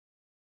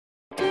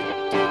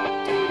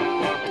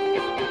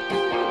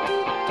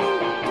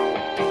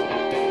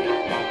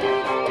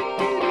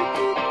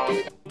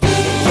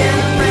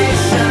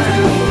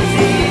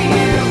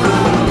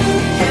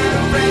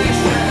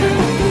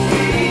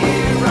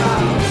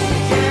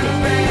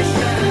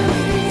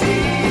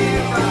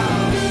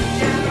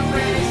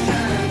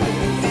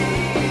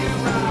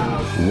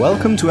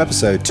Welcome to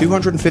episode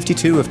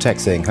 252 of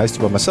TechZing,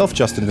 hosted by myself,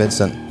 Justin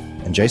Vincent,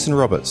 and Jason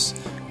Roberts,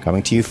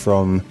 coming to you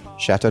from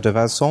Chateau de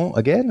Vincent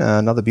again,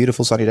 another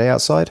beautiful sunny day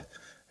outside.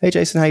 Hey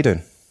Jason, how you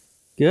doing?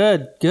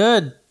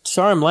 Good.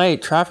 Sorry I'm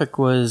late. Traffic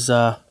was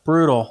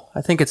brutal.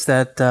 I think it's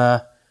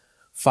that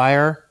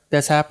fire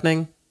that's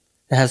happening.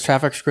 It has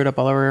traffic screwed up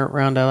all over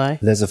around LA.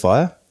 There's a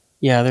fire?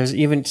 Yeah, there's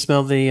even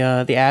smell the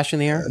ash in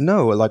the air.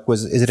 No, like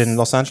is it in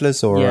Los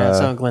Angeles or? Yeah,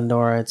 it's on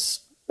Glendora.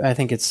 I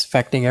think it's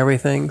affecting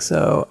everything.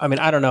 So I mean,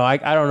 I don't know. I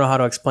don't know how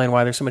to explain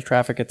why there's so much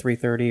traffic at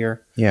 3:30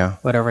 or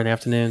whatever in the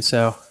afternoon.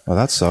 So well,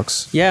 that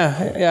sucks. Yeah.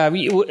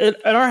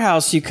 At our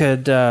house, you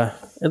could at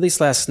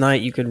least last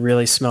night you could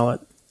really smell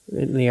it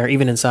in the air,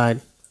 even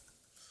inside.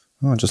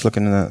 Oh, just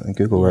looking in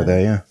Google right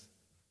there. Yeah,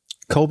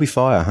 Colby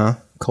Fire, huh?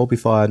 Colby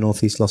Fire,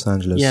 Northeast Los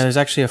Angeles. Yeah, there's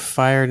actually a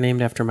fire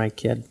named after my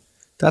kid.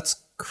 That's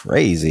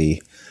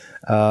crazy.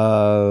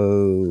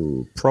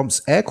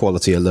 Prompts air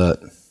quality alert.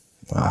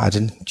 I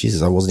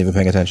wasn't even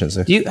paying attention.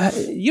 So you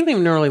don't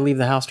even normally leave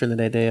the house during the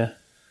day, do you?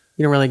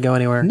 You don't really go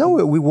anywhere. No,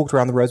 we walked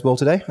around the Rose Bowl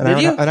today. An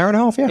hour and a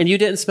half, yeah. And you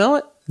didn't smell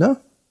it? No,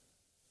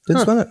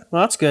 didn't smell it.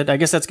 Well, that's good. I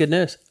guess that's good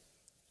news.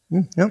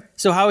 Yeah.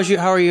 So how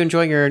are you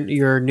enjoying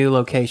your new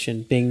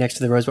location, being next to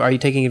the Rose Bowl? Are you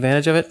taking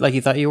advantage of it like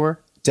you thought you were?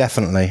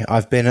 Definitely.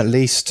 I've been at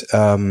least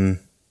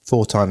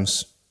 4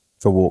 times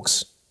for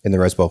walks in the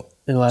Rose Bowl.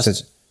 In the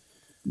last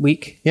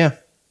week? Yeah.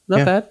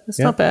 Not bad. It's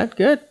not bad.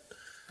 Good.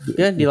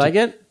 Do you like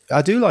it?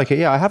 I do like it,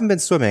 yeah. I haven't been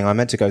swimming. I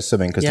meant to go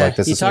swimming because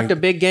this you talked a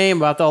big game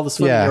about all the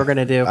swimming you were going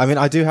to do. I mean,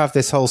 I do have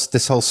this whole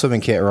swimming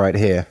kit right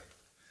here,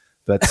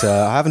 but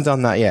I haven't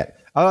done that yet.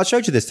 I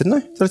showed you this, didn't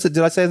I? Did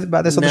I say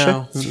about this on the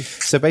show?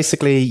 So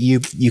basically, you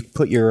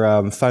put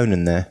your phone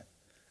in there,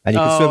 and you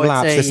can swim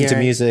laps, listen to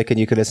music, and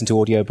you can listen to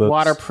audiobooks.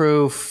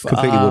 Waterproof.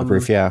 Completely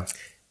waterproof, yeah.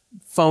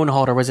 Phone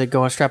holder. Was it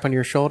going strap on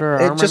your shoulder?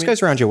 Or it just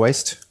goes around your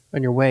waist.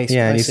 On your waist.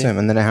 Yeah, and you swim,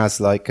 and then it has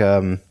like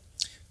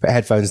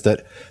headphones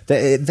that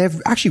they're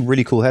actually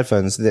really cool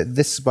headphones.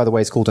 This, by the way,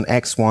 is called an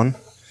X1,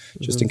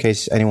 just in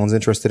case anyone's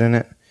interested in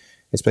it.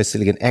 It's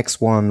basically an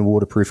X1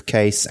 waterproof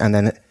case, and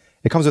then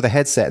it comes with a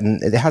headset,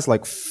 and it has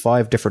like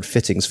 5 different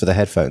fittings for the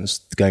headphones,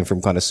 going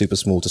from kind of super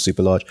small to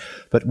super large.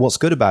 But what's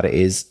good about it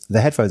is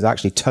the headphones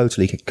actually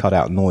totally cut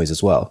out noise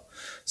as well.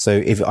 So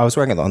if I was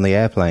wearing it on the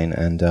airplane,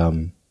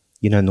 and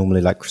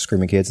normally like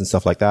screaming kids and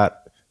stuff like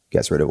that,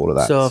 gets rid of all of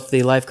that. So if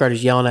the lifeguard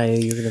is yelling at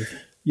you, you're going to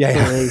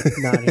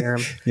not hear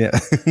him. Yeah,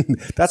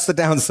 that's the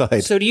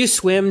downside. So do you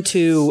swim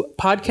to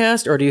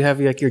podcast, or do you have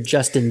like your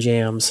Justin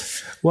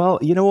jams? Well,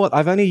 you know what?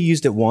 I've only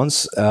used it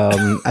once,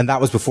 and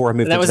that was before I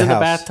moved into the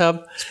house. That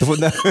was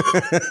in the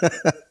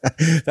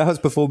bathtub? That was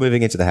before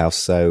moving into the house.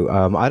 So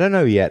I don't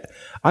know yet.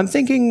 I'm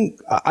thinking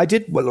I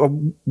did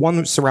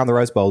once around the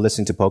Rose Bowl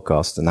listening to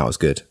podcasts, and that was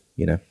good.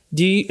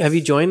 Have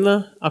you joined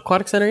the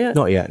Aquatic Center yet?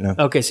 Not yet, no.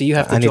 Okay, so you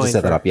have to join. I need to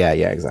set that up. Yeah,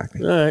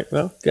 exactly. All right,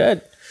 well,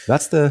 good.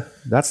 That's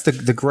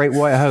the Great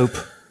White Hope.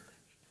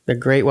 The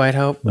Great White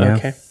Hope? Yeah.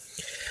 Okay.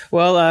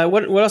 Well,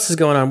 what else is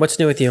going on? What's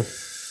new with you?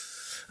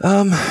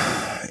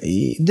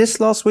 This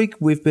last week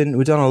we've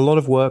done a lot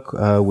of work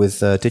with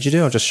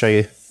Didgeridoo. I'll just show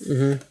you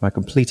my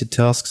completed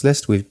tasks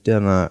list. We've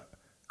done a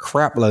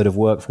crap load of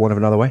work, for want of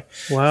another way.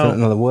 Wow. For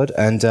another word.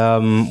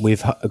 And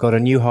we've got a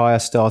new hire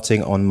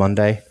starting on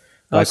Monday.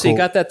 So you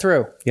got that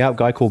through? Yeah, a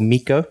guy called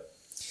Miko.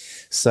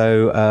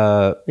 So,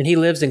 and he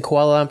lives in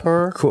Kuala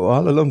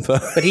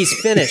Lumpur. But he's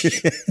Finnish.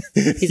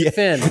 He's a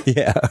Finn.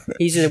 Yeah.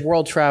 He's a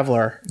world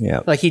traveler.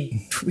 Yeah. Like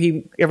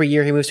he every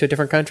year he moves to a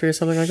different country or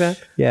something like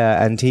that.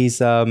 Yeah, and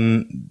he's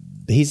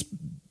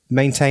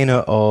maintainer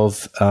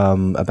of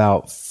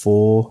about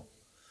 4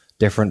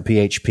 different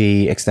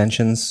PHP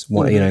extensions,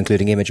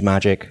 including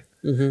ImageMagick.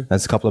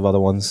 There's a couple of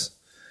other ones.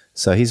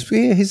 So he's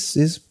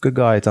a good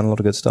guy. Done a lot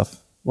of good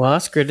stuff. Well,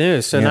 that's good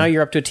news. So now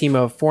you're up to a team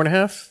of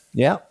 4.5.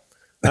 Yeah.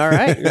 All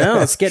right.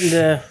 No, it's getting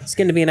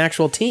to be an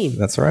actual team.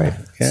 That's right.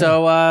 Yeah.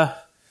 So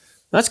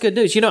that's good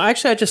news.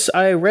 Actually,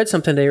 I read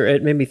something there.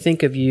 It made me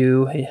think of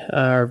you,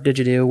 or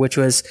Didgeridoo, which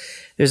was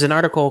there's an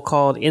article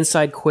called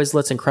 "Inside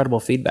Quizlet's Incredible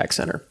Feedback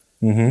Center,"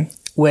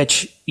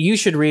 which you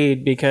should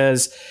read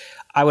because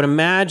I would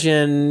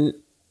imagine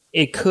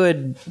it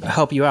could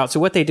help you out.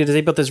 So what they did is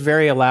they built this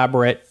very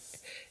elaborate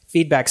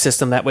feedback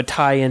system that would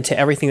tie into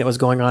everything that was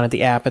going on at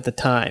the app at the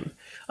time,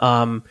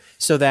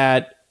 so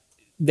that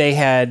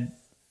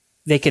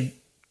they could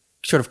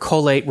sort of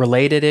collate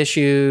related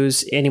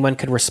issues. Anyone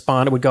could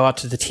respond. It would go out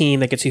to the team.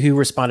 They could see who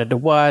responded to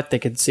what. They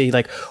could see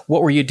like,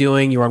 what were you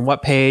doing? You were on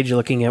what page? You're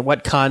looking at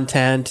what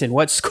content and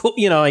what school,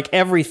 like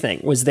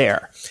everything was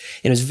there.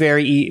 And it was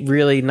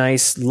really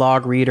nice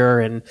log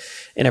reader and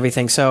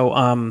everything. So,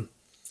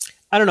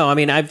 I don't know. I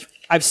mean,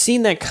 I've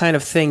seen that kind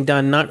of thing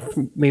done, not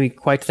maybe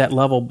quite to that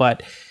level,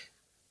 but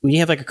when you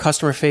have like a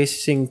customer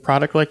facing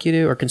product like you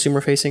do, or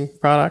consumer facing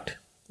product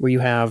where you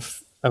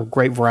have a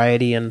great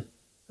variety of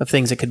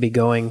things that could be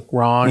going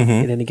wrong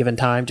at any given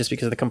time, just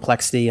because of the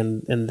complexity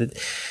and the,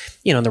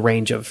 the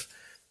range of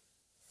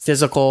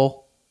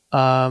physical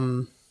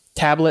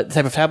tablet, the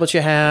type of tablets you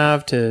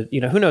have to,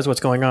 who knows what's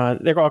going on.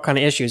 There are all kind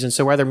of issues. And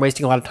so rather than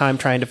wasting a lot of time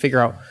trying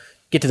to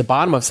get to the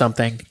bottom of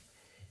something,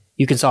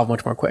 you can solve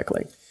much more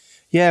quickly.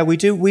 Yeah, we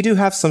do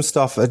have some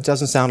stuff. It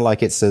doesn't sound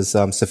like it's as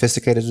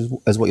sophisticated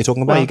as what you're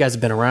talking about. Well, you guys have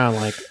been around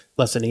like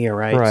less than a year,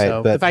 right? Right,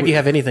 So but the fact you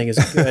have anything is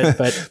good.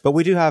 But but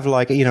we do have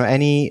like,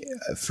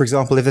 for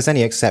example, if there's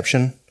any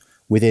exception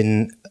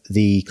within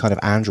the kind of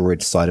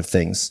Android side of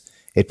things,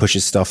 it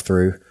pushes stuff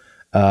through.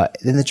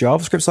 In the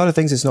JavaScript side of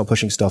things, it's not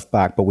pushing stuff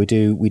back, but we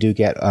do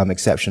get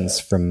exceptions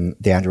from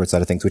the Android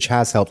side of things, which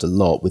has helped a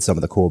lot with some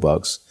of the core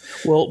bugs.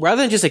 well,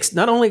 rather than just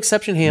not only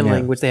exception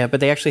handling, which they have, but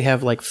they actually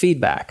have like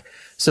feedback.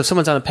 So if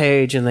someone's on a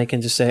page and they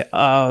can just say,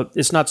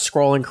 it's not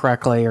scrolling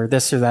correctly or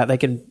this or that, they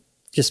can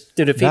just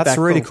do the feedback. That's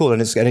really cool,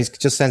 and it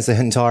just sends the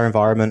entire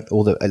environment,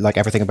 all the like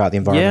everything about the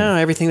environment. Yeah,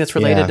 everything that's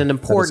related and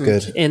important,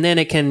 good. and then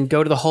it can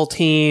go to the whole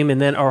team, and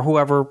then or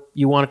whoever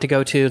you want it to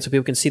go to, so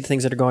people can see the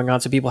things that are going on.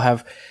 So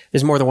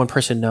there's more than one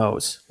person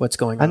knows what's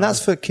going on. And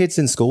that's for kids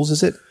in schools,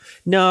 is it?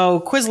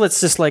 No, Quizlet's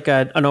just like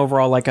an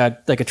overall like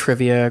a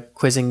trivia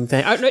quizzing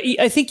thing.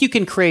 I think you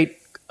can create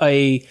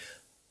a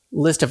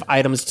list of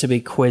items to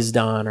be quizzed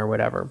on or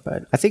whatever,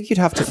 but I think you'd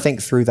have to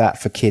think through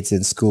that for kids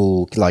in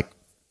school, like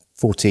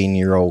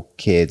 14-year-old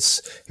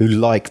kids who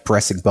like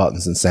pressing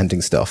buttons and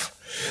sending stuff.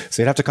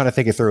 So you'd have to kind of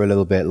think it through a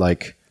little bit,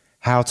 like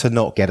how to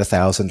not get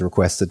 1,000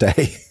 requests a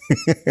day,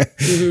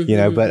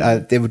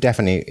 but it would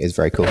definitely is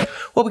very cool.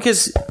 Well,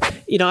 because,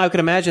 I could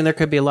imagine there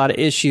could be a lot of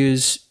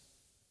issues,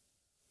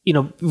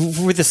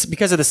 with this,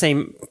 because of the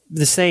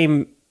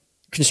same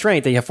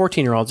constraint that you have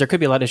 14-year-olds, there could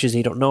be a lot of issues that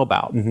you don't know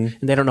about, and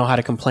they don't know how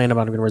to complain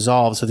about them and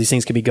resolve. So these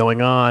things could be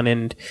going on,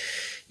 and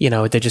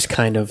they just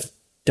kind of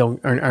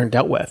aren't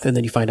dealt with. And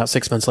then you find out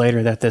 6 months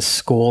later that this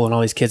school and all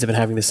these kids have been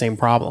having the same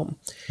problem.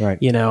 Right.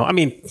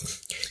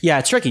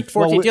 It's tricky.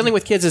 Dealing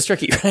with kids is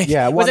tricky, right?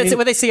 Yeah. Well,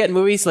 what they see at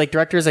movies, like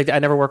directors, I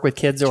never work with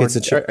kids or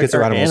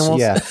animals.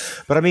 Yeah.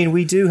 But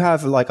we do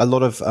have like a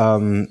lot of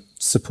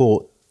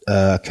support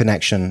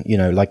connection,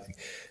 like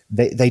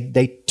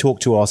they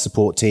talk to our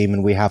support team,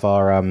 and we have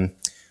our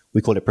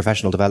we call it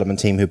professional development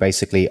team, who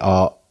basically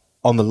are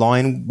on the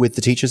line with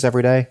the teachers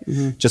every day,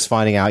 just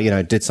finding out,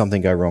 did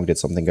something go wrong?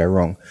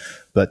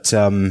 But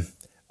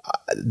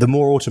the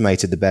more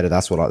automated, the better.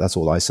 That's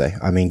all I say.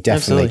 Definitely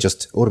Absolutely.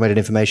 Just automated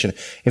information.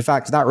 In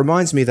fact, that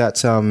reminds me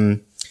that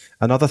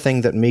another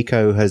thing that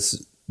Miko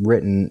has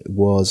written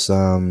was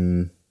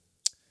I've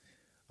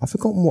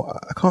forgotten what,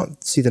 I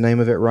can't see the name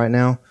of it right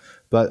now.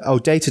 But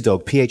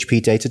Datadog,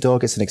 PHP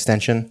Datadog, it's an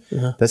extension.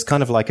 There's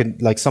kind of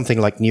like something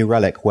like New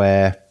Relic,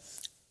 where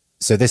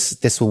so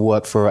this will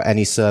work for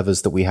any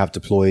servers that we have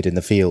deployed in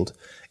the field.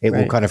 It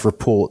will kind of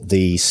report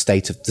the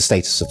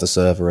status of the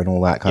server and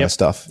all that kind of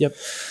stuff. Yep.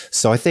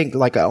 So I think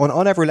like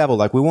on every level,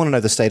 like we want to know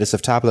the status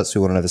of tablets,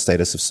 we want to know the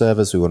status of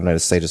servers, we want to know the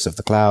status of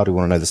the cloud, we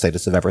want to know the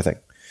status of everything.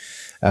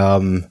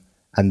 And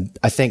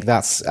I think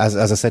that's, as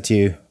I said to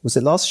you, was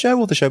it last show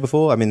or the show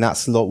before?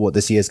 That's a lot what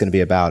this year is going to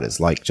be about. It's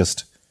like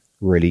just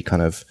really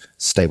kind of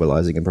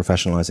stabilizing and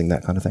professionalizing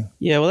that kind of thing.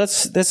 Yeah, well,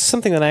 that's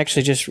something that I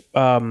actually just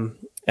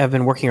have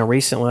been working on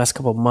recently, the last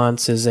couple of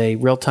months, is a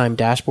real-time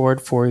dashboard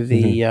for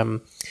the, I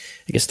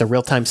guess, the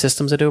real-time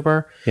systems at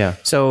Uber. Yeah.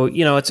 So,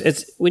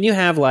 it's when you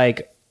have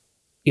like,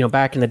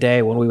 back in the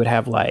day when we would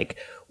have like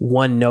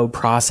one node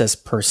process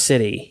per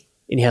city,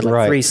 and you had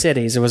like 3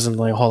 cities, there wasn't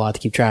like a whole lot to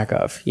keep track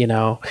of,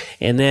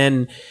 And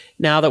then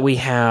now that we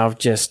have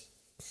just,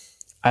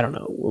 I don't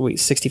know,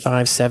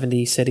 65,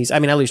 70 cities. I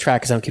lose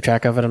track because I don't keep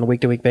track of it on a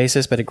week-to-week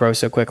basis, but it grows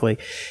so quickly.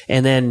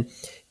 And then,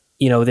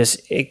 this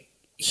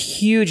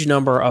huge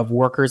number of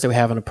workers that we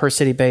have on a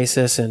per-city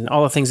basis, and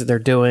all the things that they're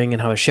doing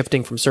and how they're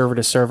shifting from server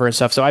to server and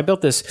stuff. So I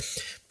built this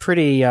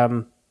pretty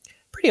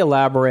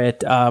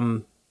elaborate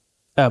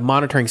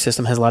monitoring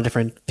system. Has a lot of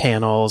different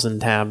panels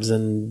and tabs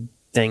and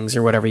things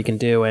or whatever you can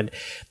do. And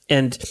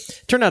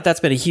turned out that's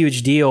been a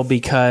huge deal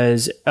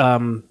because,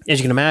 as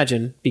you can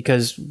imagine,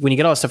 because when you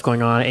get all this stuff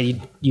going on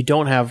and you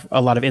don't have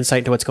a lot of insight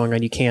into what's going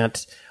on, you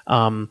can't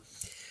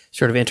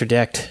sort of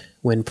interdict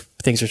when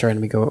things are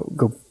starting to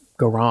go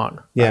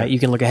wrong. Yeah. You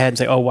can look ahead and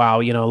say, oh, wow,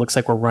 it looks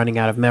like we're running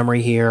out of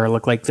memory here, or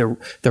look like the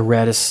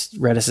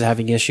Redis is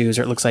having issues,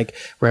 or it looks like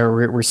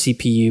we're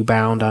CPU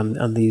bound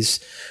on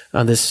this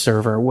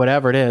server,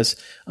 whatever it is.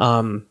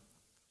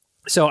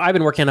 So I've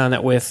been working on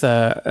that with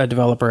a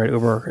developer at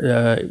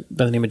Uber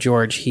by the name of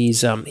George.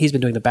 He's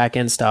been doing the back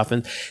end stuff,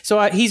 and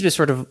so he's been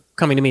sort of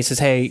coming to me and says,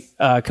 "Hey,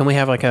 can we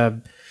have like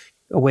a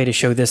way to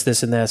show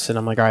this, and this?" And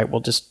I'm like, "All right,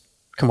 we'll just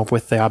come up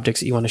with the objects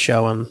that you want to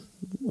show, and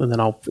then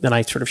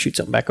I sort of shoot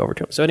something back over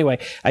to him." So anyway,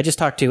 I just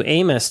talked to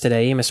Amos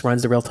today. Amos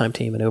runs the real time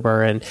team at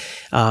Uber, and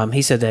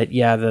he said that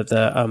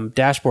the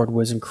dashboard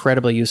was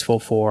incredibly useful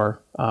for,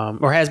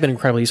 or has been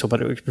incredibly useful,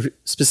 but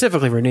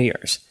specifically for New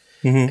Year's.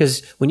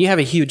 Because when you have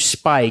a huge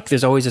spike,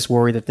 there's always this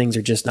worry that things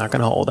are just not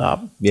going to hold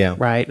up. Yeah.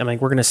 Right. I'm like,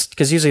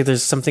 because usually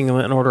there's something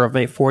in order of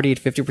maybe 40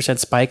 to 50%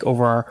 spike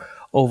over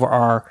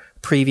our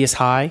previous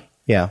high.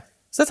 Yeah.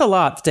 So that's a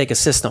lot to take a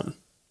system,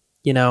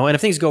 and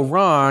if things go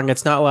wrong,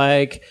 it's not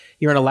like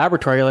you're in a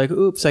laboratory. You're like,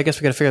 oops, I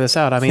guess we got to figure this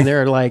out.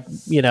 There are like,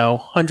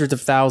 hundreds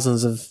of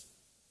thousands of,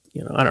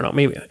 I don't know,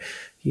 maybe,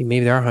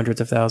 maybe there are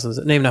hundreds of thousands,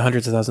 maybe not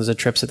hundreds of thousands of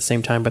trips at the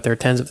same time, but there are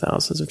tens of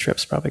thousands of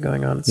trips probably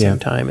going on at the same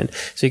time. And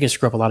so you can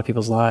screw up a lot of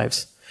people's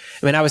lives.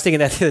 I mean, I was thinking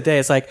that the other day.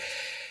 It's like,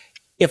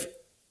 if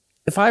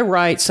I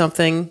write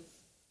something,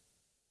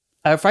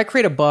 if I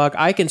create a bug,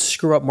 I can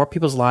screw up more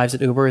people's lives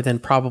at Uber than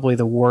probably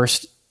the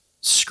worst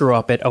screw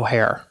up at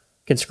O'Hare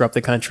can screw up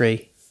the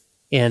country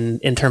in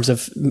terms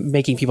of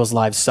making people's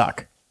lives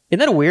suck. Isn't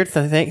that a weird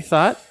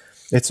thought?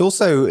 It's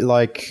also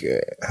like,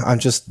 I'm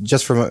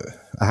just from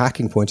a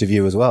hacking point of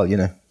view as well,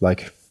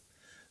 like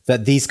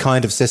that these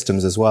kind of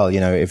systems as well,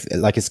 if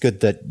like, it's good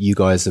that you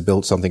guys have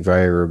built something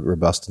very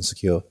robust and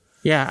secure.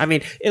 Yeah. I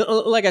mean,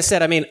 like I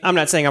said, I'm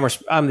not saying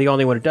I'm the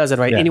only one who does it,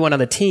 right? Yeah. Anyone on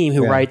the team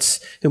who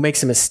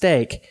makes a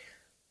mistake,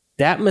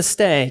 that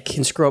mistake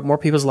can screw up more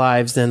people's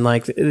lives than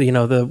like,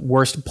 the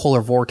worst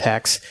polar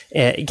vortex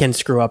can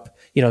screw up,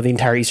 the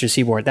entire Eastern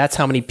Seaboard. That's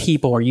how many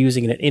people are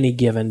using it at any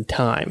given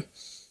time.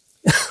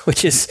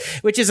 which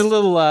is a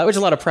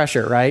lot of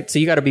pressure, right? So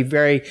you got to be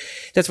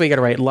that's why you got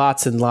to write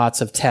lots and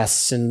lots of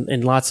tests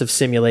and lots of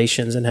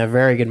simulations and have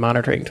very good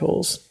monitoring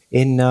tools.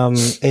 Have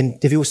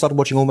you started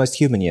watching Almost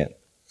Human yet?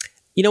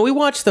 We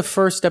watched the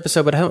first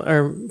episode,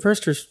 or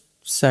first or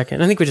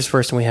second. I think we just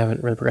first and we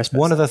haven't really progressed.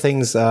 One of the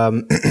things,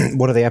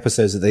 one of the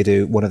episodes that they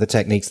do, one of the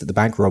techniques that the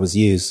bank robbers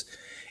use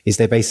is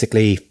they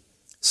basically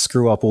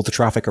screw up all the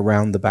traffic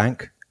around the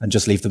bank and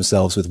just leave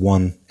themselves with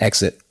one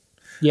exit.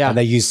 Yeah. And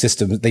they use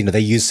systems,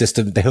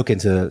 they hook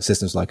into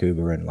systems like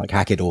Uber and like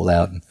hack it all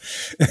out.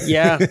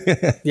 Yeah.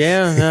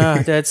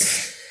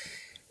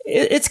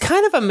 It's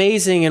kind of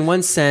amazing in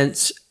one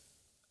sense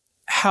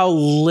how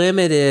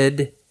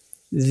limited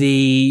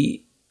I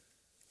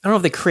don't know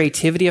if the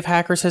creativity of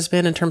hackers has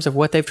been in terms of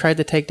what they've tried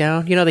to take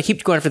down. They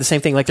keep going for the same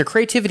thing. Like their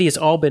creativity has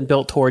all been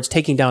built towards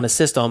taking down a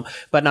system,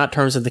 but not in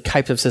terms of the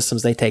types of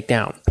systems they take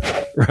down.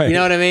 Right. You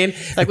know what I mean?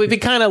 Like we've been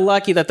kind of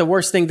lucky that the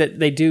worst thing that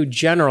they do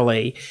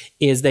generally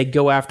is they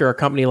go after a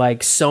company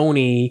like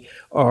Sony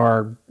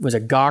or was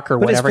it Gawk or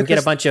whatever and get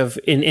a bunch of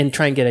and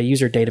try and get a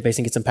user database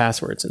and get some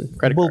passwords and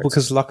credit cards. Well,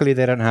 because luckily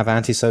they don't have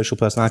antisocial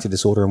personality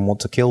disorder and want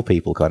to kill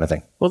people kind of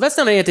thing. Well, that's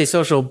not an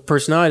antisocial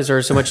personality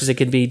disorder so much as it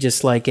could be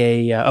just like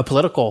a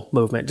political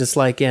movement. Just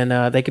like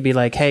they could be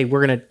like, hey,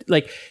 we're going to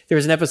like there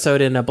was an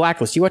episode in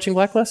Blacklist. You watching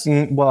Blacklist?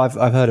 Well,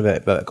 I've heard of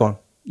it, but go on.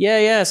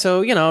 Yeah.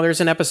 So, there's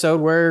an episode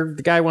where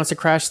the guy wants to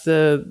crash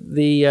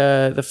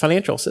the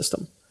financial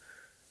system,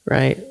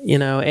 right?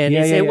 And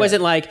it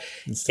wasn't like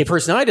a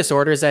personality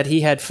disorder, is that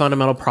he had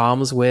fundamental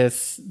problems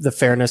with the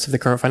fairness of the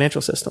current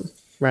financial system,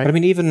 right? But I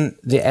mean, even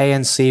the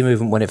ANC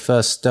movement, when it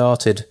first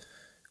started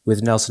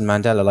with Nelson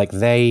Mandela, like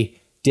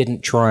they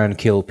didn't try and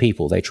kill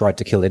people. They tried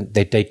to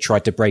they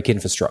tried to break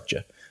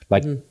infrastructure.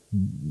 Like,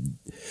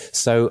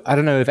 so I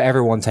don't know if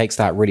everyone takes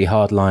that really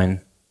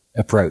hardline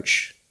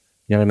approach,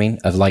 you know what I mean?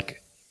 Of like,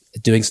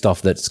 doing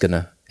stuff that's going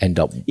to end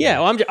up. Yeah.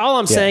 Well, all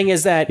I'm saying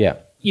is that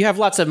you have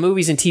lots of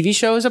movies and TV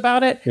shows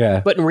about it. Yeah.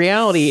 But in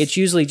reality, it's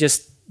usually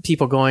just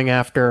people going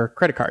after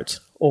credit cards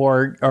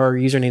or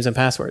usernames and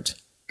passwords.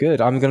 Good.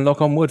 I'm going to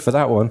knock on wood for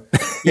that one.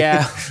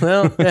 Yeah.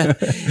 Well,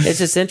 it's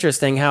just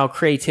interesting how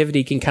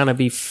creativity can kind of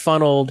be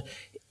funneled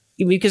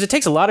because it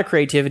takes a lot of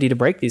creativity to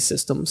break these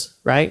systems,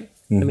 right?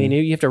 Mm-hmm. I mean,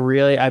 you have to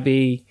really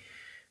be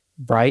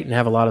bright and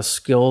have a lot of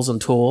skills and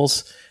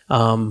tools.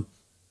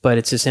 But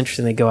it's just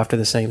interesting they go after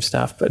the same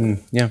stuff. But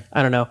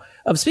I don't know.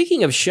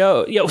 Speaking of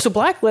show, so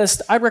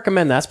Blacklist, I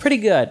recommend that. It's pretty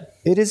good.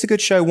 It is a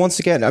good show. Once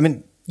again, I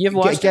mean, you've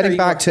watched getting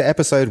back to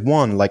episode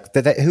 1, like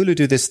Hulu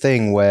do this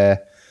thing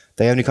where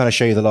they only kind of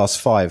show you the last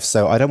 5.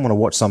 So I don't want to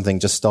watch something,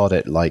 just start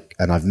it,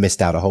 and I've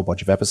missed out a whole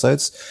bunch of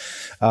episodes.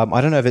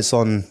 I don't know if it's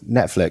on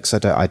Netflix.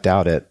 I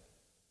doubt it.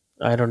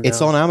 I don't know.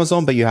 It's on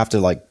Amazon, but you have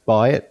to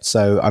buy it.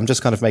 So I'm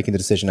just kind of making the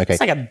decision. Okay,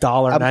 it's like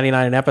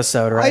 $1.99 an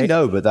episode, right? I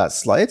know, but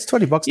that's it's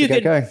 $20 to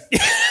get going.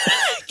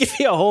 Give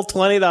me a whole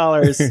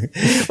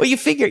 $20. Well,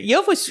 you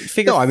always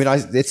figure. No, I mean,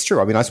 it's true.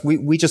 I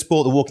mean, we just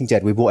bought The Walking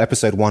Dead. We bought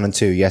episode 1 and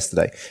 2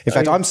 yesterday. In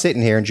fact, I'm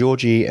sitting here and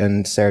Georgie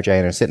and Sarah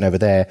Jane are sitting over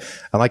there,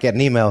 and I get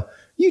an email.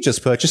 You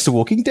just purchased The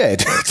Walking Dead,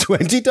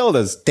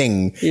 $20.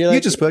 Ding. You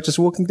just purchased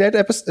Walking Dead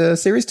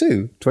series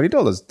 2,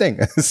 $20.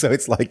 Ding. So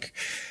it's like.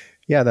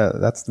 Yeah,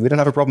 we don't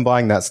have a problem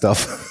buying that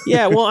stuff.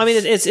 Yeah, well, I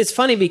mean, it's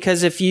funny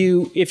because if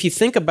you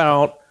think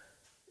about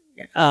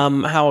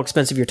how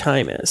expensive your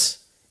time is,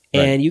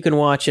 right. And you can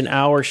watch an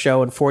hour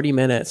show in 40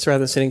 minutes rather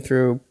than sitting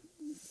through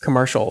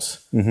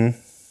commercials,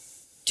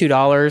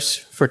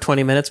 $2 for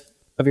 20 minutes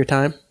of your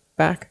time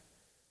back.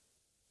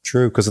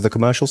 True, because of the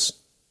commercials.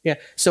 Yeah,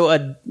 so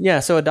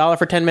 $1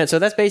 for 10 minutes. So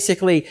that's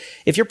basically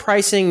if you're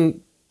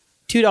pricing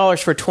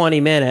 $2 for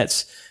 20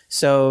 minutes.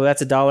 So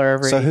that's $1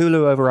 every. So Hulu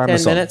over 10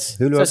 Amazon. Minutes.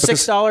 Hulu so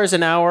 $6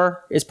 an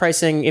hour is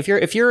pricing. If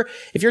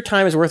your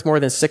time is worth more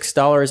than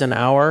 $6 an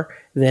hour,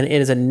 then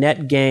it is a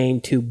net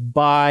gain to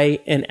buy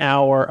an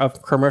hour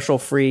of commercial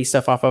free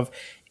stuff off of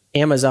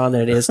Amazon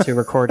than it is to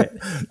record it.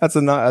 That's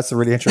a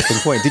really interesting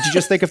point. Did you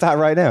just think of that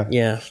right now?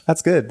 Yeah,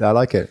 that's good. I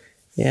like it.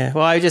 Yeah.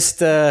 Well, I just.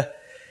 That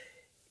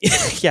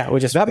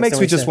makes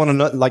me just want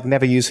to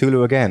never use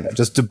Hulu again,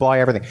 just to buy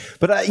everything.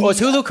 But is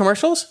Hulu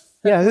commercials?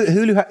 Yeah,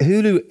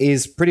 Hulu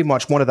is pretty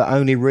much one of the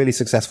only really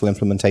successful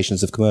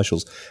implementations of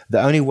commercials. The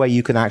only way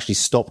you can actually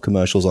stop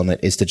commercials on it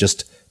is to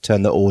just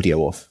turn the audio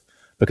off,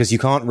 because you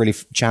can't really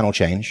channel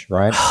change,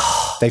 right?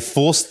 They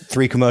forced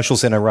 3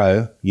 commercials in a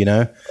row, you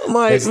know?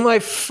 My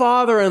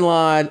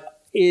father-in-law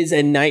is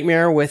a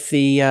nightmare with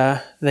the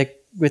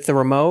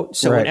remote.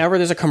 So whenever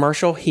there's a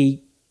commercial,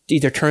 he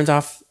either turns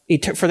off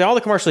for all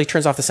the commercials, he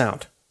turns off the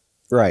sound.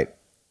 Right.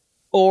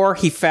 Or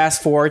he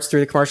fast forwards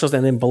through the commercials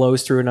and then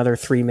blows through another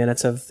 3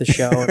 minutes of the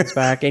show and it's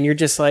back. And you're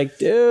just like,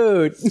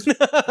 dude.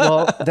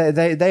 Well,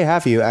 they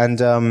have you. And,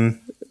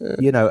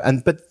 you know,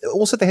 but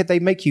also they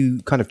make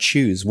you kind of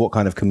choose what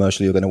kind of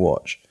commercial you're going to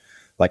watch.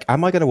 Like,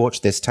 am I going to watch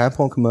this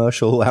tampon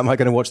commercial? Am I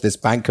going to watch this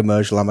bank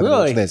commercial? Am I going to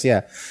watch this?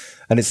 Yeah.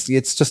 And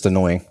it's just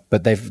annoying,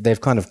 but they've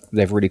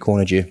really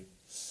cornered you.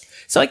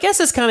 So I guess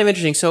it's kind of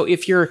interesting. So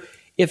if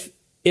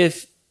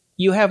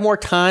you have more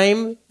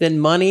time than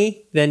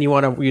money, then you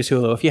want to use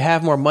Hulu. If you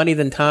have more money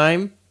than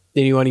time,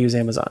 then you want to use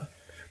Amazon.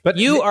 But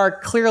you are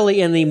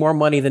clearly in the more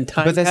money than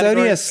time But there's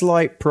category. only a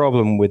slight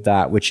problem with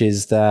that, which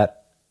is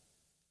that,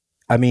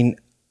 I mean,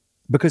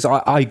 because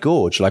I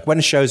gorge. Like, when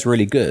a show's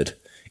really good,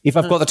 if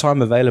I've got the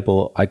time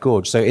available, I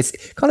gorge. So it's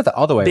kind of the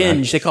other way around.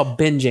 Binge. They call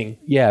binging.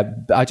 Yeah,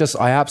 I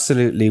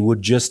absolutely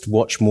would just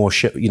watch more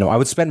shit. You know, I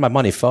would spend my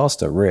money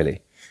faster,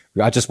 really.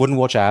 I just wouldn't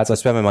watch ads. I'd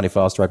spend my money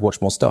faster. I'd watch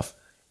more stuff.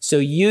 So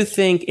you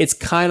think it's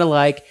kind of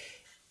like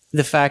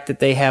the fact that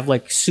they have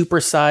like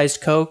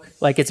supersized Coke?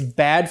 Like, it's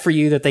bad for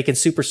you that they can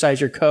supersize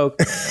your Coke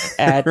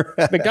at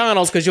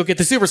McDonald's because you'll get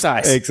the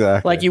supersize.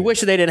 Exactly. Like, you wish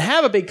they didn't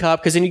have a big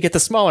cup because then you get the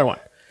smaller one.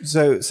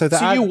 So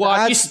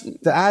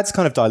the ads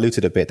kind of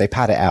diluted a bit. They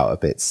pad it out a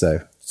bit. So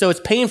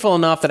it's painful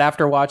enough that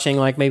after watching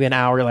like maybe an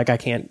hour, you're like, I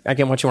can't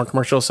watch more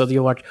commercials. So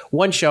you'll watch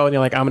one show and you're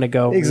like, I'm going to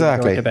go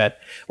to bed.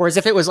 Whereas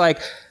if it was like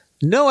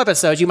no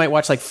episodes, you might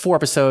watch like 4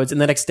 episodes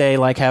and the next day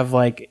like have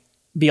like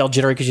be all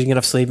jittery because you didn't get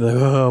enough sleep. Like,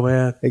 oh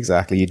man,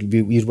 exactly.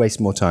 You'd waste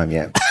more time.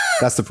 Yeah,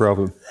 that's the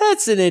problem.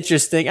 That's an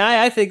interesting.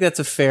 I think that's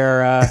a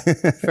fair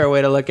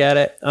way to look at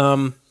it. So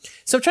I'm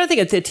trying to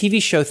think of the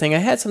TV show thing. I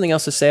had something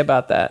else to say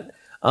about that.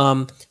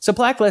 So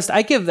Blacklist,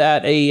 I give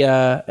that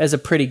as a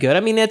pretty good. I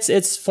mean, it's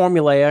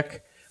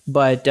formulaic,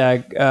 but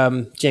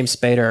James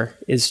Spader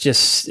is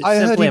just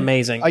simply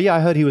amazing. Yeah, I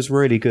heard he was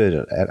really good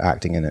at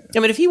acting in it. I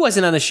mean, if he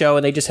wasn't on the show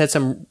and they just had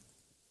some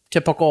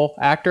typical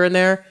actor in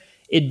there,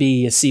 it'd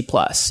be a C+.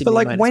 But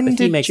like, when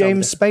did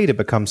James Spader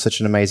become such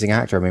an amazing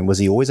actor? I mean, was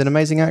he always an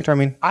amazing actor? I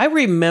mean, I don't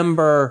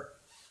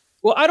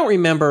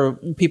remember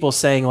people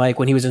saying like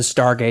when he was in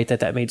Stargate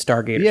that made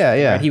Stargate.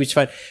 Yeah. Right? He was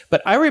fine.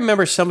 But I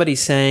remember somebody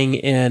saying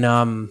in,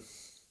 I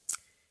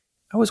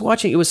was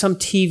watching, it was some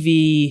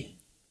TV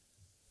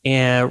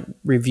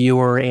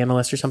reviewer,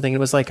 analyst or something. It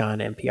was like on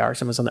NPR or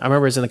something. I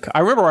remember I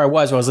remember where I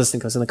was listening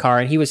because I was in the car,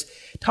 and he was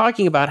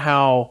talking about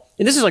how,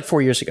 and this is like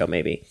 4 years ago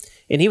maybe,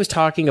 and he was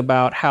talking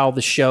about how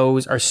the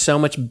shows are so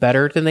much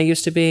better than they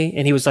used to be.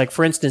 And he was like,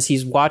 for instance,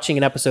 he's watching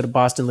an episode of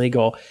Boston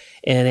Legal,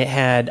 and it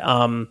had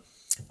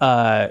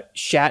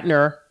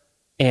Shatner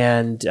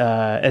and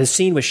a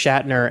scene with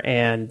Shatner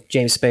and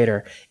James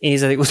Spader. And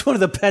he's like, it was one of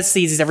the best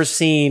scenes he's ever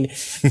seen.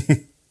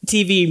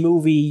 TV,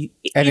 movie,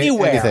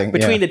 anywhere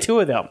between the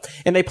two of them.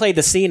 And they played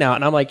the scene out,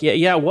 and I'm like,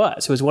 yeah, it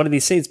was. It was one of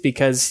these scenes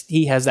because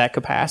he has that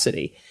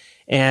capacity.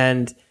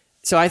 And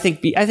so I think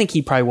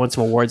he probably won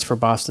some awards for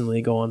Boston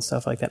Legal and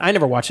stuff like that. I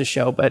never watched the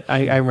show, but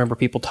I remember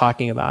people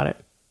talking about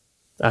it.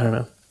 I don't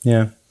know.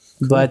 Yeah.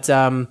 Cool. But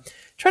trying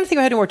to think if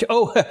I had any more.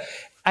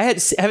 I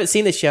haven't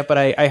seen this yet, but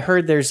I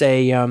heard there's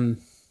a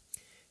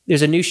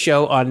new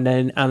show on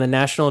the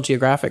National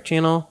Geographic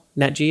channel,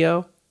 Nat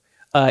Geo.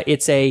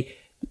 It's a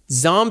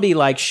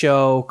zombie-like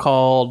show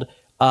called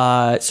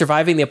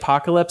Surviving the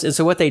Apocalypse. And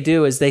so what they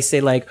do is they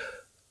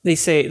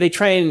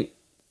try and,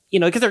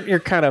 because you're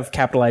kind of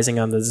capitalizing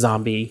on the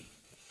zombie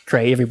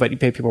craze.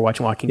 People are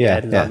watching Walking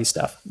Dead and zombie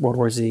stuff, World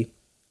War Z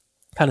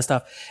kind of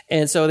stuff.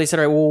 And so they said,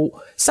 all right,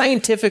 well,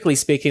 scientifically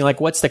speaking, like,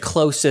 what's the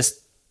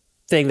closest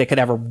thing that could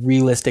ever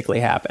realistically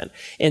happen?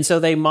 And so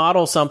they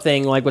model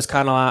something like was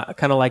kind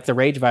of like the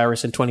rage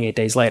virus in 28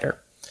 Days Later.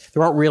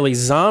 There weren't really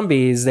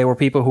zombies. They were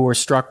people who were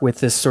struck with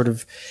this sort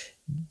of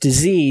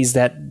disease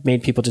that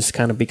made people just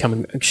kind of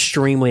become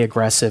extremely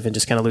aggressive and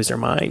just kind of lose their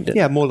mind.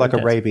 Yeah, more like a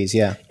rabies,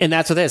 yeah. And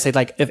that's what it is. They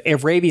like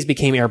if rabies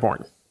became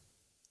airborne.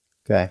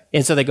 Okay.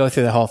 And so they go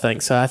through the whole thing.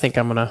 So I think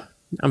I'm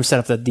set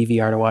up the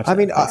DVR to watch. I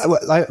mean,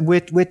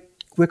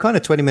 we're kind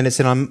of 20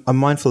 minutes in. I'm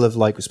mindful of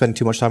like spending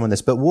too much time on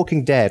this, but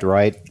Walking Dead,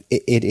 right?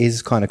 It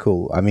is kind of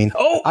cool. I mean,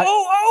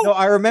 no,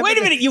 I remember. Wait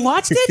a minute, you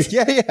watched it?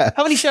 Yeah.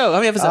 How many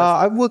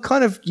episodes? We're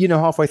kind of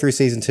halfway through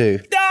season 2.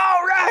 No,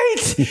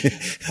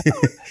 right.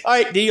 All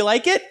right. Do you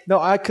like it? No,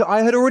 I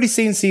had already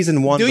seen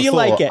season 1. Do you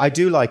like it? I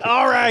do like it.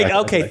 All right.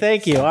 Okay.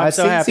 Thank you. I'd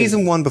so seen happy.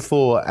 season 1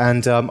 before,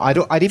 and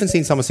I'd even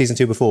seen some of season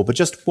 2 before, but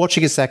just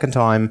watching it a second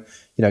time,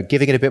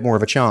 giving it a bit more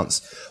of a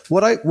chance.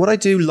 What I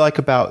do like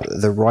about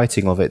the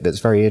writing of it that's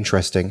very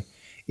interesting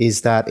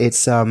is that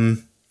there's a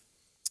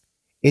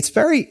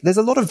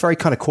lot of very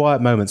kind of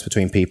quiet moments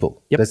between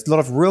people. Yep. There's a lot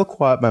of real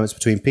quiet moments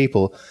between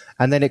people,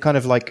 and then it kind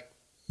of like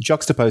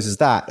juxtaposes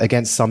that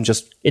against some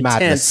just Intense.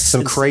 madness,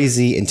 some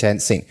crazy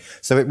intense scene.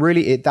 So it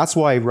really, that's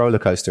why roller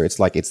coaster. It's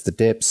like it's the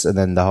dips and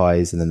then the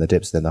highs and then the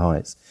dips and then the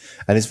highs,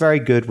 and it's very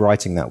good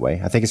writing that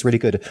way. I think it's really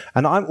good,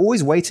 and I'm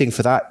always waiting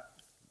for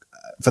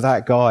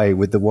that guy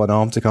with the one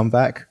arm to come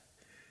back.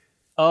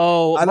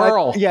 Oh, And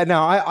Merle.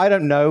 I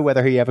don't know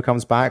whether he ever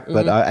comes back,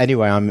 but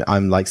anyway,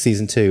 I'm like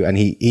season 2, and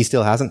he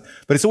still hasn't.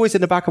 But it's always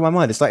in the back of my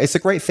mind. It's like it's a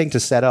great thing to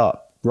set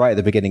up right at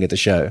the beginning of the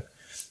show.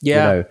 Yeah,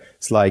 you know,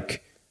 it's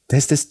like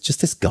there's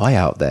this guy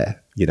out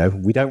there. You know,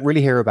 we don't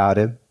really hear about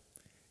him.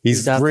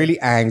 He's really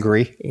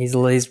angry. He's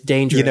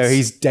dangerous. You know,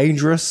 he's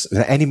dangerous.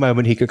 And at any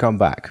moment, he could come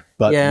back,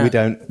 but we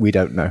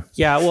don't know.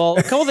 Yeah, well,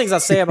 a couple things I'll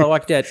say about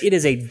Walking Dead. It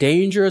is a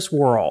dangerous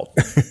world,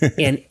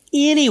 and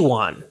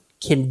anyone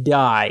can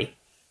die.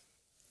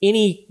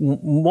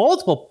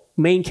 Multiple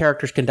main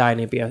characters can die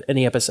in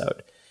any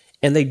episode.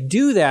 And they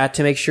do that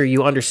to make sure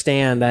you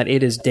understand that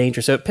it is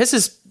dangerous. So it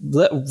pisses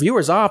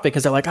viewers off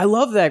because they're like, I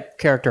love that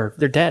character.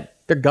 They're dead.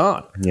 They're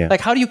gone. Yeah. Like,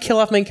 how do you kill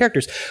off main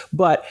characters?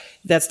 But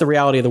that's the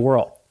reality of the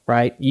world,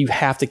 right? You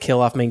have to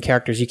kill off main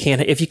characters.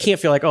 If you can't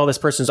feel like, oh, this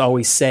person's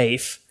always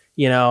safe,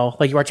 you know,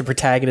 like you watch a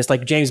protagonist,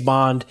 like James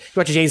Bond, you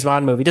watch a James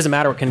Bond movie, it doesn't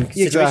matter what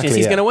situation is,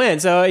 he's going to win.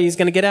 So he's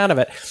going to get out of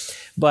it.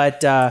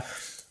 But,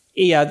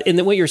 yeah, and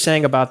then what you're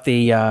saying about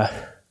the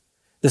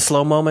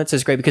slow moments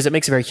is great because it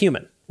makes it very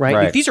human,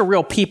 right? If these are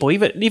real people,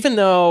 even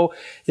though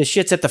the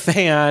shit's at the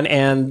fan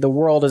and the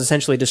world is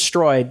essentially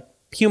destroyed,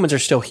 humans are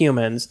still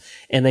humans,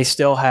 and they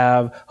still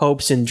have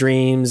hopes and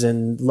dreams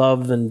and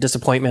love and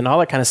disappointment and all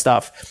that kind of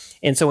stuff.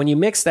 And so when you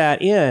mix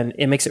that in,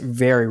 it makes it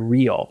very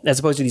real, as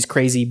opposed to these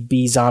crazy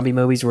B zombie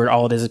movies where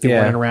all it is people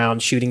running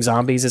around shooting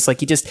zombies. It's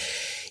like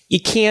you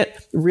can't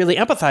really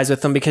empathize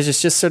with them because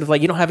it's just sort of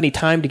like you don't have any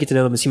time to get to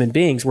know them as human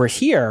beings. Where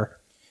here,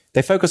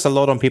 they focus a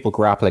lot on people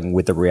grappling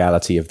with the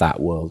reality of that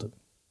world.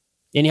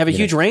 And you have a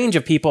huge range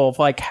of people of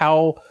like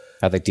how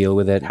they deal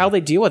with it. How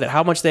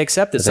much they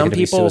accept it. Some people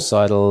be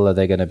suicidal. Are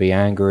they going to be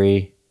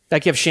angry?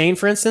 Like you have Shane,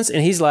 for instance,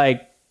 and he's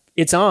like,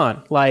 it's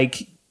on.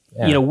 Like,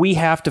 you know, we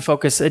have to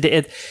focus.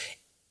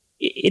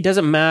 It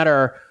doesn't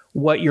matter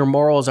what your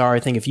morals are.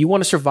 I think if you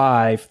want to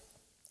survive,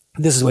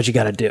 this is what you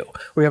got to do.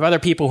 We have other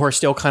people who are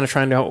still kind of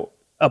trying to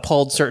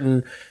uphold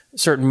certain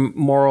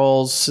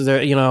morals,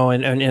 you know,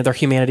 and their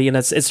humanity, and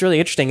it's really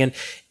interesting.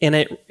 And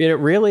it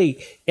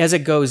really, as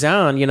it goes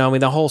on, you know, I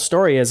mean, the whole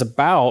story is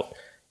about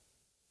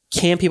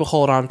can people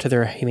hold on to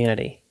their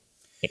humanity?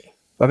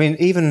 I mean,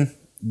 even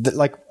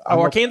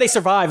or can they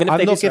survive? And if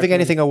I'm not giving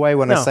anything away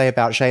when I say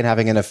about Shane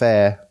having an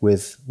affair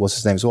with what's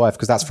his name's wife,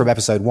 because that's from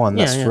episode 1.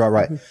 That's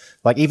right.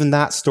 Like even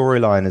that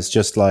storyline is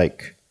just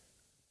like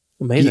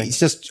amazing. It's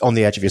just on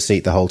the edge of your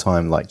seat the whole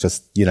time. Like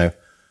just, you know,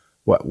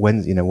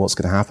 what's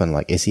going to happen?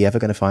 Like, is he ever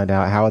going to find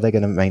out? How are they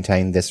going to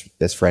maintain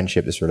this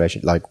friendship, this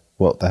relationship? Like,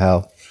 what the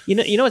hell? You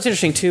know what's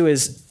interesting too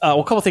is a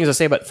couple of things I'll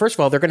say. But first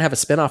of all, they're going to have a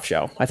spin-off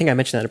show. I think I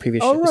mentioned that in a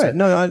previous show. Right.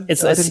 No, I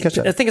didn't catch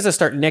that. I think it's going to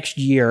start next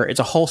year. It's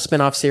a whole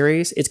spin-off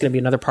series. It's going to be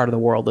another part of the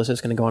world. This is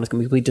going to go on. It's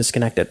going to be completely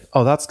disconnected.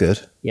 Oh, that's good.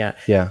 Yeah.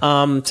 Yeah.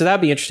 So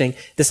that'd be interesting.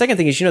 The second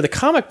thing is, you know, the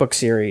comic book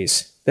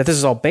series that this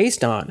is all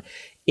based on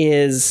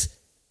is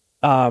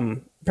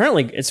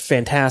apparently it's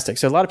fantastic.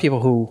 So a lot of people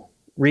who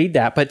read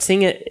that,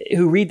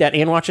 who read that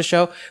and watch the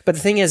show. But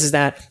the thing is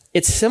that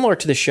it's similar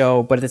to the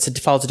show, but it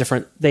follows a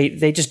different.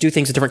 They just do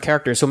things with different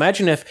characters. So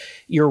imagine if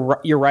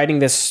you're writing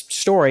this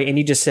story and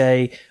you just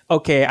say,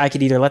 okay, I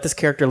could either let this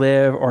character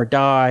live or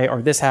die,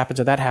 or this happens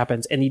or that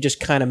happens, and you just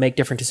kind of make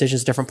different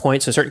decisions at different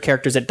points. So certain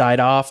characters that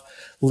died off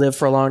live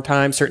for a long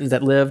time. Certain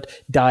that lived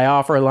die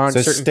off for a long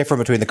time. So it's different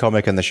between the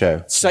comic and the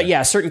show. So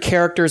yeah, certain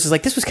characters is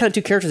like this was kind of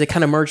two characters. They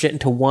kind of merged it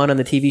into one on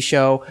the TV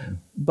show,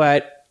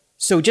 but.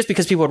 So just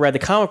because people had read the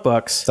comic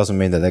books doesn't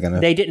mean that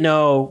they didn't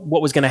know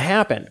what was going to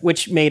happen,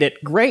 which made it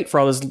great for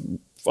all those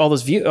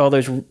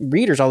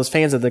readers, all those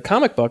fans of the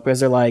comic book, because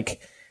they're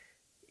like,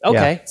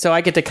 okay, so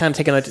I get to kind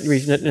of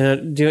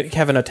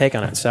having a take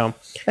on it. So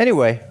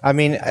anyway, I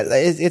mean,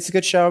 it's a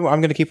good show. I'm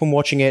going to keep on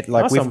watching it.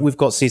 Like awesome. we've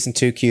got season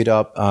 2 queued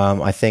up.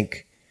 I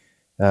think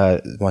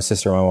my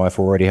sister and my wife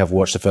already have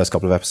watched the first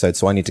couple of episodes,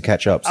 so I need to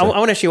catch up. So. I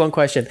want to ask you one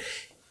question.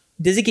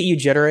 Does it get you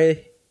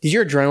jittery? Does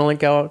your adrenaline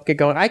get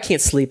going? I can't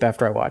sleep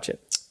after I watch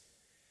it.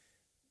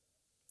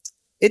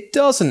 It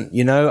doesn't,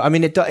 you know. I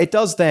mean, it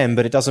does them,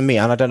 but it doesn't me,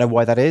 and I don't know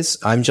why that is.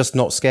 I'm just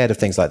not scared of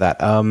things like that.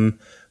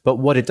 But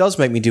what it does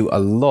make me do a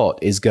lot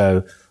is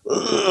go,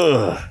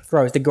 ugh.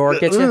 Gross. The gore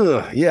gets you?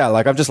 Ugh. Yeah,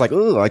 like I'm just like,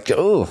 ugh,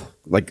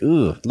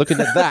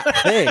 looking at that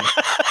thing.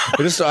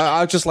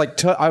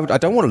 I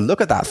don't want to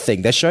look at that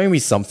thing. They're showing me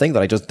something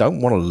that I just don't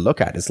want to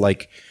look at. It's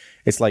like.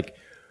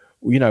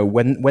 You know,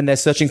 when they're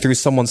searching through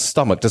someone's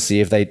stomach to see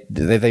if they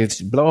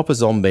blow up a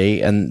zombie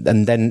and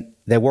then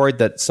they're worried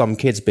that some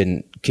kid's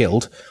been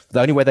killed.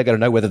 The only way they're going to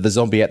know whether the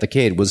zombie ate the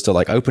kid was to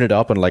like open it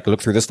up and like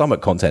look through the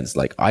stomach contents.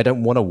 Like, I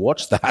don't want to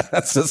watch that.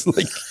 That's just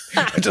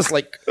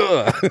like,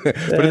 ugh.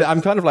 But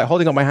I'm kind of like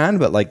holding up my hand,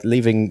 but like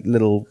leaving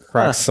little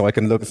cracks so I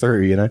can look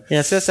through, you know?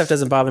 Yeah, so that stuff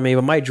doesn't bother me,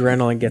 but my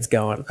adrenaline gets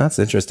going. That's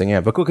interesting,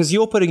 yeah. But cool, because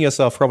you're putting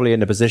yourself probably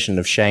in a position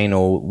of Shane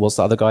or what's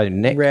the other guy?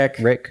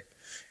 Rick.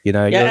 You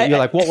know, you're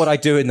like, what would I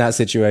do in that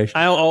situation?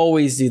 I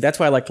always do. That's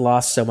why I liked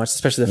Lost so much,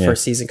 especially the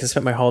first season, because I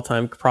spent my whole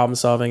time problem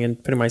solving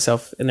and putting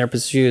myself in their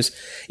shoes.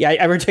 Yeah, I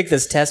ever took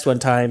this test one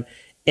time,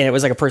 and it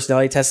was like a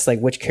personality test. It's like,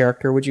 which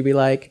character would you be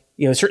like?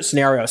 You know, a certain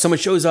scenario. Someone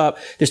shows up.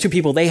 There's two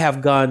people. They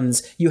have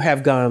guns. You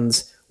have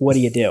guns. What do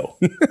you do?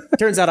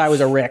 Turns out I was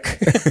a Rick.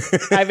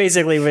 I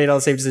basically made all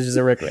the same decisions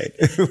a Rick made.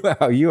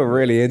 Wow, you were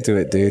really into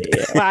it, dude.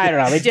 Well, I don't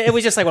know. It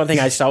was just like one thing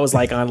I saw was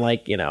like on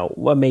like, you know,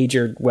 a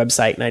major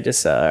website, and I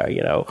just,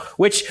 you know,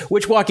 which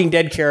Walking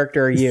Dead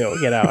character are you?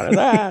 You know,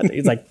 and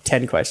it's like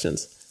 10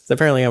 questions. So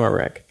apparently I'm a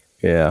Rick.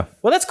 Yeah.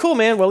 Well, that's cool,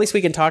 man. Well, at least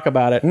we can talk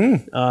about it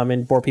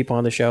and bore people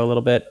on the show a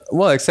little bit.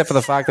 Well, except for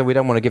the fact that we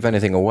don't want to give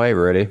anything away,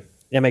 really.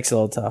 It makes it a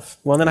little tough.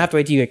 Well, then I have to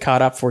wait till you get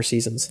caught up 4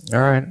 seasons. All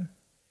right.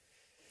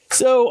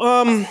 So,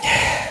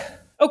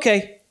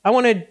 okay.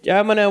 I'll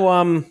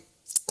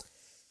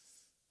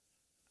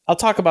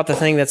talk about the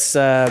thing that's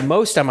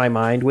most on my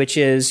mind, which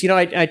is, you know,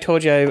 I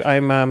told you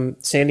I'm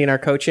Sandy in our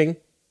coaching.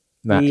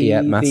 Math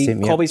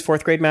team. Colby's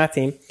 4th grade math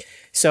team.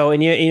 So,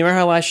 and you remember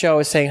how last show I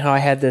was saying how I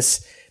had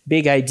this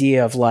big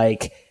idea of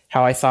like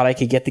how I thought I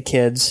could get the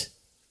kids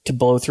to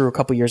blow through a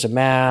couple years of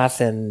math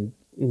and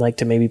like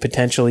to maybe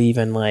potentially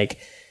even like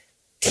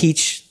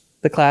teach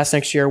the class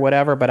next year or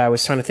whatever. But I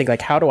was trying to think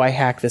like, how do I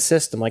hack the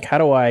system? Like, how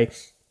do I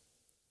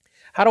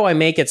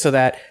make it so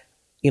that,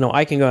 you know,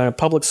 I can go in a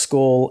public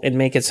school and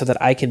make it so that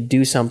I can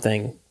do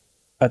something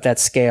at that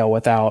scale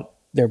without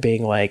there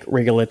being like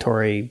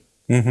regulatory,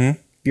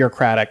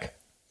 bureaucratic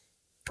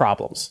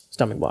problems,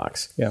 stumbling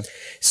blocks. Yeah.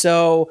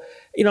 So,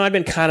 you know, I've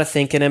been kind of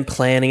thinking and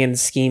planning and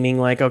scheming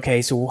like,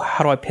 okay, so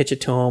how do I pitch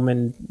it to them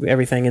and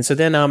everything? And so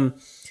then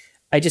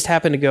I just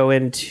happened to go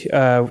in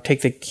to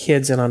take the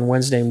kids in on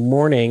Wednesday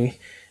morning.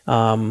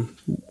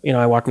 You know,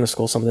 I walk them to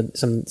school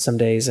some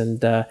days,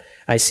 and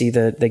I see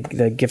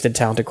the gifted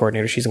talented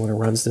coordinator. She's the one who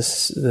runs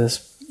this.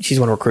 She's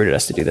the one who recruited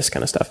us to do this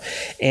kind of stuff.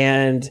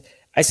 And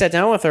I sat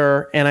down with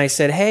her and I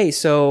said, "Hey,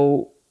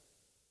 so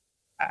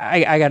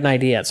I got an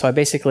idea." So I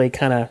basically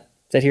kind of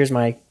said, "Here's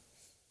my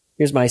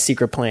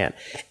secret plan."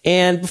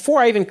 And before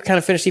I even kind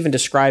of finished even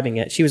describing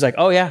it, she was like,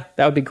 "Oh yeah,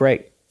 that would be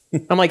great."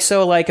 I'm like,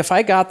 "So like, if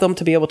I got them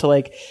to be able to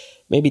like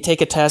maybe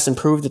take a test and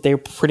prove that they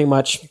pretty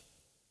much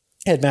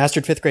had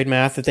mastered 5th grade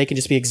math, that they can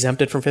just be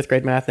exempted from 5th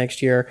grade math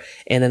next year,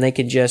 and then they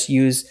can just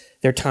use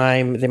their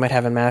time they might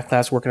have in math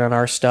class working on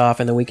our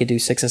stuff, and then we could do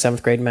 6th and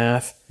 7th grade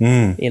math,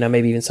 you know,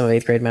 maybe even some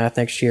 8th grade math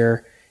next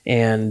year."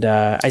 And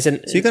I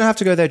said, so you're going to have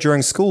to go there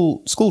during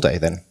school day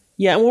then?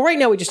 Yeah, well, right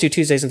now we just do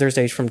Tuesdays and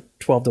Thursdays from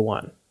 12 to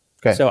 1.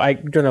 Okay. So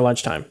during their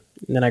lunchtime,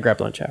 and then I grab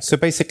lunch after. So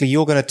basically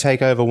you're going to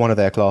take over one of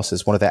their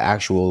classes, one of their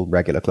actual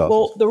regular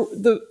classes.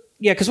 Well,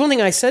 because one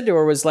thing I said to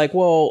her was like,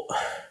 well,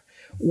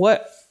 one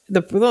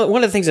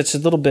of the things that's a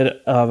little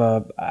bit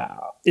of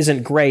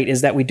isn't great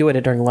is that we do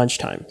it during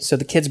lunchtime. So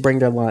the kids bring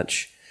their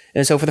lunch.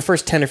 And so for the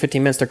first 10 or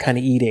 15 minutes, they're kind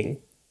of eating,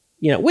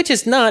 you know, which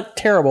is not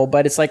terrible,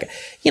 but it's like,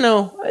 you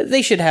know,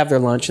 they should have their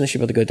lunch and they should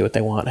be able to go do what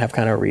they want, have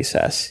kind of a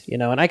recess, you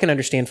know. And I can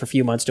understand for a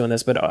few months doing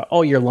this, but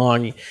all year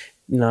long,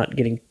 not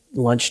getting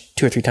lunch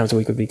 2 or 3 times a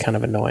week would be kind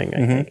of annoying,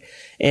 I think.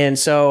 And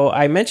so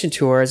I mentioned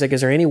to her, I was like,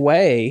 is there any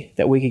way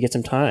that we could get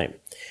some time?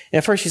 And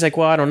at first she's like,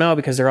 well, I don't know,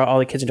 because they're all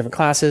the kids in different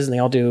classes and they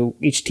all do,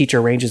 each teacher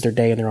arranges their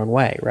day in their own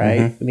way, right?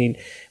 I mean,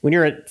 when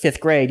you're at 5th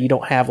grade, you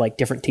don't have like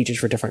different teachers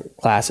for different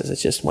classes.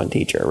 It's just one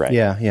teacher, right?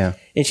 Yeah, yeah.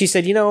 And she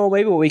said, you know,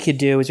 maybe what we could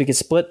do is we could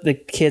split the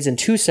kids in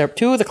two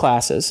of the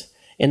classes,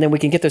 and then we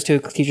can get those 2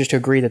 teachers to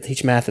agree that they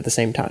teach math at the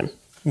same time.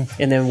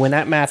 And then when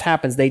that math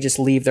happens, they just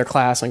leave their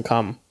class and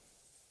come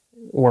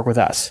work with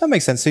us. That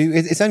makes sense. So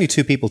it's only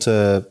 2 people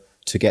to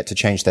get to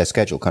change their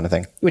schedule kind of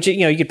thing. Which, you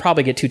know, you could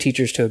probably get 2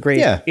 teachers to agree.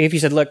 Yeah. If you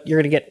said, look,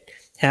 you're going to get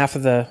half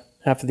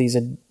of these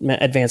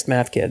advanced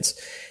math kids.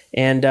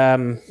 And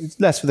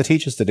less for the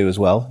teachers to do as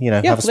well, you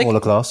know, have a smaller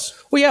class.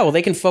 Well, yeah, well,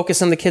 they can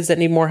focus on the kids that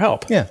need more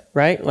help. Yeah.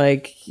 Right?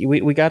 Like,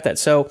 we got that.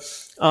 So,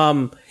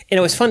 and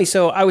it was funny.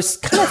 So I was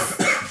kind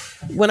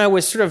of, when I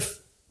was sort of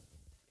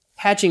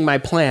hatching my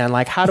plan,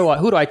 like,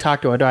 who do I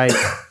talk to?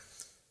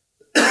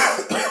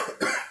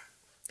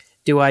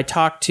 Do I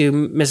talk to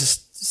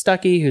Mrs.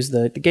 Stuckey, who's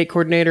the gate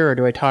coordinator, or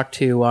do I talk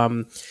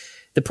to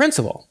the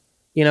principal?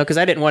 You know, because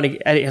I didn't want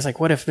to. I was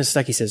like, what if Mrs.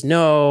 Stuckey says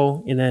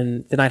no, and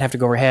then I'd have to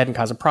go overhead and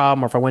cause a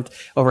problem, or if I went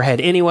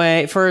overhead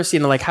anyway first, you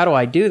know, like, how do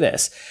I do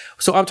this?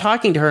 So I'm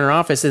talking to her in her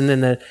office, and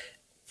then the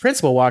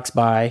principal walks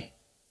by.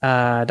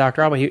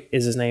 Dr. Alba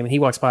is his name, and he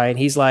walks by, and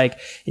he's like,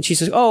 and she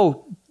says,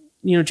 oh,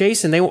 you know,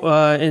 Jason,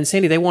 and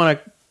Sandy, they want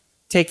to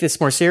take this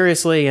more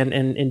seriously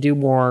and do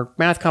more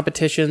math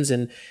competitions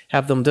and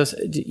have them just,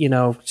 you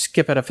know,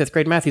 skip out of 5th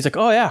grade math. He's like,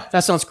 oh yeah,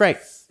 that sounds great.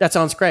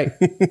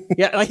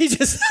 Yeah, like he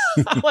just,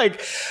 I'm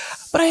like,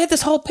 but I had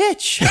this whole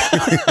pitch.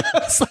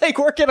 It's like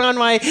working on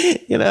my,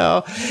 you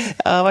know,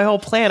 my whole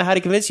plan of how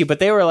to convince you. But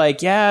they were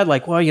like, yeah,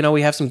 like, well, you know,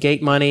 we have some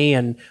gate money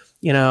and,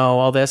 you know,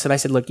 all this. And I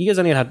said, look, you guys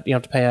don't even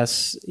have to pay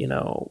us, you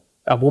know,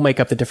 we'll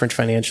make up the difference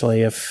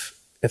financially if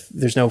if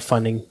there's no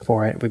funding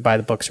for it, we buy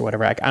the books or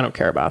whatever. I don't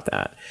care about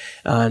that.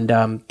 And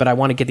but I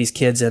want to get these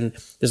kids in.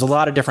 There's a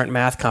lot of different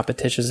math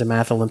competitions and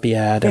Math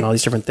Olympiad and all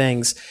these different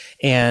things.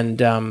 And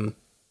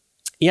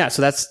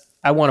so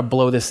I want to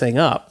blow this thing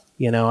up.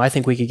 I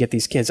think we could get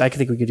these kids. I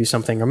think we could do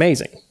something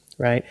amazing,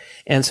 right?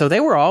 And so they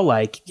were all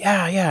like,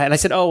 yeah. And I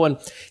said, oh, and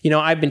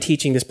I've been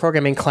teaching this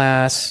programming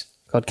class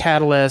called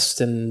Catalyst,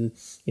 and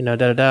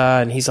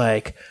And he's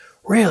like,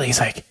 really? He's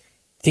like,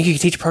 think you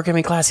could teach a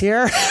programming class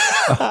here?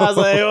 I was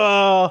like,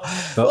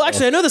 well,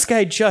 actually, I know this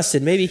guy,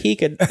 Justin. Maybe he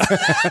could.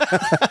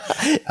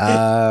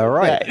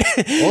 Right.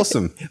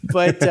 Awesome.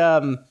 But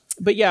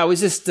yeah, it was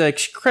just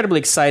incredibly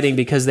exciting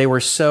because they were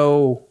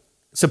so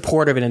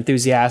supportive and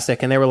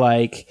enthusiastic. And they were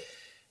like,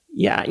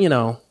 yeah,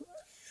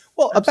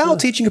 Well, absolutely. About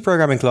teaching a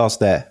programming class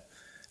there,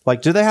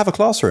 like, do they have a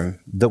classroom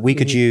that we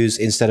could use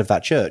instead of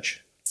that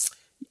church?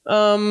 Yeah.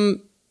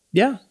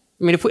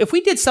 I mean, if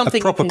we did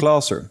something. A proper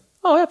classroom.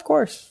 Oh, yeah, of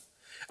course.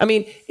 I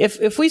mean,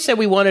 if we said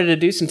we wanted to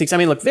do some things, I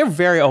mean, look, they're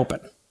very open.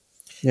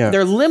 Yeah.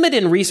 They're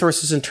limited in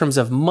resources in terms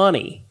of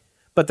money,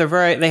 but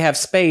they have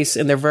space,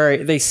 and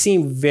they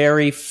seem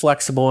very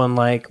flexible and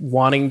like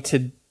wanting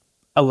to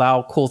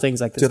allow cool things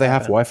like this. Do they to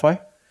have happen.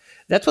 Wi-Fi?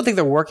 That's what I think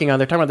they're working on.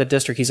 They're talking about the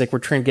district. He's like, we're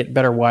trying to get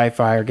better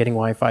Wi-Fi or getting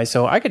Wi-Fi.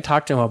 So I could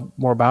talk to him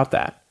more about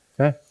that.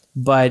 Okay.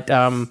 But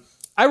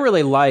I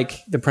really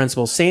like the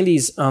principals.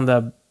 Sandy's on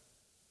the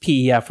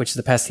PEF, which is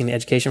the Pasadena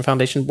Education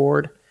Foundation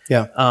Board.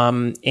 Yeah.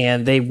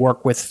 And they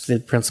work with the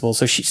principal.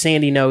 So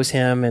Sandy knows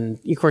him. And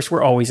of course,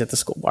 we're always at the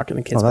school walking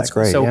the kids. Oh, that's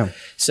back. great.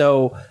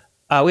 So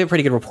we have a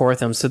pretty good rapport with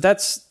them. So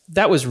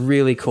that was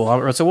really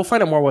cool. So we'll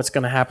find out more what's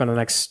going to happen in the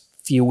next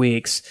few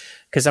weeks,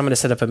 because I'm going to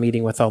set up a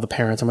meeting with all the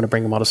parents. I'm going to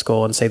bring them all to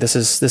school and say, this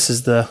is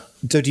the.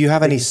 So do you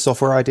have any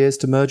software ideas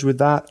to merge with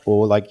that,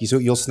 or like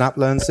your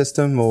SnapLearn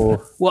system,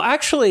 or? Well,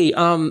 actually,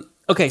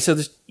 okay. So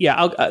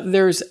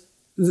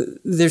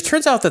there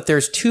turns out that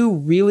there's two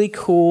really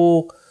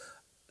cool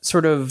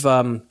sort of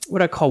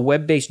what I call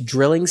web-based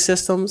drilling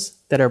systems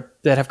that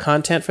have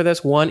content for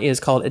this. One is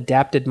called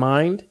Adapted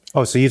Mind.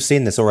 Oh, so you've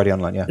seen this already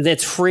online, yeah?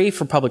 It's free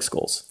for public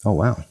schools. Oh,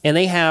 wow. And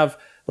they have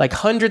like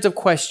hundreds of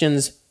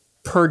questions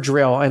per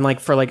drill, and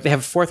they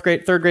have fourth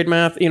grade, third grade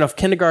math,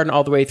 kindergarten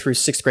all the way through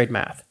sixth grade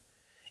math.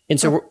 And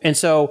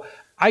so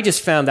I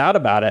just found out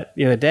about it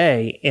the other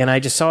day, and I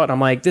just saw it, and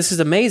I'm like, this is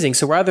amazing.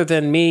 So rather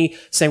than me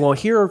saying, well,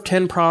 here are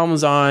 10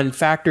 problems on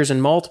factors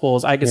and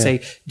multiples, I could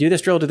say, do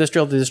this drill, do this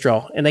drill, do this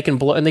drill. And they can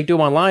and they do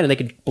them online, and they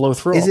can blow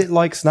through Is them. it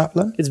like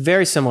SnapLearn? It's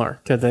very similar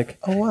to the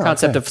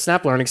concept of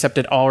SnapLearn, except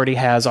it already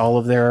has all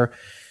of their...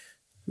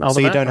 So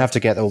you don't have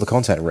to get all the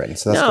content written.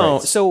 So that's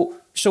great.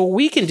 So what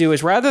we can do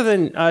is, rather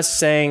than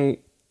us having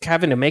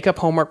to make up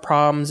homework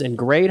problems and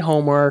grade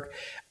homework,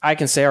 I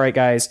can say, all right,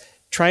 guys,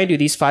 try and do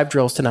these 5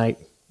 drills tonight.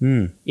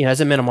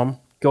 As a minimum,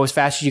 go as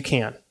fast as you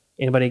can.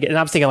 And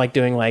I'm thinking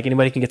doing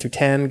anybody can get through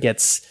 10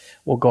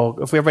 we'll go.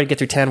 If we everybody get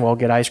through 10, we'll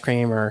get ice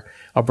cream, or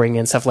I'll bring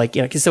in stuff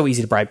it's so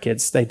easy to bribe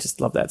kids. They just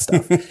love that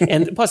stuff.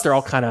 And plus they're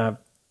all kind of,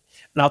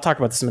 and I'll talk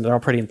about this in a minute, they're all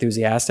pretty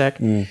enthusiastic.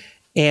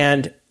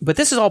 But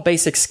this is all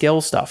basic skill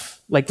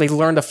stuff. Like they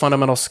learned a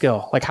fundamental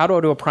skill, like how do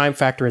I do a prime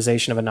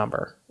factorization of a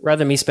number? Rather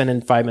than me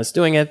spending 5 minutes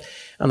doing it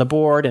on the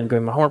board and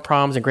doing my homework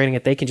problems and grading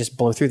it, they can just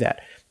blow through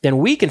that. Then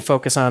we can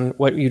focus on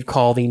what you'd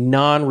call the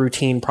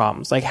non-routine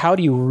problems. Like, how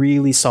do you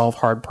really solve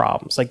hard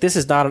problems? Like, this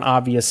is not an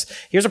obvious,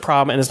 here's a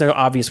problem and there's no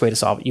obvious way to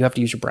solve it. You have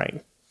to use your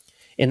brain.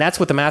 And that's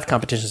what the math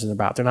competitions are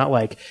about. They're not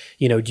like,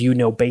 do you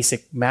know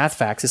basic math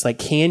facts? It's like,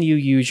 can you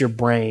use your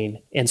brain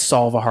and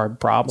solve a hard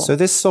problem? So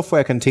this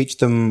software can teach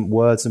them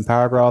words and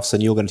paragraphs,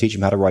 and you're going to teach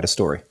them how to write a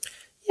story.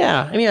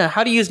 Yeah. I mean,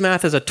 how to use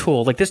math as a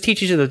tool. Like, this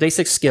teaches you the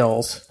basic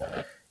skills.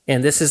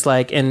 And this is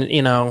like, and I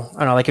don't know,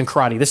 like in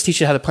karate, this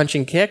teaches you how to punch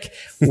and kick.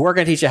 We're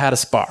going to teach you how to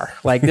spar.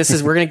 Like we're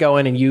going to go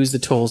in and use the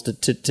tools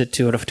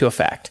to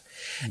effect.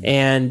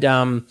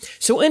 And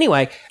so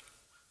anyway,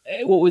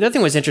 the other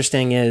thing was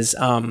interesting is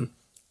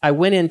we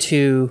went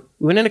into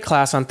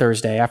class on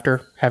Thursday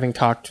after having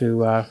talked to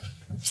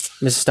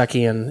Mrs.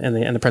 Stuckey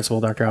and the principal,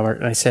 Dr. Albert,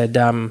 and I said,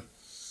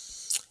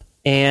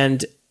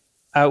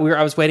 I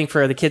was waiting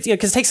for the kids,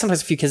 because it takes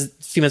sometimes a few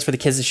minutes for the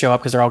kids to show up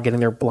because they're all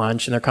getting their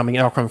lunch and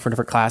they're all coming from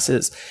different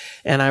classes.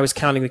 And I was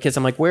counting the kids.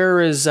 I'm like,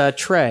 where is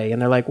Trey?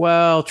 And they're like,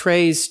 well,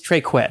 Trey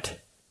quit.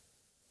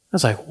 I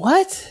was like,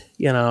 what?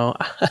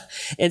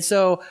 And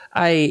so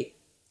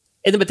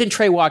but then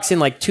Trey walks in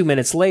like 2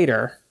 minutes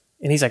later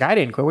and he's like, I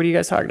didn't quit. What are you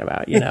guys talking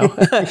about?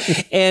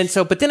 And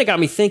so, but then it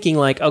got me thinking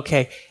like,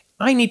 okay,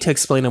 I need to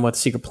explain to them what the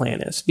secret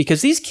plan is,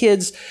 because these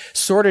kids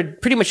sort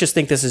of pretty much just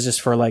think this is just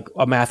for like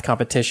a math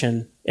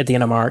competition at the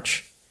end of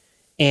March.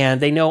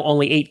 And they know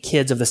only 8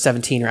 kids of the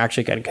 17 are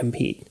actually going to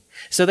compete.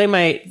 So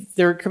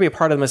there could be a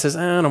part of them that says,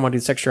 I don't want to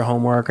do this extra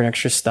homework or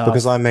extra stuff.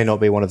 Because I may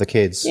not be one of the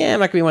kids. Yeah, I'm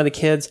not going to be one of the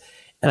kids.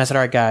 And I said,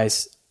 all right,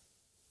 guys,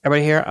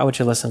 everybody here, I want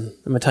you to listen.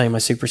 I'm going to tell you my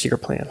super secret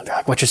plan. They're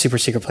like, what's your super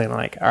secret plan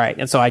like? All right.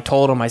 And so I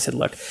told them, I said,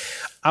 look,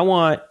 I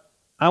want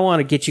I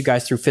want to get you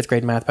guys through 5th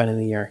grade math by the end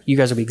of the year. You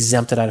guys will be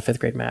exempted out of 5th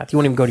grade math. You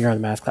won't even go to your other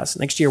math class.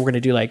 Next year, we're going to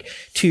do like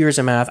 2 years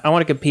of math. I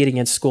want to compete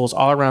against schools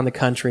all around the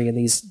country in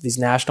these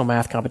national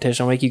math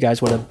competitions. I want to make you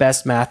guys one of the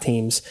best math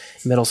teams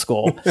in middle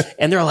school.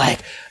 And they're like,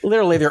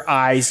 literally their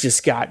eyes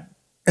just got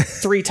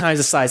 3 times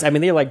the size. I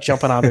mean, they were like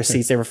jumping out of their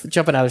seats. They were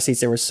jumping out of their seats.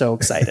 They were so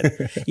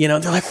excited. You know,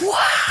 they're like,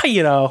 wow,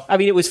 you know. I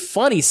mean, it was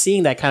funny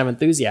seeing that kind of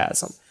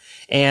enthusiasm.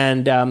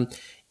 And,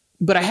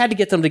 but I had to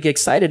get them to get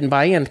excited and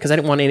buy in because I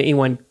didn't want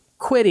anyone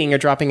quitting or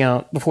dropping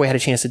out before we had a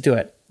chance to do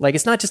it. Like,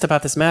 it's not just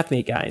about this math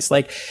meet, guys.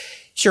 Like,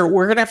 sure,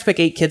 we're going to have to pick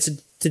 8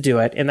 kids to do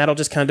it. And that'll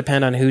just kind of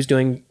depend on who's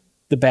doing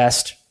the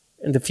best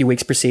in the few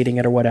weeks preceding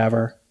it or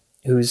whatever.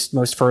 Who's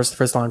most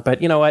first long.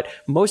 But you know what?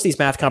 Most of these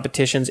math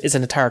competitions is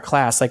an entire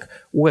class. Like,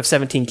 we have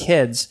 17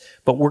 kids,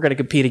 but we're going to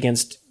compete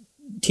against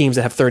teams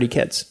that have 30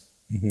 kids.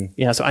 Mm-hmm.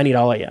 Yeah. So I need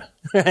all of you.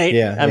 Right.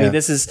 Yeah. I mean,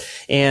 this is,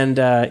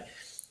 and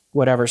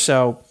whatever.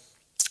 So,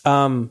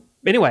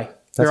 anyway,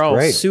 they're all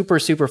great. super,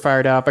 super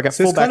fired up. I got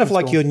So it's kind of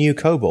like your new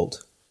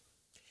Cobalt.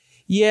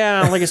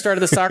 Yeah. Like I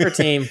started the soccer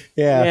team.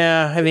 Yeah.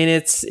 Yeah. I mean,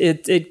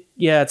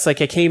 it's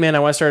like I came in, I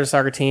want to start a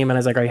soccer team, and I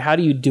was like, all right, how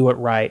do you do it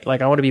right?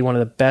 Like, I want to be one of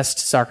the best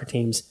soccer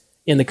teams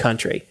in the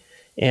country.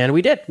 And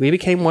we did. We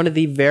became one of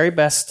the very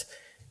best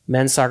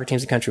men's soccer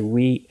teams in the country.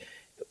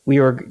 We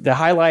were, the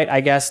highlight,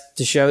 I guess,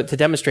 to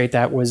demonstrate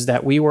that was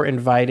that we were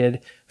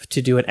invited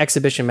to do an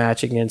exhibition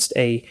match against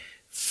a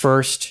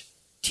first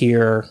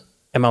tier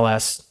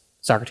MLS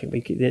soccer team.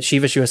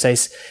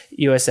 Chivas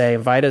USA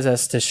invited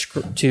us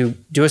to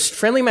do a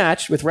friendly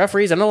match with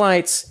referees and the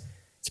lights.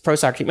 It's a pro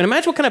soccer team. And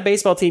imagine what kind of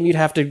baseball team you'd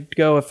have to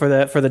go for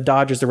the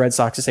Dodgers, the Red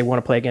Sox, if they want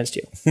to play against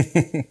you.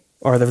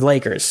 Or the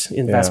Lakers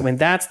in basketball. I mean,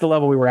 that's the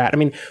level we were at. I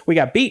mean, we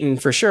got beaten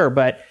for sure,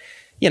 but,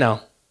 you know,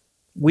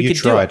 you could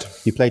tried. do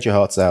it. You played your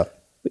hearts out.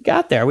 We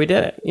got there. We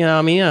did it. You know,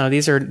 I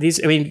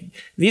mean,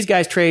 these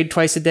guys trade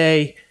twice a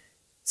day,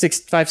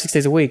 5-6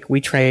 days a week. We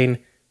don't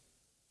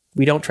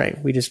train.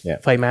 We just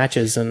play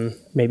matches and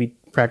maybe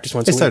practice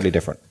once a week. It's totally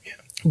different. Yeah.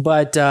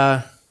 But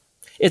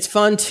it's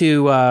fun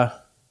to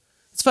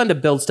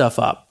build stuff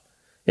up.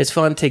 It's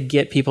fun to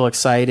get people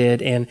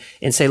excited and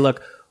say,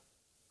 look,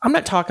 I'm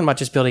not talking about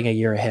just building a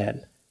year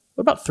ahead.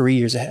 What about 3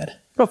 years ahead?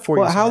 What about 4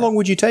 years ahead? How long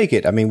would you take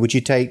it? I mean, would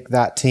you take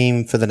that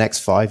team for the next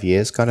 5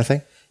 years kind of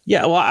thing?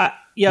 Yeah, well,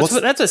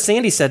 that's what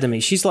Sandy said to me.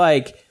 She's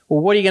like, well,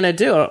 what are you going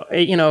to do?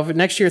 You know,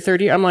 next year,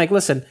 third year? I'm like,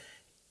 listen,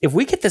 if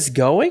we get this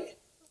going,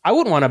 I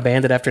wouldn't want to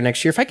abandon it after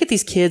next year. If I get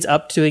these kids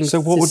up doing...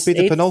 So what would be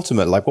the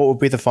penultimate? Like, what would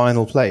be the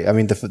final play? I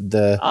mean,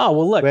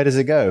 look, where does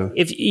it go?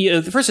 If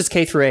the first is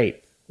K through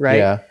 8, right?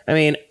 Yeah. I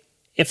mean,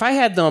 if I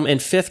had them in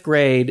 5th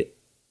grade,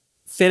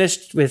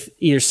 finished with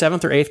either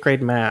 7th or 8th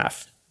grade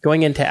math,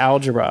 going into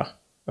algebra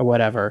or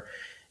whatever,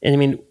 and I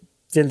mean,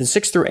 then the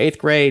 6th through 8th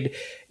grade,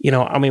 you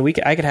know, I mean,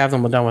 I could have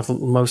them done with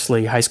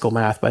mostly high school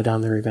math by the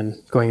time they're even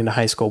going into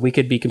high school. We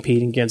could be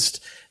competing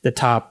against the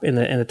top in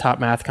the top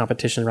math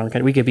competition around the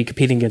country. We could be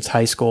competing against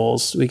high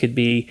schools. We could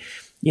be,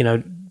 you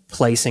know,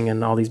 placing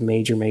in all these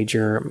major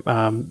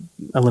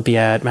math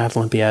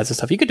Olympiads and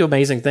stuff. You could do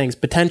amazing things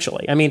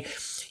potentially. I mean,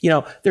 you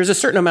know, there's a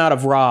certain amount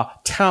of raw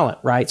talent,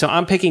 right? So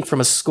I'm picking from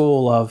a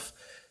school of,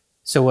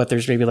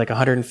 there's maybe like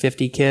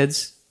 150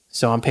 kids.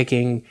 So I'm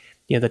picking,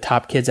 you know, the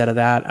top kids out of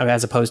that,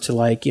 as opposed to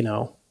like, you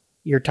know,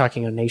 you're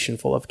talking a nation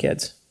full of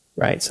kids,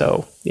 right?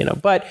 So, you know,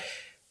 but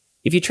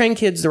if you train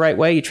kids the right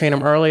way, you train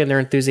them early and they're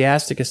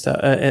enthusiastic and stuff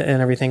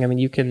and everything. I mean,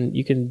 you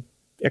can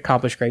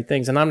accomplish great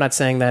things. And I'm not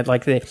saying that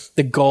like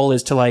the goal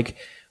is to like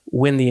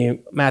win the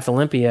Math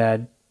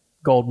Olympiad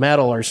gold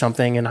medal or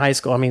something in high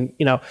school. I mean,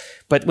 you know,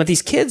 but when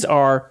these kids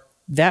are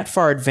that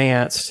far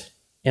advanced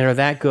and are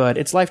that good,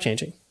 it's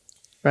life-changing,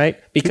 right?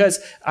 Because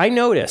I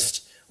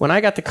noticed when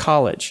I got to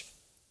college,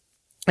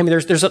 I mean,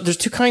 there's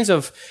two kinds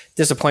of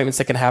disappointments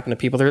that can happen to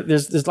people.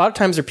 There's a lot of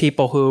times there are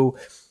people who,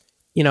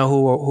 you know,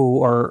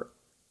 who are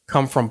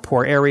come from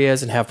poor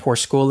areas and have poor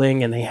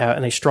schooling, and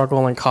they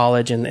struggle in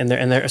college, and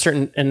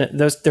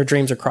their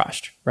dreams are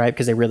crushed, right?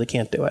 Because they really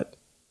can't do it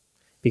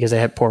because they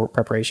had poor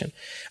preparation.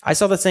 I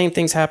saw the same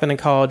things happen in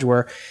college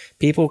where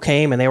people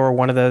came and they were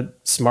one of the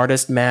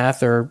smartest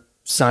math or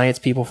science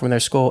people from their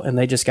school, and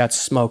they just got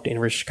smoked in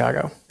University of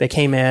Chicago. They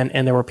came in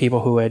and there were people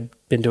who had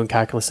been doing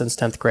calculus since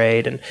 10th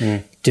grade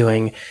and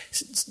doing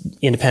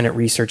independent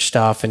research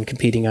stuff and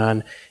competing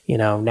on, you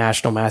know,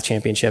 national math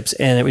championships.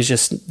 And it was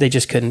just, they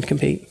just couldn't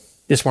compete.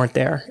 Just weren't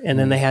there. And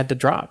then they had to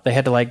drop. They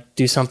had to like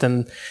do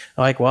something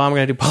like, well, I'm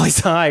going to do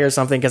poli-sci or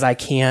something because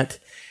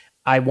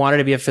I wanted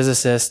to be a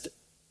physicist.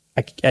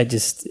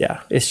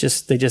 It's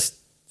just, they just,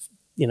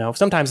 you know,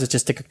 sometimes it's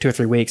just 2 or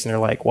 3 weeks and they're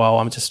like, well,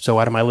 I'm just so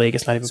out of my league.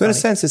 It's not even So funny. in a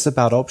sense, it's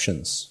about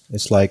options.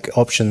 It's like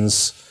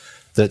options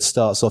that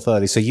starts off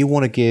early. So you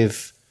want to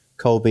give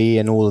Colby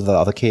and all of the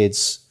other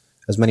kids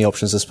as many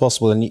options as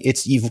possible. And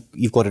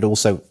you've got it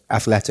also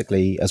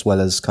athletically as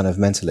well as kind of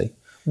mentally.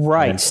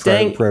 Right.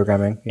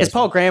 Programming. As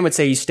Paul Graham would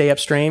say, you stay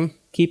upstream,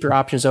 keep your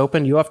options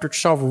open. You have to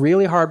solve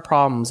really hard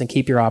problems and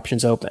keep your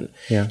options open.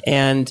 Yeah.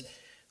 And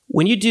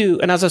when you do,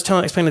 and as I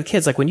was explaining to the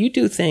kids, like when you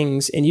do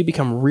things and you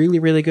become really,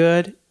 really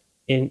good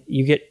and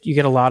you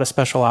get a lot of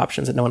special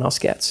options that no one else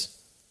gets.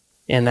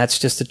 And that's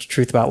just the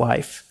truth about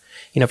life.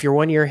 If you're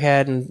 1 year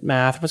ahead in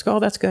math, everyone's go, oh,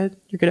 that's good.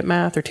 You're good at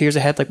math. Or 2 years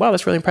ahead, like, wow,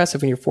 that's really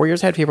impressive. When you're 4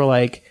 years ahead, people are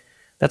like,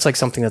 that's like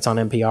something that's on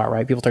NPR,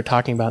 right? People start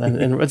talking about it.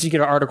 And once you get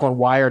an article on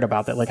Wired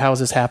about that, like, how is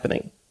this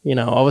happening?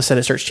 All of a sudden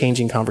it starts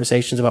changing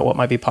conversations about what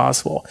might be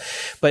possible.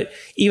 But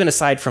even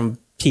aside from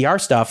PR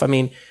stuff, for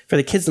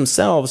the kids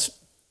themselves,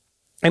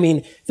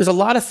 there's a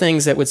lot of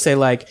things that would say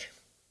like,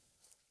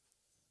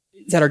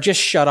 that are just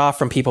shut off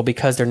from people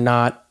because they're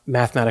not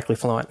mathematically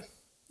fluent.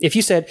 If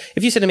you said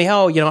to me,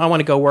 oh, I want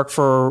to go work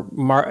for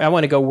one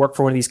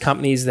of these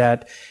companies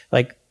that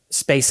like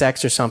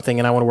SpaceX or something,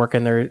 and I want to work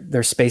in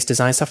their space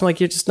design stuff. I'm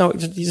like, it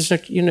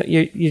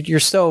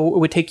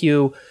would take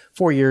you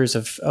 4 years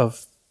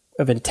of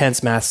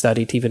intense math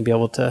study to even be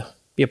able to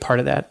be a part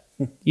of that.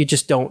 You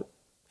just don't.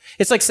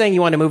 It's like saying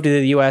you want to move to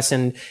the U.S.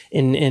 and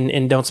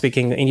you don't speak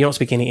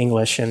any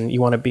English, and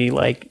you want to be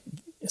like,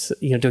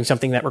 doing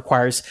something that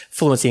requires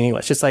fluency in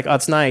English. It's like, oh,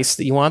 it's nice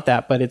that you want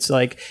that, but it's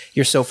like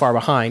you're so far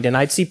behind. And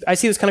I see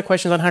this kind of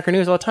questions on Hacker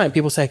News all the time.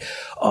 People say,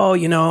 oh,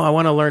 I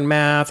want to learn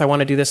math. I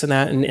want to do this and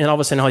that. And all of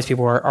a sudden, all these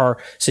people are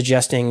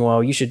suggesting,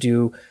 well, you should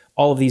do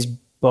all of these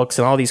books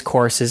and all these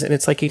courses. And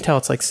it's like, you can tell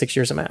it's like 6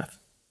 years of math.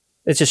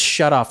 It's just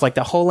shut off. Like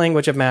the whole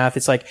language of math.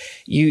 It's like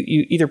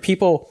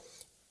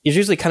there's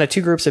usually kind of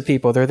two groups of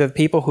people. They're the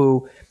people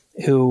who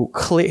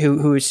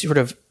sort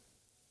of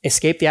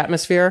escape the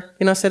atmosphere,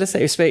 so to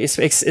say,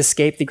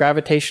 escape the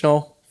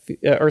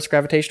Earth's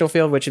gravitational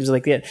field, which is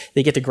like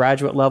they get to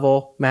graduate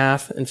level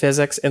math and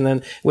physics, and then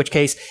in which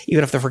case,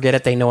 even if they forget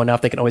it, they know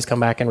enough, they can always come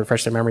back and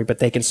refresh their memory, but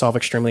they can solve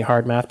extremely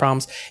hard math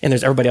problems. And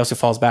there's everybody else who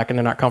falls back and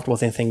they're not comfortable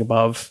with anything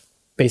above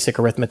basic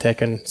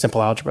arithmetic and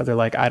simple algebra. They're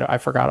like, I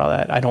forgot all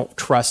that. I don't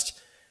trust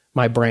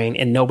my brain,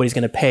 and nobody's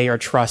going to pay or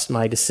trust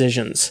my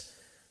decisions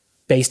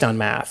based on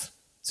math.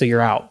 So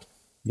you're out.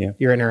 Yeah.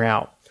 You're in or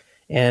out.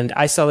 And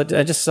I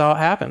just saw it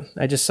happen.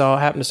 I just saw it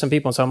happen to some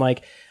people. And so I'm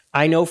like,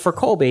 I know for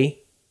Colby,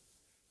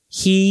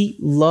 he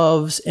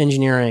loves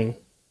engineering,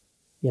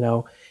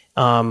 and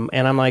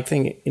I'm like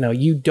thinking,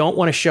 you don't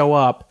want to show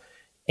up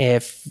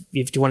if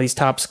you do one of these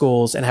top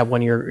schools and have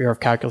 1 year of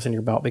calculus in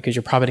your belt, because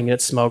you're probably going to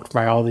get smoked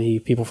by all the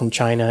people from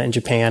China and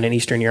Japan and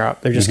Eastern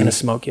Europe. They're just going to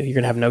smoke you. You're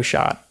going to have no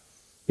shot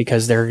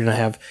because they're going to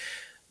have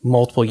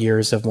multiple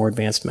years of more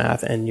advanced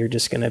math, and you're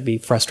just going to be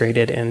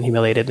frustrated and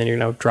humiliated, and you're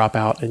going to drop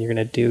out and you're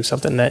going to do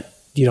something that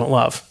you don't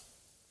love.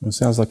 Well, it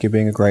sounds like you're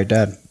being a great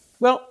dad.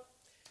 Well,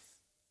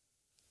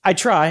 I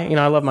try,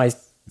 I love my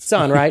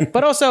son, right?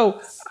 But also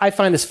I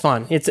find this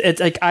fun. It's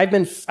like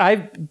because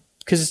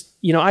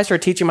I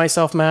started teaching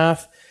myself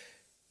math.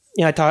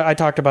 I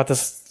talked about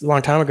this a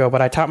long time ago, but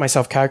I taught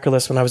myself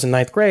calculus when I was in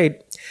ninth grade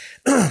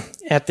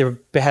at the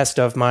behest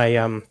of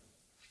my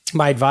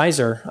my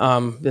advisor,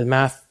 the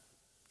math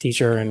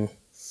teacher, and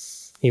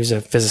he was a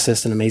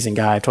physicist, an amazing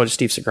guy. I've told you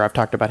Steve Segar, I've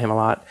talked about him a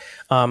lot.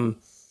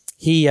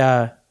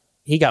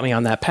 He got me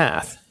on that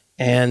path,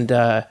 and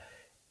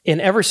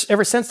ever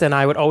since then,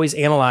 I would always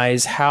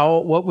analyze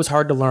what was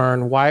hard to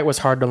learn, why it was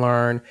hard to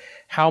learn,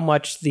 how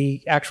much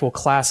the actual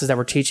classes that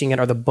were teaching it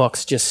or the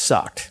books just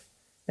sucked.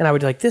 And I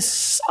would be like, this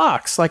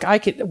sucks. Like,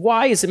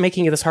 why is it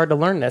making it this hard to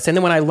learn this? And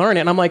then when I learn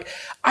it, and I'm like,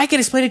 I could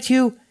explain it to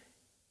you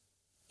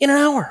in an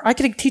hour. I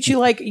could teach you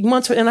like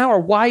months in an hour.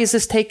 Why does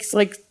this take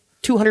like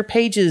 200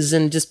 pages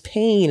and just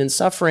pain and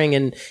suffering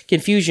and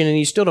confusion, and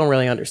you still don't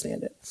really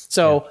understand it?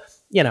 So,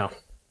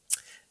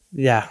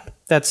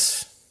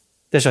 that's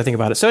what I think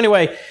about it. So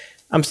anyway,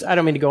 I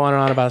don't mean to go on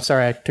and on about it. I'm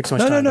sorry I took so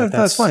much time. No,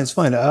 that's fine. It's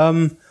fine.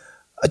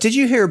 Did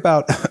you hear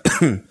about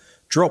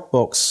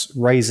Dropbox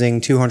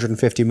raising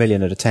 $250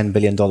 million at a $10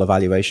 billion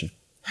valuation?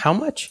 How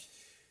much?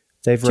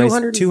 They've raised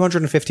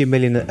 $250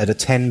 million at a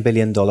 $10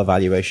 billion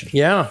valuation.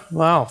 Yeah.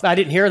 Wow. I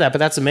didn't hear that, but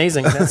that's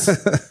amazing. When did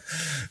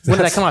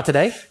that come out,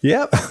 today?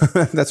 Yep.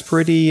 That's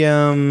pretty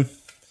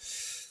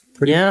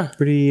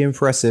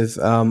impressive.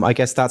 I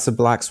guess that's a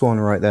black swan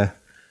right there.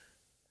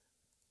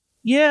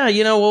 Yeah.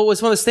 It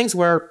was one of those things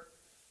where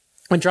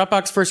when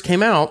Dropbox first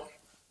came out,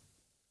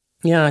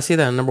 I see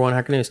that on number one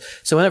Hacker News.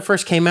 So when it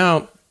first came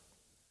out,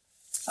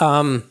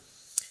 or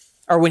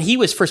when he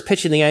was first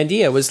pitching the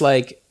idea, it was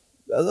like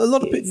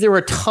there were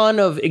a ton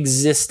of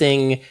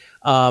existing,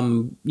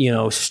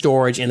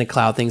 storage in the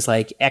cloud, things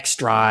like X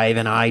Drive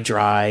and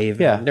iDrive.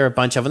 Yeah. And there were a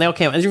bunch of them. They all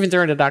came out. Even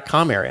during the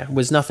 .com area, it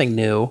was nothing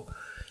new.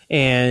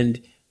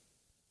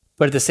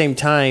 But at the same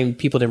time,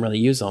 people didn't really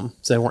use them.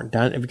 So they weren't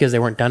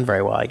done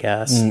very well, I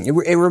guess.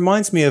 It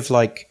reminds me of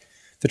like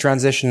the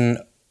transition,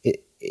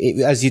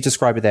 as you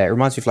described it there, it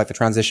reminds me of like the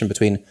transition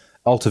between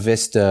Alta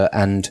Vista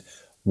and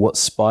what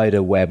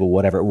Spider Web or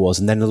whatever it was.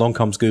 And then along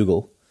comes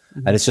Google.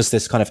 Mm-hmm. And it's just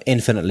this kind of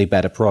infinitely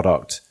better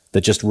product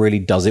that just really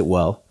does it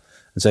well.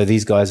 And so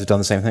these guys have done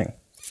the same thing.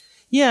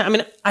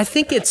 Yeah. I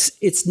think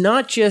it's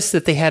not just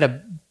that they had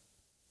a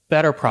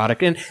better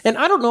product. And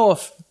I don't know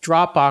if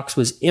Dropbox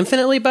was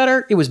infinitely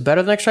better. It was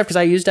better than X Drive because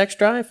I used X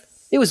Drive.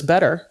 It was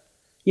better.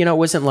 It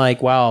wasn't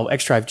like, wow,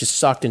 X Drive just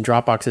sucked and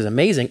Dropbox is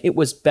amazing. It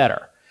was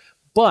better.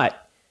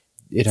 But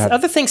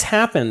other things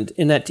happened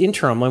in that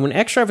interim. When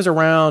X Drive was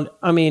around,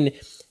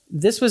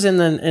 this was in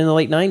the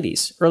late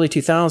 90s, early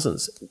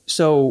 2000s.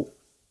 So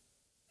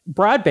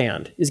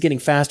broadband is getting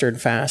faster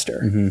and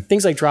faster.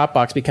 Things like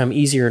Dropbox become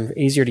easier and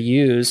easier to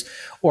use,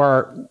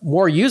 or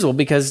more usable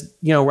because,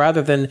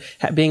 rather than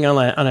being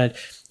on a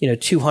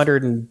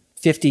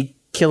 250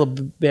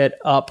 kilobit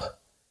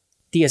up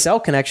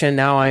DSL connection,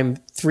 now I'm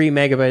 3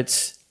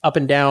 megabits up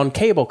and down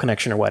cable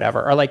connection or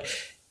whatever. Or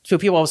so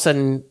people all of a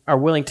sudden are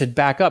willing to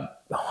back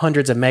up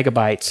hundreds of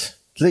megabytes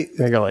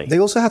regularly. They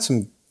also had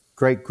some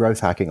great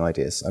growth hacking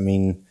ideas. I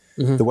mean,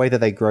 the way that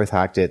they growth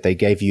hacked it, they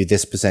gave you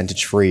this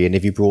percentage free, and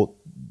if you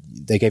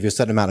they gave you a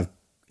certain amount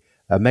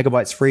of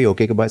megabytes free or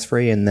gigabytes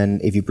free, and then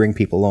if you bring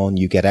people on,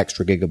 you get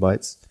extra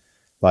gigabytes.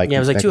 It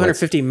was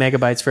 250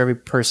 megabytes for every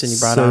person you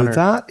brought on. So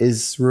that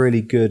is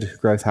really good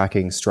growth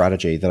hacking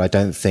strategy that I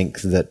don't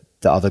think that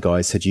the other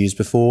guys had used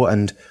before.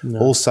 And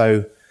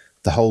also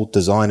the whole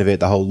design of it,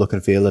 the whole look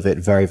and feel of it,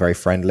 very, very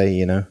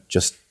friendly,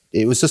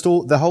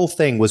 the whole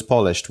thing was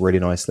polished really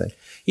nicely.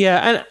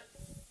 Yeah.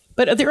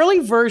 But the early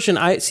version,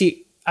 I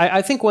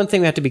think one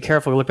thing we have to be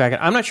careful to look back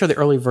at, I'm not sure the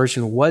early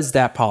version was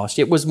that polished.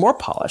 It was more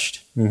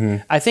polished.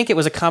 I think it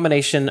was a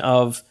combination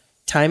of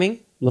timing, a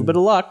little bit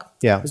of luck.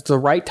 Yeah. It's the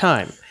right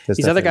time.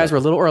 These other guys were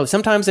a little early.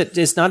 Sometimes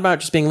it's not about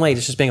just being late.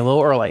 It's just being a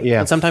little early. Yeah.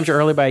 And sometimes you're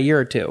early by a year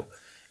or two.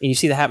 And you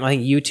see that happen. I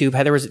think YouTube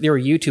there were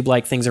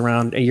YouTube-like things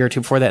around a year or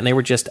two before that, and they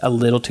were just a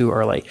little too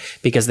early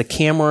because the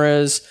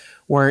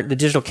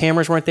digital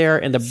cameras weren't there,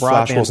 and the broadband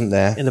Flash wasn't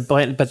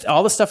there. But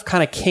all the stuff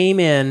kind of came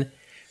in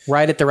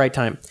right at the right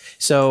time.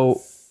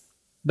 So,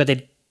 but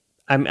you'd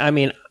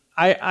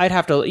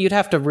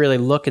have to really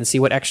look and see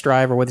what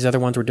xDrive or what these other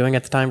ones were doing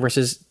at the time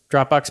versus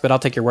Dropbox. But I'll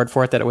take your word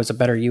for it that it was a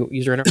better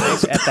user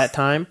interface at that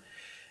time.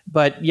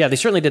 But yeah, they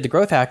certainly did the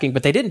growth hacking,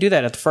 but they didn't do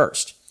that at the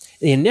first.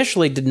 They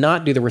initially did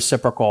not do the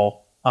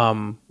reciprocal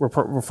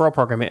referral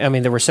program. I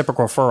mean, the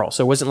reciprocal referral.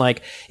 So it wasn't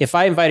like if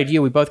I invited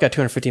you, we both got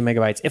 250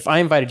 megabytes. If I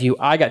invited you,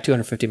 I got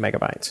 250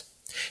 megabytes.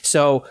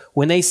 So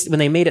when they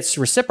made it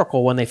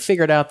reciprocal, when they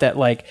figured out that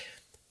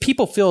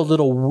people feel a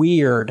little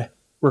weird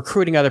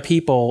recruiting other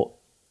people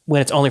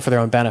when it's only for their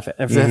own benefit.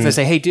 If they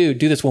say, hey, dude,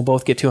 do this, we'll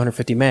both get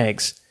 250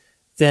 megs,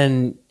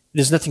 then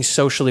there's nothing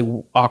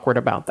socially awkward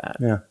about that.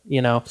 Yeah.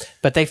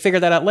 But they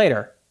figured that out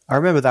later. I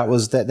remember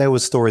there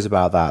was stories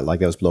about that,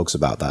 there was blogs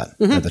about that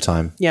at the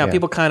time. Yeah,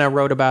 people kind of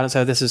wrote about it and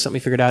said, this is something we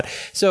figured out.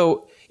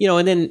 So,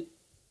 and then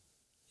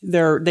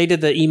they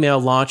did the email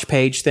launch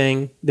page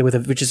thing,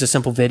 which is a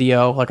simple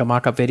video, like a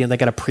mock-up video, and they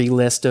got a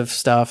pre-list of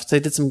stuff. So they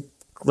did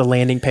the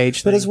landing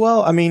page thing. But as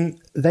well, I mean,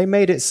 they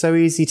made it so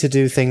easy to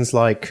do things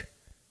like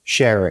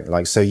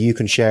sharing, so you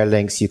can share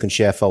links, you can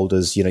share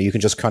folders, you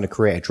can just kind of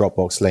create a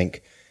Dropbox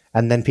link.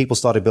 And then people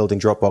started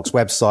building Dropbox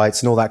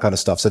websites and all that kind of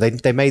stuff. So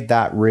they made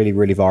that really,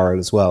 really viral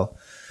as well.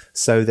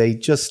 So they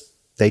just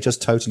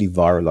totally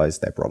viralized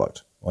their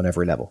product on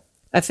every level.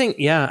 I think,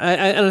 yeah.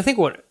 And I think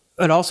what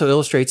it also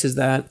illustrates is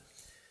that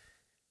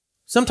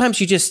sometimes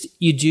you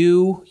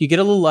get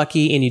a little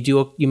lucky and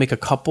you make a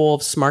couple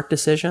of smart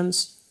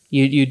decisions.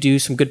 You do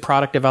some good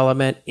product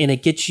development, and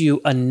it gets you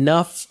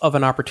enough of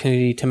an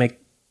opportunity to make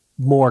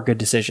more good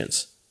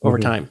decisions over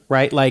time,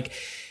 right? They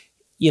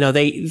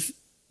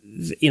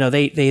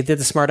did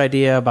the smart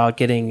idea about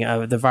getting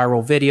the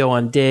viral video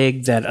on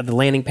Dig, that the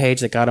landing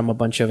page that got them a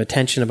bunch of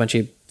attention, a bunch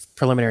of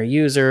preliminary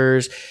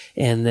users,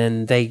 and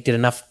then they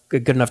did a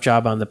good enough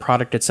job on the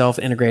product itself,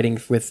 integrating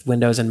with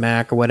Windows and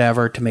Mac or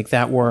whatever to make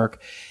that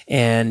work,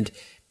 and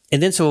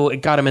then so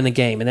it got them in the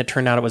game, and it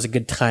turned out it was a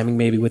good timing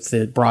maybe with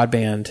the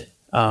broadband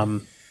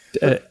and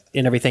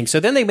everything. So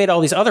then they made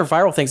all these other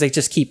viral things. They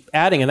just keep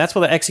adding, and that's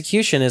what the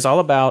execution is all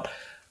about.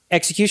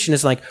 Execution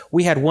is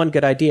we had one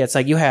good idea. It's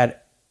you had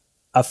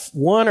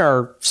one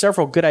or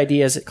several good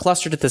ideas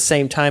clustered at the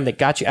same time that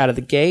got you out of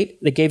the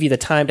gate. That gave you the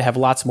time to have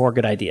lots more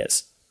good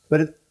ideas.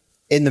 But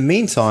in the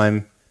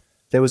meantime,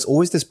 there was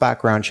always this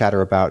background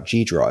chatter about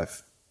G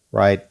Drive,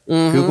 right?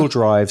 Google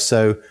Drive.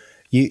 So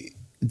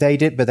they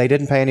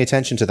didn't pay any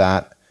attention to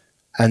that.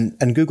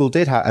 And Google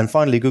did and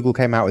finally Google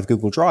came out with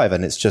Google Drive,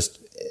 and there's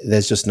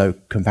just no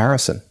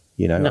comparison.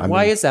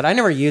 Why is that? I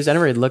never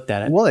really looked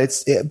at it. Well,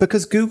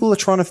 because Google are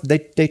trying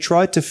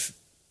to,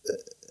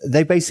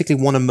 they basically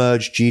want to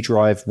merge G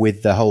Drive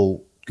with the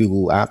whole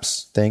Google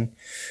Apps thing.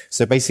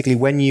 So basically,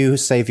 when you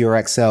save your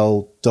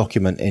Excel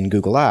document in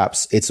Google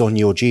Apps, it's on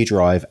your G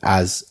Drive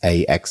as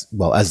a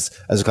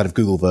kind of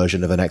Google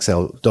version of an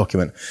Excel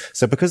document.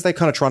 So because they're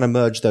kind of trying to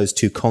merge those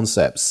two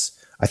concepts,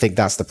 I think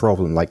that's the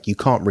problem. You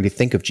can't really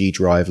think of G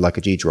Drive like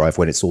a G Drive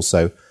when it's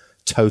also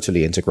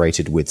totally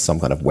integrated with some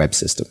kind of web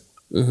system.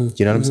 Do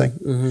you know what I'm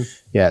saying?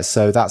 Yeah.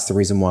 So that's the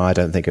reason why I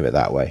don't think of it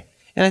that way.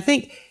 And I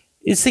think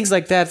it's things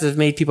like that have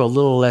made people a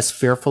little less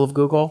fearful of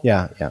Google.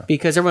 Yeah.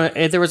 Because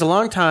there was a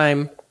long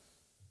time,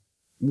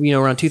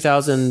 around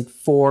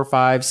 2004,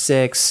 5,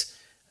 6,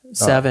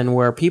 7,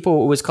 where it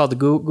was called the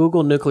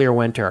Google nuclear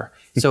winter.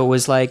 So it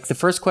was the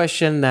first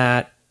question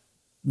that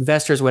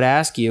investors would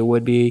ask you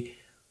would be,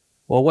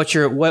 well, what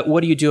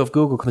do you do if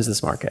Google comes to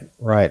this market?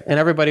 Right. And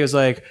everybody was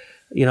I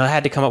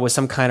had to come up with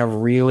some kind of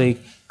really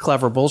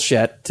clever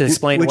bullshit to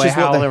explain away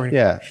how they were.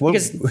 Yeah. Well,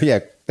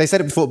 they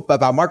said it before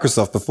about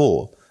Microsoft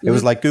before. It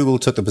was like Google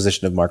took the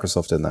position of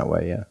Microsoft in that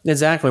way. Yeah.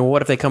 Exactly. Well,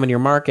 what if they come in your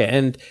market?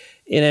 And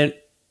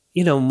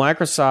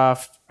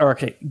Microsoft or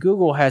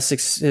Google has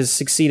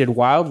succeeded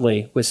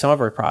wildly with some of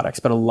their products,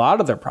 but a lot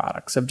of their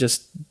products have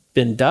just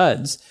been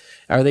duds,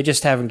 or they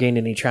just haven't gained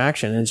any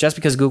traction. And just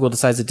because Google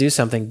decides to do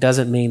something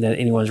doesn't mean that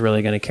anyone's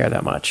really going to care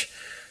that much.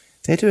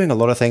 They're doing a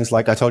lot of things,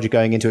 like I told you,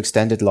 going into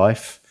extended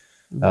life.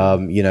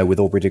 With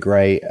Aubrey de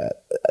Grey.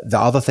 The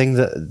other thing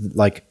that,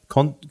 like,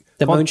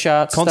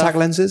 moonshot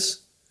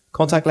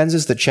contact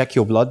lenses that check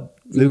your blood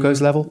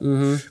glucose level.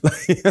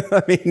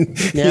 I mean,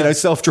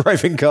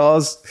 self-driving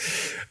cars.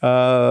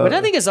 But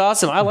I think it's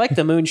awesome. I like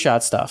the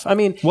moonshot stuff. I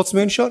mean, what's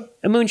moonshot?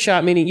 A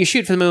moonshot meaning you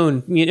shoot for the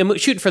moon.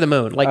 Shooting for the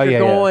moon, like you're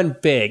going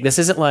big. This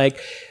isn't like,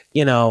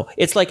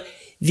 it's like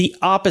the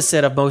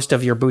opposite of most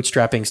of your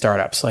bootstrapping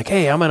startups. Like,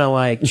 hey, I'm going to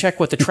like check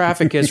what the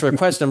traffic is for the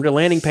question of the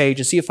landing page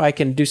and see if I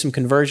can do some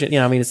conversion.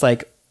 It's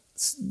like,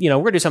 we're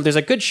going to do something. There's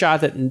a good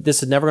shot that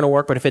this is never going to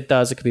work, but if it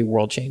does, it could be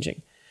world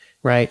changing.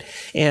 Right.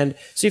 And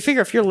so you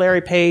figure if you're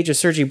Larry Page or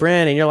Sergey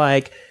Brin and you're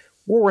like,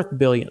 we're worth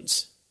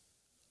billions.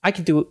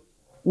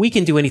 We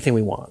can do anything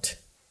we want.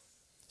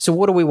 So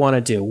what do we want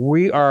to do?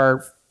 We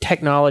are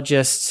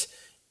technologists,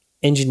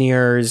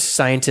 engineers,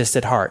 scientists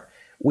at heart.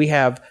 We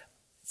have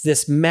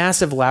this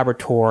massive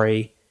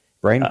laboratory,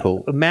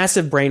 a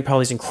massive brain pool,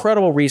 these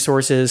incredible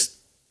resources.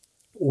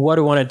 What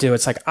do I want to do?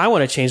 It's like, I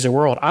want to change the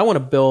world. I want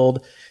to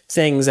build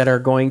things that are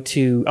I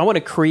want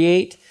to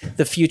create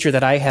the future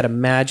that I had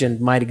imagined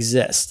might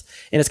exist.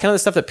 And it's kind of the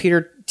stuff that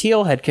Peter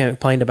Thiel had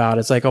complained about.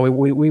 It's like,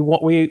 we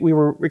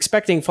were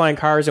expecting flying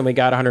cars and we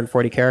got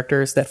 140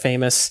 characters, that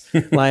famous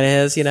line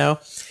is,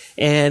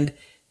 and,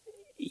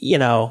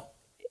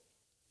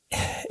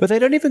 But they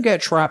don't even get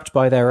trapped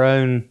by their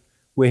own,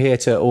 we're here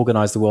to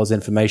organize the world's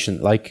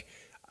information. Like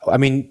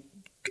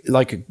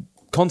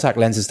contact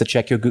lenses to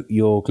check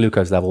your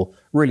glucose level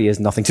really has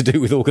nothing to do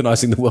with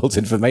organizing the world's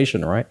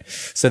information, right?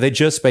 So they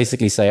just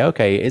basically say,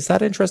 okay, is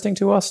that interesting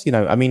to us?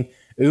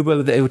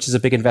 Uber, which is a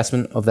big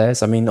investment of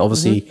theirs.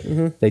 Obviously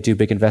they do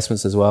big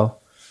investments as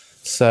well.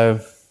 So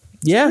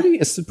yeah,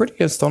 it's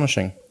pretty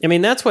astonishing.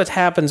 That's what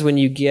happens when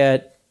you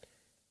get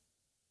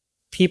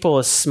people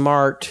as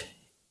smart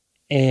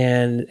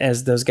and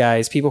as those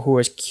guys, people who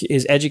are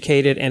as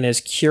educated and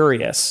as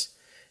curious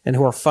and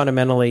who are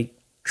fundamentally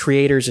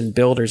creators and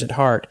builders at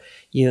heart.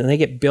 They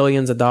get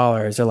billions of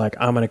dollars. They're like,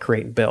 I'm going to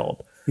create and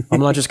build. I'm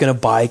not just going to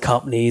buy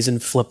companies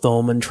and flip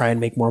them and try and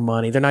make more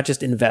money. They're not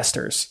just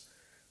investors.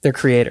 They're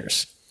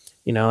creators.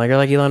 They're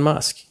like Elon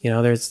Musk.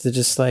 They're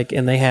just like,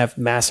 and they have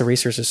massive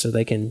resources so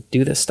they can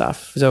do this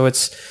stuff. So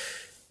it's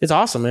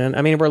awesome, man.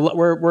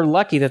 We're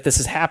lucky that this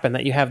has happened,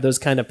 that you have those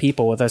kind of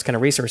people with those kind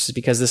of resources,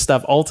 because this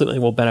stuff ultimately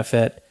will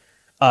benefit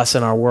us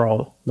and our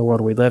world, the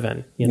world we live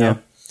in. Yeah.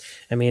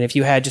 If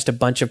you had just a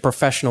bunch of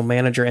professional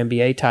manager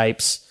MBA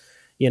types,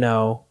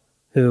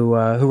 who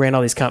ran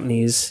all these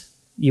companies,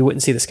 you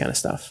wouldn't see this kind of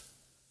stuff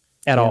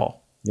at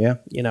all. Yeah.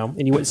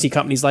 And you wouldn't see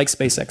companies like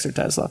SpaceX or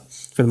Tesla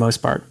for the most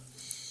part.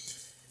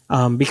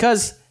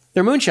 Because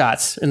they're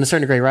moonshots in a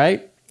certain degree,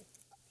 right?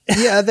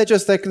 Yeah,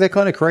 they're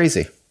kind of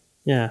crazy.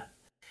 Yeah.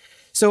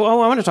 So, I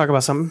want to talk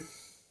about something.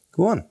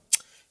 Go on.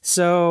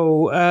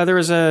 So, there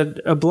was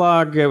a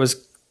blog that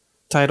was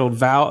titled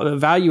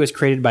Value is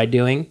Created by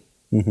Doing.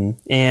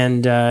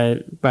 And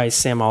by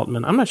Sam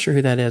Altman. I'm not sure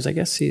who that is. I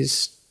guess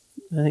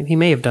I think he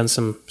may have done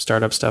some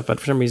startup stuff, but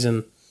for some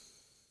reason...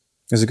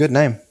 It's a good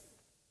name.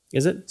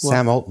 Is it?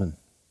 Sam Altman.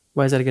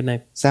 Why is that a good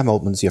name? Sam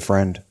Altman's your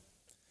friend.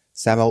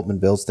 Sam Altman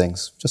builds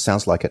things. Just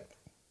sounds like it.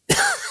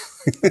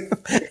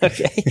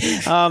 Okay.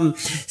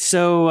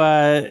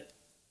 So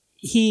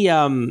he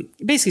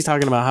basically is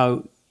talking about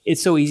how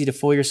it's so easy to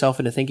fool yourself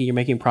into thinking you're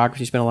making progress.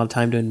 You spend a lot of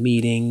time doing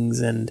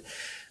meetings and,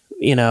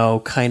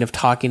 kind of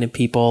talking to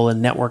people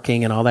and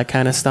networking and all that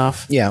kind of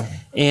stuff. Yeah.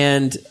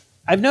 And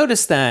I've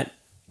noticed that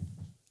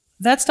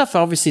stuff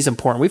obviously is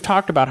important. We've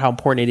talked about how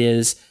important it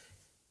is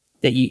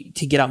that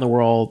to get out in the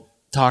world,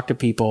 talk to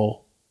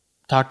people,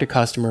 talk to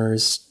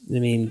customers.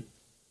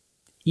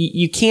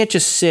 You can't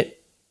just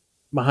sit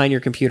behind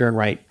your computer and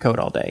write code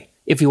all day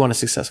if you want a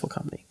successful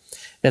company.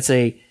 That's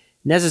a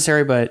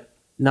necessary but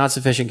not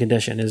sufficient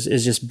condition, is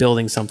just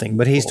building something.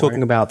 But he's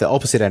talking about the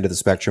opposite end of the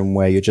spectrum,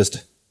 where you're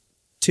just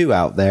too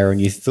out there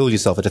and you fool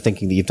yourself into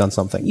thinking that you've done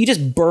something. You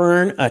just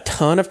burn a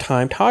ton of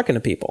time talking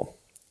to people.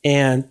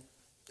 And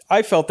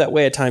I felt that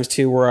way at times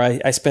too, where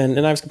I spend,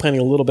 and I was complaining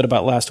a little bit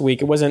about last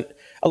week. It wasn't,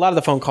 a lot of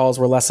the phone calls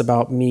were less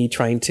about me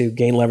trying to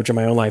gain leverage in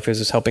my own life. It was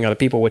just helping other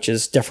people, which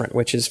is different,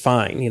 which is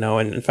fine,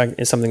 and in fact,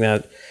 it's something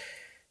that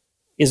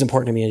is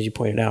important to me, as you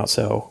pointed out.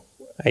 So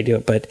I do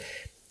it. But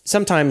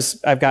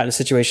sometimes I've gotten a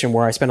situation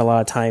where I spend a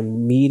lot of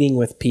time meeting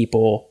with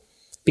people,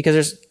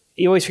 because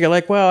you always figure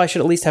like, well, I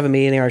should at least have a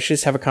meeting, or I should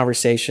just have a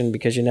conversation,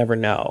 because you never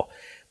know.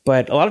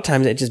 But a lot of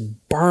times it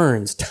just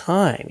burns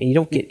time and you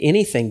don't get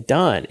anything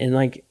done. And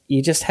like,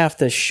 you just have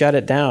to shut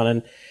it down.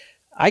 And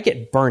I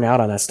get burnt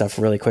out on that stuff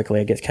really quickly.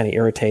 I get kind of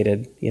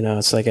irritated.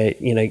 It's like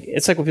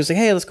it's like when people say,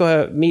 "Hey, let's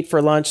go meet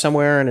for lunch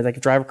somewhere," and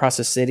like drive across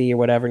the city or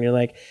whatever, and you're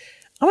like,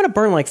 "I'm going to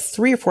burn like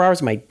 3 or 4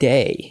 hours of my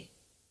day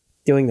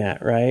doing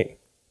that, right?"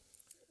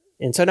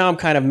 And so now I'm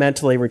kind of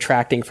mentally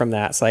retracting from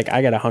that. It's like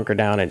I got to hunker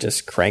down and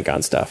just crank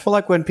on stuff. Well,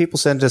 like when people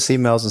send us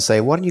emails and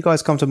say, "Why don't you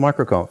guys come to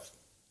MicroConf?"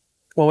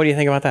 Well, what do you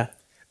think about that?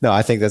 No,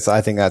 I think that's.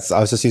 I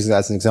was just using that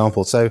as an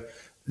example. So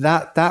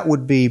that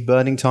would be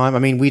burning time. I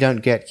mean, we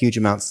don't get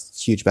huge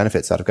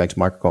benefits out of going to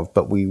MicroConf,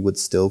 but we would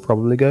still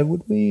probably go,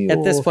 would we?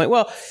 At this point,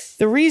 well,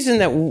 the reason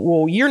that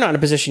you're not in a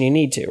position you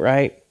need to,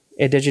 right?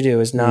 At Digido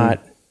is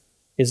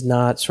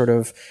not sort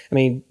of. I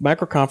mean,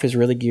 MicroConf is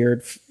really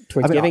geared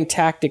towards giving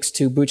tactics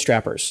to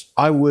bootstrappers.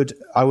 I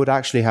would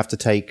actually have to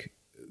take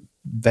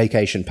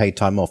vacation paid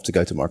time off to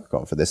go to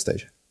MicroConf at this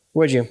stage.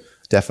 Would you?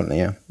 Definitely,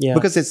 yeah.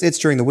 Because it's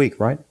during the week,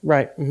 right?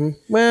 Right. Mm-hmm.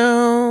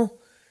 Well,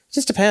 it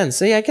just depends.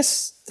 So, yeah, I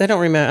guess I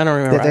don't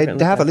remember.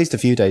 They have at least a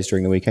few days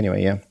during the week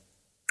anyway, yeah.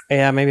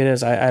 Yeah, maybe it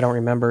is. I don't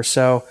remember.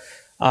 So,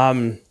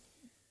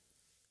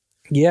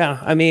 yeah,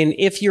 I mean,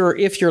 if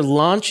you're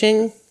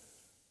launching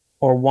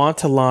or want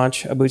to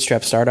launch a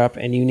bootstrap startup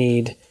and you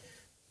need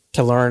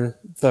to learn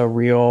the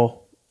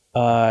real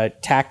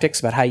tactics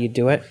about how you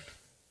do it,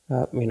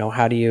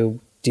 how do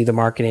you do the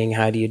marketing?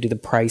 How do you do the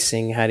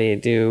pricing? How do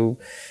you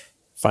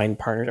find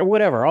partners or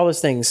whatever, all those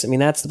things. I mean,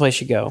 that's the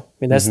place you go.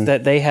 I mean,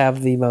 that they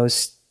have the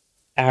most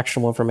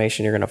actionable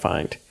information you're going to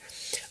find.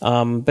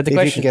 But the question,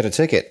 if you can get a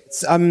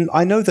ticket,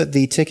 I know that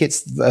the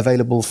tickets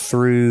available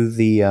through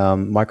the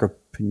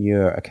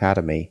Micropreneur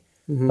Academy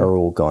are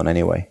all gone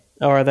anyway.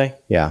 Oh, are they?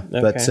 Yeah,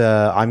 okay. But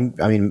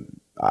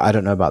I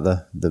don't know about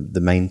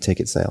the main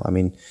ticket sale. I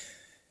mean,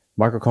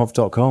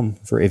 microconf.com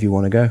for if you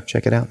want to go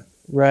check it out.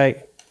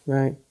 Right.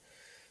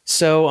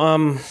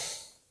 So,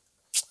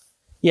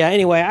 yeah.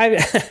 Anyway,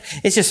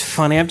 it's just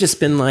funny. I've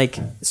just been like,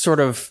 sort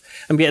of.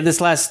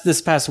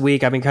 This past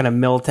week, I've been kind of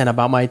militant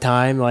about my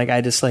time. Like,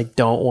 I just like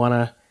don't want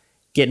to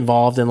get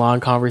involved in long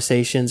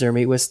conversations or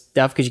meet with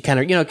stuff because you kind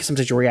of, because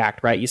sometimes you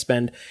react, right? You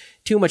spend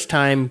too much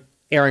time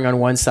erring on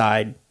one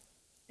side,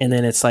 and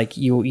then it's like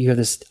you have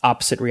this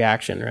opposite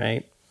reaction,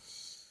 right?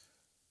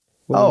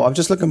 Oh, I'm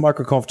just looking at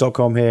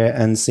microconf.com here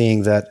and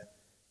seeing that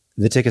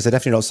the tickets are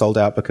definitely not sold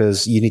out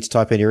because you need to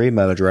type in your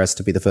email address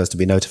to be the first to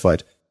be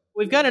notified.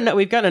 We've got a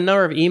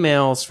number of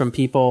emails from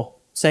people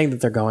saying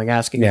that they're going,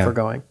 asking if we're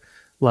going.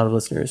 A lot of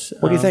listeners.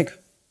 What do you think?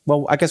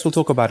 Well, I guess we'll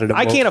talk about it.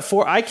 I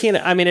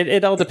mean,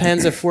 it all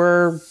depends if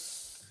we're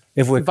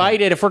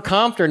invited, if we're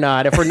comped or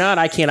not. If we're not,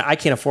 I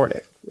can't afford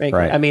it.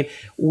 Right? I mean,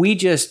 we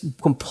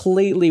just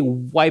completely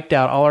wiped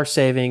out all our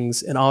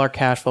savings and all our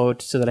cash flow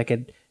so that I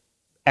could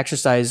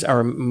exercise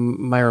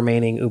my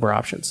remaining Uber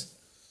options.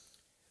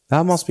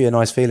 That must be a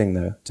nice feeling,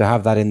 though, to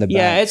have that in the bank.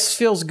 Yeah, it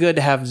feels good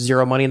to have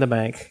zero money in the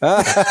bank.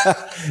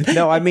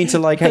 No, I mean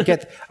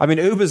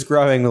Uber's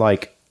growing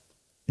like,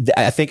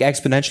 I think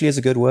exponentially is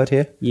a good word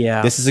here.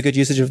 Yeah. This is a good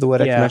usage of the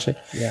word exponentially.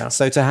 Yeah.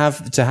 So to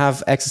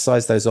have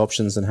exercised those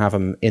options and have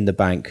them in the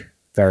bank,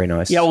 very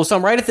nice. Yeah, well, so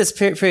I'm right at this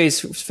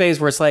phase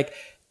where it's like,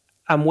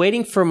 I'm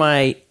waiting for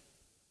my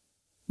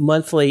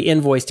monthly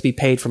invoice to be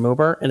paid from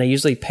Uber, and they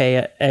usually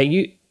pay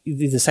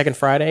the second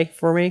Friday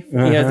for me.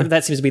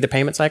 That seems to be the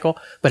payment cycle,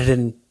 but it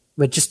didn't.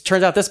 But it just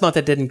turns out this month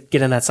it didn't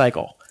get in that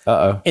cycle.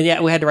 Uh-oh. And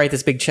yeah, we had to write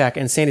this big check.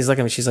 And Sandy's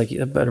looking at me. She's like,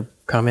 "You better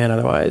come in,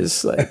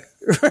 otherwise, like,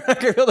 we're not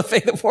going to be able to pay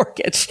the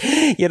mortgage."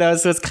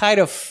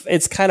 So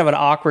it's kind of an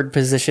awkward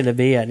position to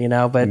be in.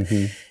 But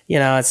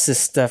it's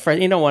just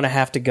you don't want to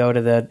have to go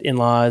to the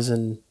in-laws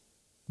and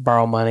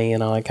borrow money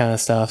and all that kind of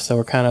stuff. So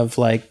we're kind of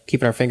like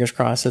keeping our fingers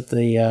crossed that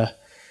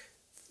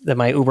that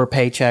my Uber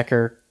paycheck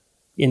or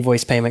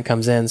invoice payment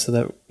comes in, so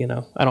that we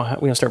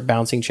don't start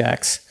bouncing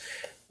checks.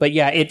 But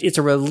yeah, it's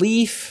a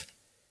relief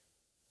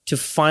to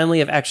finally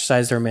have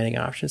exercised the remaining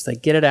options. They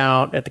get it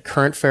out at the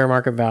current fair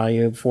market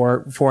value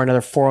before another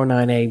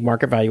 409A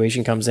market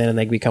valuation comes in and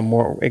they become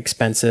more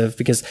expensive,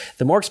 because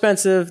the more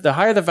expensive, the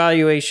higher the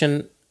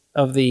valuation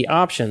of the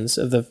options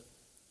of the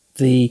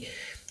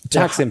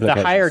tax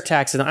implications. The higher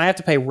taxes. And I have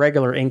to pay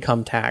regular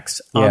income tax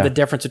on the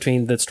difference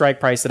between the strike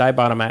price that I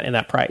bought them at and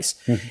that price.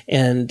 Mm-hmm.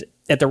 And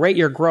at the rate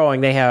you're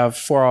growing, they have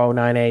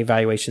 409A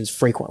valuations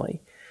frequently.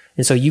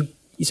 And so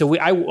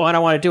what I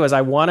want to do is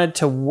I wanted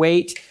to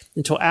wait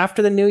until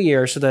after the new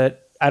year so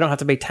that I don't have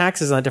to pay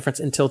taxes on that difference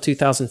until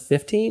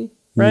 2015,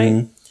 right?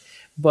 Mm-hmm.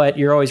 But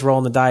you're always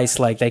rolling the dice,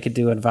 like they could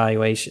do a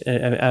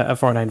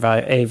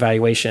 409A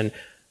valuation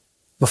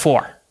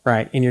before,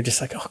 right? And you're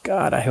just like, oh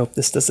God, I hope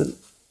this doesn't.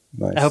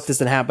 Nice. I hope this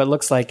didn't happen. But it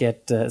looks like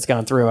it's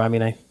gone through. I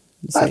mean,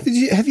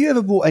 have you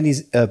ever bought any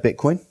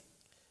Bitcoin?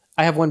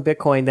 I have one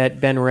Bitcoin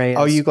that Ben Ray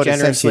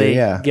generously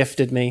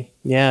gifted me.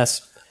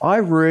 Yes. I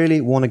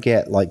really want to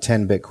get like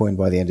 10 Bitcoin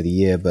by the end of the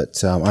year,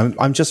 but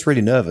I'm just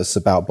really nervous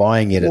about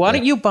buying it. Why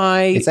don't you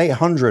buy? It's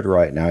 800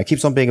 right now. It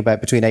keeps on being about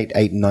between 8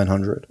 and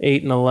 900.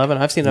 8 and 11.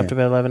 I've seen it up to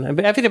about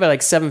 11. I think about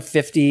like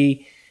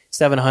 750,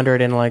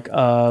 700, and like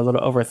a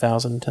little over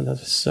 1,000.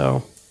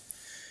 So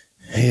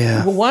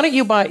yeah. Well, why don't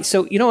you buy?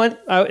 So you know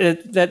what?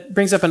 That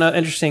brings up another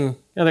interesting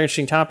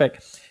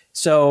topic.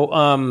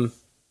 So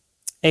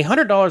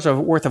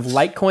 $100 worth of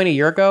Litecoin a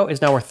year ago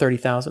is now worth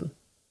 $30,000.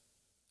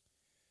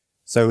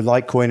 So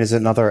Litecoin is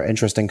another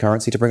interesting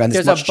currency to bring, and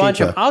it's much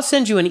cheaper. I'll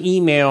send you an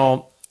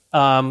email.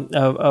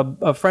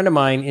 A friend of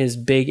mine is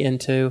big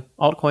into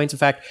altcoins. In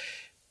fact,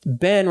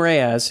 Ben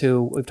Reyes,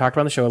 who we've talked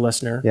about on the show, a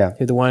listener,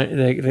 who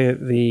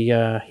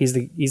he's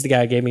the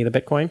guy who gave me the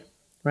Bitcoin,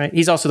 right?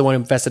 He's also the one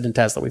who invested in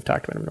Tesla. We've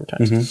talked about him a number of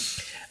times.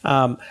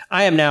 Mm-hmm.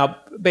 I am now,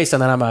 based on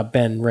that, I'm a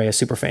Ben Reyes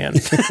super fan.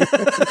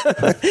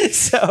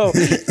 So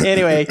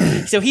anyway,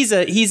 he's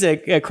a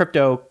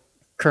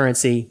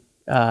cryptocurrency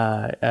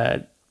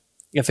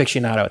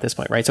aficionado at this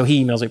point, right? So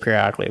he emails me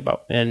periodically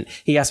and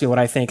he asks me what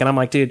I think, and I'm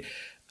like, dude,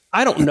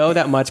 I don't know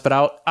that much, but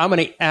I'm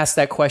going to ask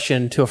that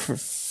question to a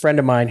friend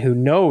of mine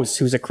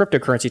who's a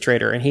cryptocurrency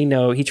trader, and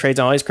he trades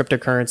on all these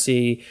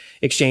cryptocurrency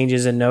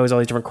exchanges and knows all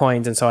these different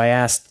coins. And so I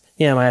asked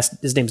him,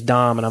 his name's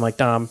Dom, and I'm like,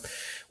 Dom,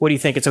 what do you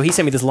think? And so he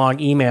sent me this long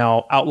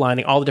email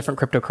outlining all the different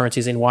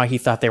cryptocurrencies and why he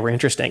thought they were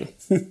interesting.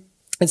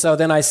 And so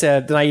then I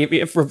said,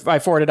 I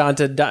forwarded on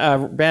to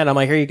Ben. I'm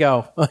like, here you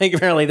go. Like,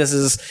 apparently this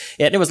is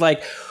it. And it was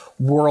like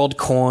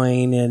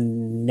WorldCoin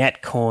and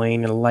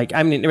Netcoin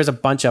and there was a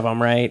bunch of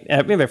them, right?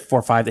 Maybe 4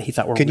 or 5 that he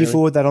thought were. Can you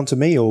forward that on to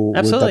me, or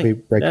Absolutely. would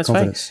that be break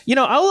confidence? Fine.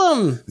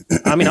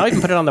 I'll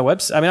even put it on the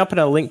website. I'll put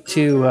a link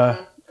to.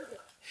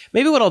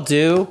 Maybe what I'll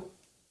do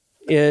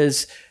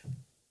is,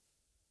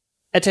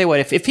 I tell you what,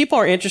 if people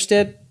are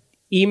interested,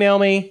 email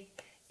me,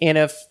 and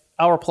if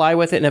I'll reply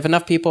with it, and if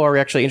enough people are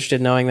actually interested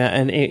in knowing that,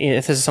 and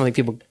if this is something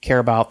people care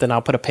about, then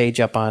I'll put a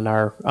page up on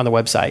the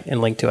website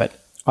and link to it.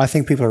 I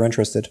think people are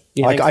interested.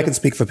 I can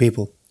speak for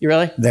people. You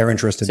really? They're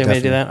interested. So you want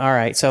to do that? All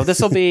right. So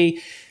this will be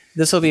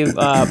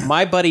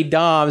my buddy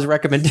Dom's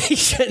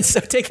recommendation. So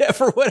take that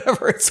for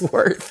whatever it's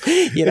worth.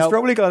 It's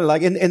probably going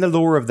to, in the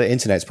lore of the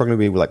internet, it's probably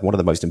going to be one of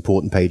the most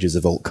important pages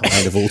of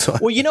altcoin of all time.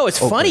 Well, what's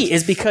funny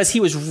is because he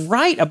was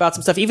right about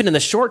some stuff, even in the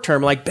short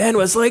term. Like Ben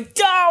was like,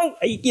 "No,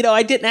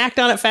 I didn't act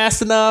on it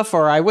fast enough,"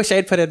 or "I wish I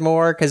had put in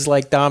more," because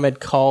Dom had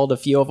called a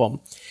few of them.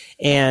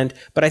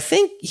 But I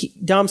think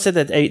Dom said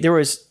that there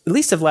was, at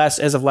least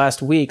as of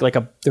last week,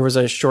 there was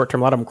a short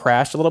term. A lot of them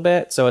crashed a little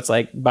bit, so it's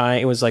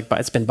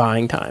it's been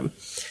buying time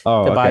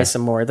to buy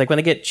some more. Like when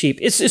they get cheap,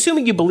 it's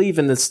assuming you believe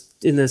in this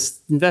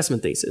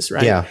investment thesis,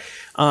 right? Yeah.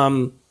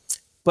 But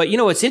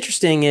what's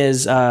interesting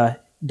is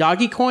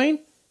Dogecoin.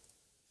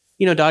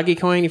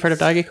 Dogecoin. You've heard of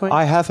Dogecoin?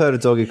 I have heard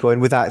of Dogecoin.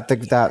 With that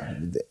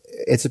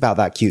it's about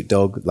that cute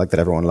dog that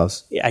everyone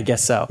loves. Yeah, I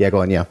guess so. Yeah, go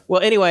on. Yeah.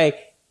 Well, anyway.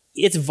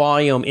 Its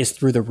volume is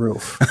through the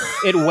roof.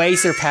 It way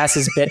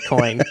surpasses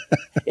Bitcoin.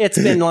 It's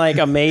been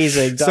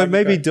amazing. So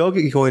maybe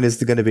Dogecoin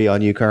is going to be our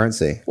new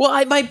currency.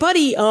 Well, my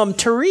buddy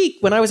Tariq,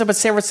 when I was up in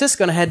San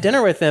Francisco and I had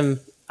dinner with him,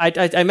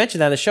 I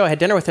mentioned that on the show. I had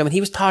dinner with him and he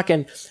was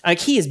talking.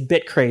 He is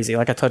bit crazy,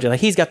 like I told you.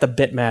 He's got the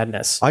bit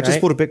madness. I just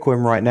bought a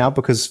Bitcoin right now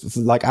because,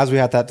 as we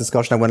had that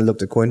discussion, I went and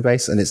looked at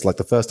Coinbase, and it's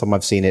the first time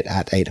I've seen it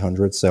at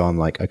 800. So I'm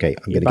like, okay,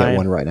 I'm going to get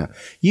one right now.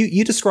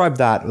 You describe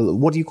that.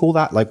 What do you call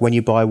that? When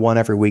you buy one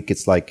every week,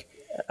 it's like.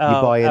 You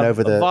buy in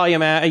over the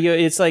volume.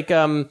 It's like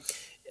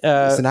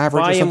it's an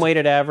average, volume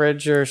weighted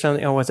average or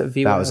something. Oh, what's it?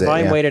 VWAP.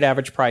 Volume weighted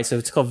average price. So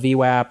it's called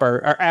VWAP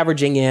or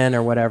averaging in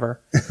or whatever.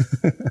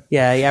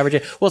 Yeah, you average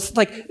it. Well, it's a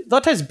lot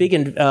of times big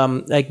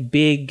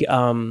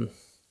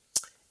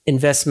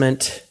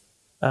investment,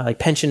 like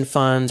pension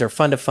funds or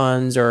fund of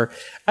funds, or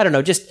I don't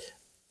know, just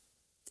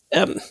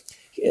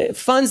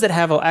funds that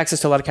have access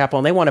to a lot of capital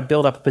and they want to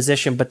build up a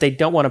position, but they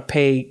don't want to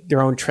pay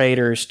their own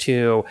traders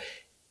to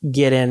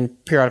get in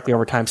periodically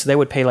over time. So they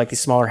would pay these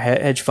smaller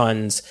hedge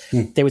funds.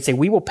 They would say,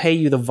 we will pay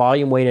you the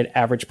volume weighted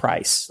average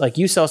price.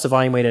 You sell us a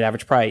volume weighted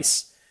average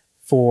price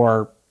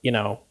for,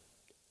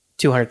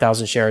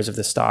 200,000 shares of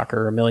this stock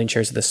or 1 million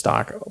shares of this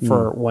stock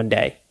for one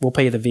day. We'll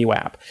pay you the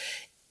VWAP.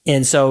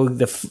 And so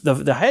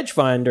the hedge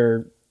fund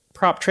or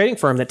prop trading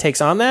firm that takes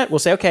on that will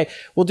say, okay,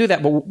 we'll do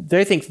that. But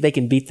they think they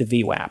can beat the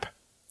VWAP.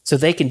 So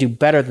they can do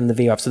better than the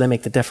VWAP. So they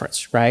make the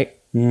difference, right?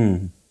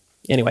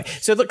 Anyway,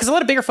 so because a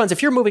lot of bigger funds,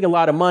 if you're moving a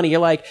lot of money, you're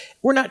like,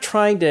 we're not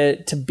trying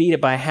to beat it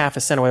by half a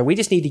cent away. We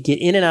just need to get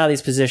in and out of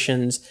these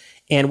positions.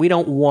 And we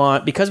don't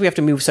want, because we have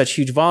to move such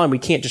huge volume, we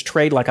can't just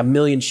trade 1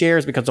 million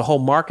shares because the whole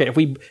market, if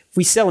we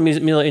sell 1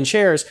 million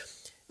shares,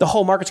 the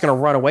whole market's going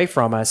to run away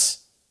from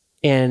us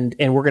and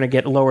we're going to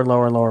get lower and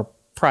lower and lower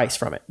price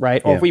from it,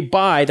 right? Yeah. Or if we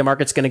buy, the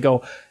market's going to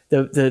go,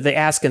 the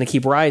ask's going to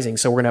keep rising.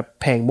 So we're going to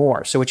pay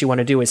more. So what you want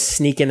to do is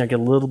sneak in there, get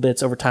little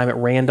bits over time at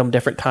random,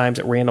 different times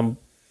at random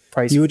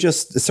price. You were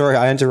sorry,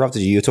 I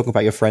interrupted you. You were talking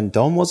about your friend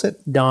Dom, was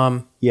it?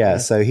 Dom. Yeah.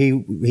 So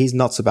he's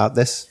nuts about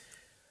this.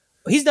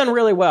 He's done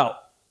really well.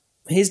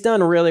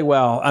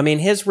 I mean,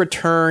 his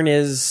return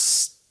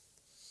is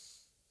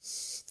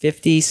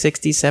 50,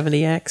 60,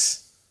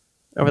 70x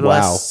over the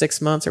last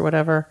 6 months or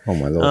whatever. Oh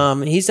my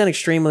Lord. He's done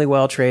extremely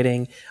well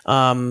trading.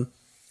 And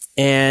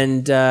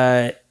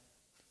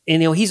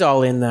he's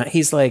all in that.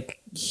 He's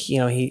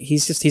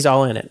he's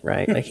all in it,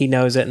 right? He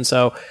knows it. And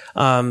so,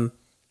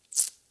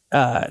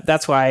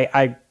 that's why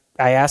I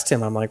asked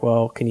him, I'm like,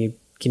 well, can you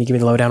give me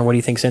the lowdown on what do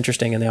you think's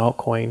interesting in the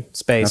altcoin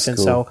space? That's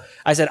cool. So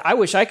I said, I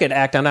wish I could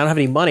act on it. I don't have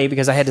any money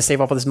because I had to save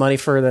up all this money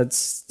for that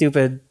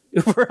stupid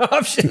Uber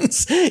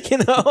options,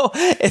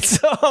 And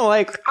so I'm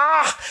like,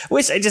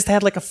 wish I just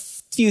had like a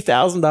few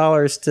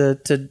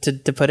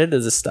 $1,000s to put into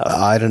this stuff.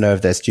 I don't know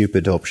if they're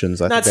stupid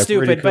options. Not think they're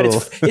stupid, pretty cool.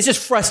 but it's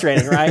just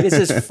frustrating, right? It's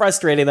just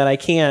frustrating that I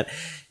can't,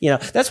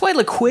 that's why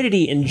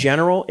liquidity in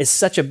general is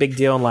such a big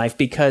deal in life,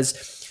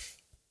 because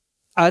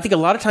I think a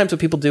lot of times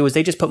what people do is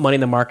they just put money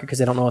in the market because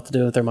they don't know what to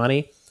do with their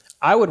money.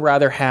 I would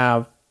rather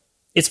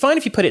it's fine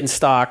if you put it in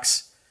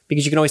stocks,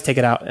 because you can always take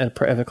it out at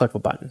a click of a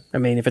button. I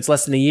mean, if it's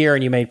less than a year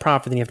and you made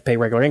profit, then you have to pay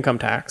regular income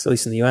tax, at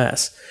least in the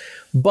US.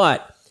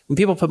 But when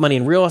people put money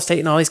in real estate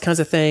and all these kinds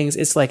of things,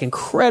 it's like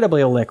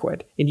incredibly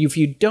illiquid. And if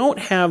you don't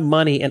have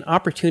money and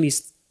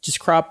opportunities just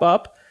crop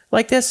up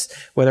like this,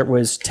 whether it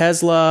was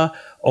Tesla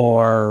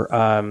or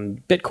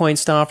Bitcoin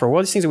stuff or all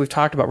these things that we've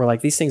talked about, where like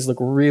these things look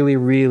really,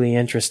 really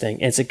interesting.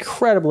 And it's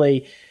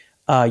incredibly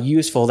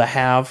useful to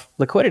have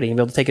liquidity and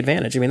be able to take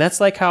advantage. I mean, that's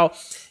like how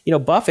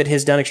Buffett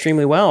has done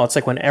extremely well. It's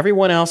like when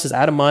everyone else is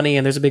out of money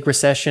and there's a big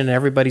recession and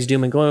everybody's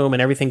doom and gloom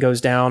and everything goes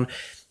down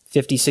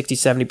 50, 60,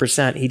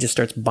 70%, he just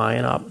starts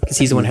buying up because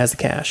he's the one who has the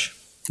cash.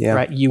 Yeah.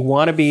 Right? You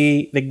want to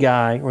be the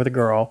guy or the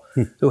girl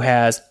who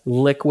has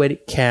liquid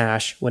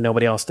cash when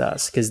nobody else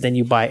does, because then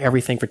you buy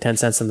everything for 10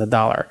 cents on the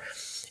dollar.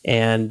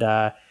 And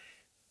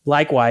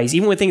likewise,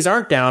 even when things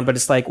aren't down, but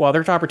it's like, well,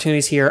 there's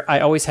opportunities here. I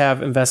always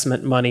have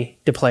investment money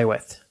to play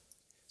with.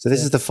 So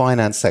this is the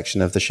finance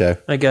section of the show.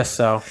 I guess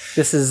so.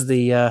 This is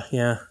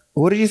the,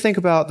 What did you think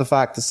about the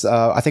fact that,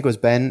 I think it was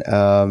Ben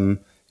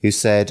who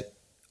said,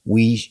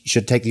 we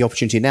should take the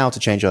opportunity now to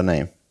change our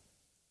name?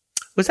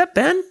 Was that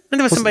Ben? I think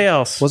it was somebody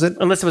else. Was it?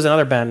 Unless it was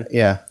another Ben.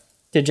 Yeah.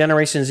 Did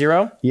Generation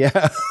Zero?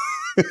 Yeah.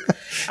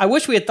 I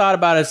wish we had thought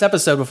about this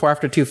episode before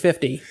after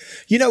 250.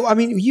 I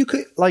mean, you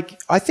could,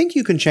 I think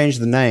you can change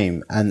the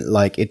name and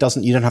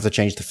you don't have to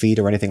change the feed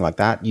or anything like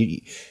that.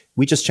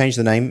 We just change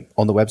the name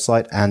on the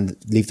website and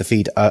leave the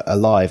feed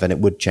alive, and it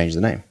would change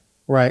the name.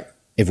 Right.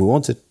 If we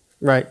wanted.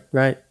 Right.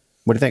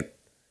 What do you think?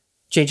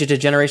 Change it to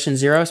Generation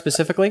Zero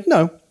specifically?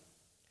 No.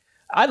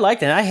 I like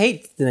that. I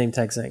hate the name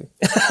TechZing.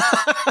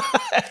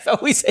 I've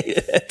always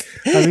hated it.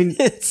 I mean,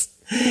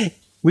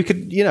 we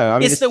could,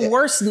 it's the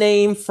worst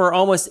name for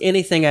almost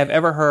anything I've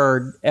ever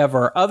heard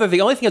ever. The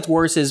only thing that's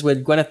worse is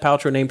when Gwyneth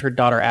Paltrow named her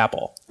daughter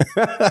Apple.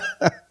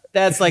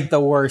 That's like the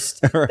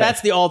worst. Right.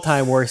 That's the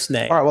all-time worst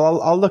name. All right.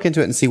 Well, I'll look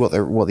into it and see what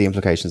the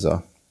implications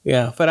are.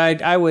 Yeah, but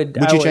I would.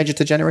 Would you change it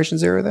to Generation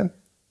Zero then?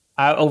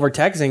 Over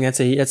TechZing,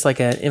 it's like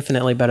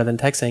infinitely better than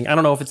TechZing. I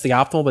don't know if it's the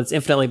optimal, but it's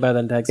infinitely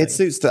better than TechZing. It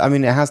suits.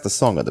 It has the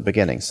song at the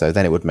beginning, so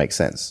then it would make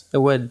sense. It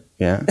would.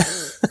 Yeah.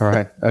 All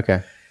right.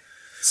 Okay.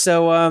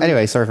 So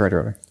anyway, sorry for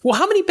interrupting. Well,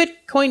 how many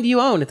Bitcoin do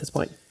you own at this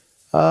point?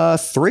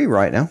 3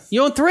 right now.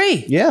 You own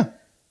 3? Yeah.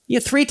 You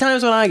have 3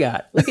 times what I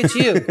got. Look at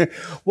you.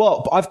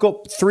 Well, I've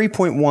got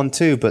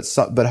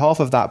 3.12, but half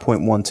of that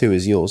 0.12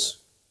 is yours.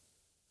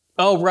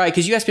 Oh, right,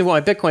 because you asked me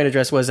what my Bitcoin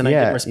address was, and I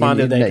didn't respond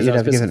to that. You'd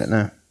have given it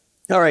now.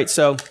 All right,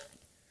 so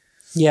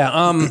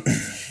yeah,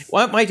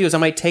 what I might do is I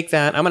might take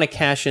that. I'm going to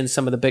cash in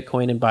some of the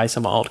Bitcoin and buy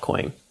some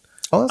altcoin.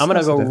 Oh, I'm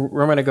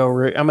going to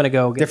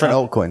go different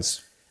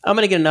altcoins. I'm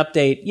going to get an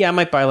update. Yeah, I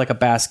might buy like a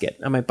basket.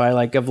 I might buy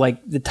like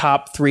the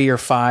top 3 or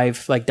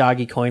 5 like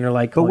Dogecoin or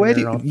like. But where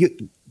do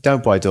you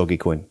don't buy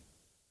Dogecoin?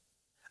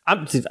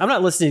 I'm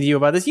not listening to you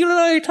about this. You don't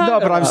know what you're talking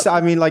about. No, but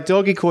I mean, like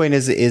Dogecoin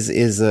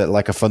is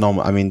like a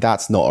phenomenon. I mean,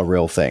 that's not a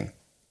real thing.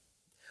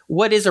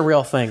 What is a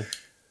real thing?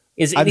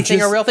 Is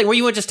anything a real thing? Were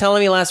you just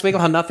telling me last week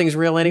how nothing's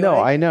real anyway? No,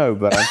 I know,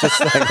 but I'm just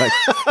saying.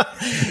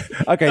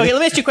 Okay, let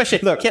me ask you a question.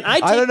 Look, can I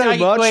take don't know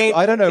Dogecoin? much.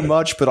 I don't know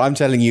much, but I'm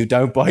telling you,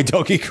 don't buy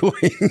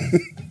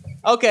Dogecoin.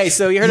 Okay,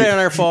 so you heard it on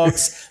our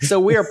folks. So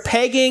we are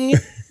pegging.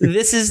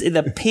 This is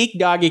the peak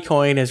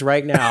Dogecoin is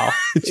right now.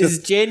 It's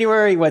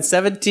January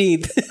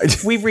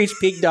 17th. We've reached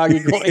peak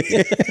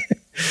Dogecoin.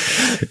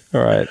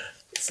 All right.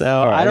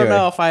 So I don't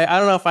know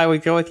if I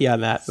would go with you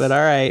on that, but all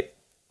right.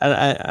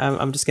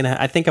 I'm just gonna.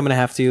 I think I'm gonna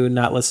have to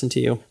not listen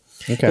to you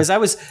because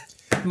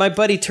my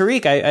buddy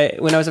Tariq.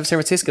 When I was in San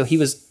Francisco, he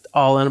was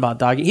all in about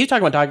Doge. He was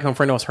talking about Dogecoin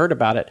before anyone else heard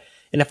about it.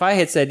 And if I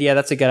had said, "Yeah,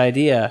 that's a good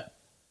idea,"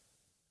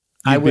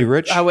 I would be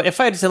rich. I would. If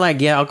I had said, "Like,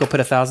 yeah, I'll go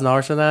put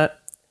 $1,000 for that,"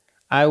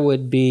 I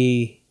would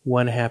be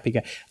one happy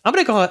guy. I'm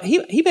gonna go.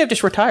 He may have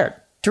just retired.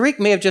 Tariq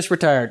may have just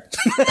retired.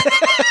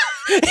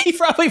 He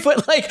probably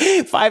put like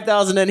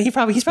 5,000 in. He's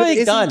probably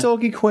done. Isn't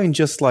Dogecoin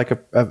just like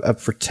a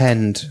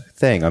pretend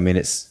thing? I mean,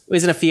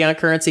 isn't a fiat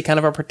currency kind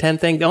of a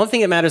pretend thing? The only thing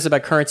that matters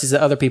about currency is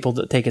that other people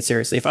take it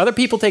seriously. If other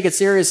people take it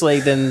seriously,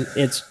 then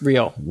it's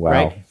real. Wow.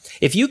 Right?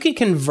 If you can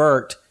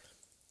convert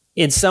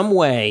in some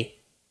way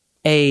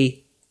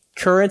a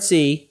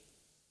currency,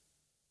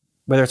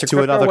 whether it's a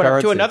crypto or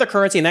whatever, to another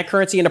currency, and that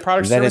currency into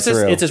product services,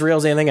 it's as real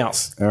as anything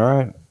else. All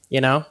right.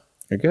 You know?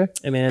 Okay.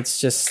 I mean, it's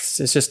just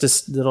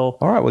this little.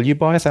 All right. Well, you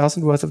buy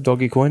 1,000 worth of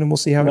Dogecoin, and we'll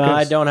see how it goes.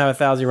 I don't have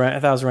 1,000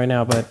 right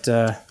now, but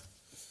I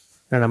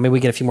don't know. Maybe we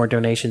get a few more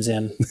donations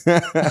in.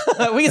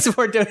 We get some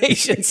more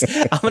donations.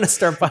 I'm going to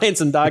start buying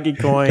some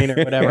Dogecoin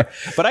or whatever.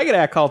 But I got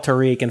to call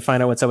Tariq and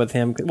find out what's up with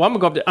him. Well, I'm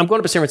going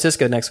up to San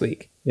Francisco next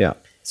week. Yeah.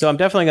 So I'm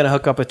definitely going to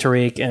hook up with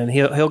Tariq, and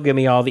he'll give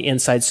me all the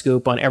inside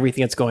scoop on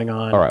everything that's going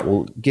on. All right,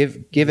 well,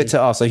 give it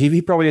to us. So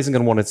he probably isn't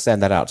going to want to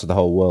send that out to the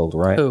whole world,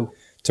 right? Who?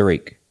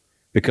 Tariq,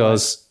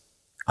 because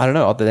I don't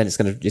know. Other than it's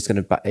going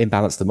to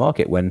imbalance the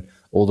market when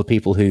all the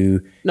people who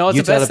it's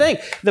the best thing.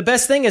 The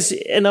best thing is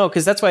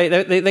because that's why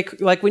they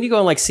like when you go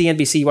on like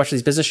CNBC, you watch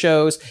these business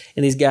shows,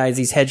 and these guys,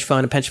 these hedge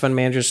fund and pension fund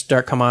managers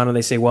come on and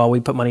they say, "Well,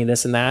 we put money in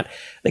this and that."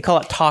 They call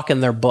it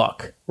talking their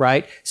book,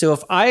 right? So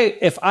if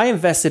I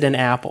invested in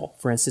Apple,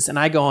 for instance, and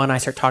I go on, and I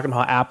start talking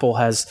about how Apple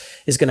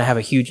is going to have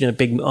a huge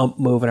big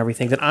move and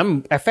everything, then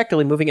I'm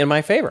effectively moving in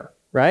my favor,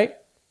 right?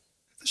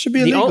 That should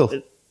be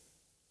illegal.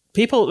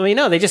 People,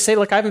 they just say,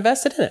 "Look, I've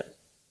invested in it."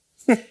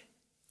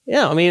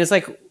 Yeah, it's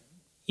like.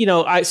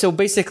 So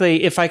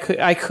basically, if I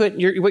could,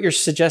 what you're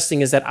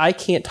suggesting is that I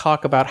can't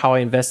talk about how I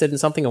invested in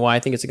something and why I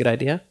think it's a good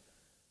idea.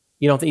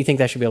 You think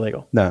that should be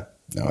illegal? No,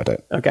 I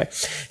don't. Okay,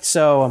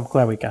 so I'm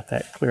glad we got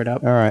that cleared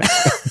up. All right.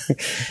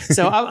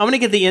 So I'm going to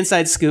get the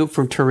inside scoop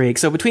from Tariq.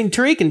 So between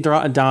Tariq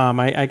and Dom,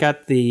 I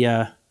got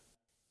the.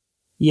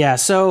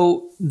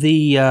 So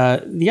the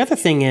other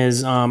thing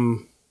is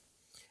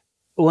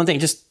one thing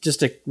just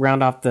to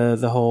round off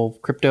the whole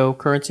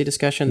cryptocurrency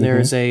discussion. There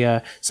is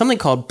a something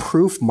called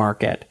Proof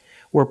Market,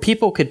 where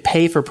people could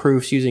pay for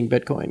proofs using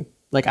Bitcoin.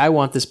 Like, I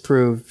want this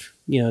proved,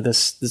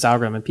 this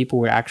algorithm, and people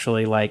would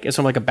actually it's sort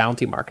of like a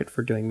bounty market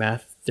for doing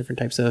math, different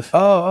types of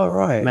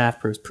right.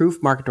 math proofs.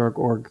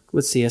 Proofmarket.org.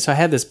 Let's see. So I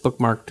had this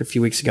bookmarked a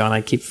few weeks ago, and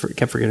I kept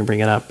forgetting to bring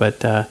it up. But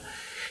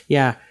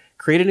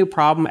create a new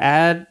problem,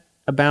 add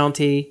a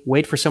bounty,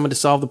 wait for someone to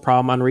solve the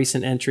problem on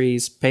recent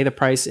entries, pay the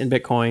price in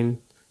Bitcoin.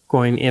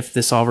 If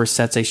the solver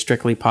sets a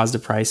strictly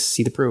positive price,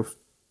 see the proof.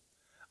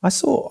 I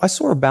saw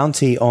a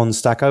bounty on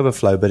Stack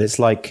Overflow, but it's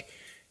like.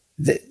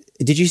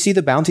 Did you see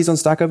the bounties on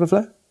Stack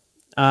Overflow?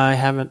 I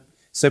haven't.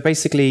 So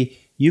basically,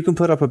 you can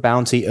put up a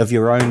bounty of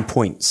your own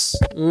points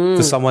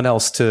for someone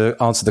else to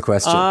answer the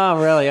question.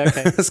 Oh, really?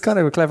 Okay. That's kind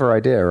of a clever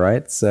idea,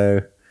 right?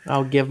 So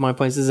I'll give my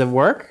points. Does it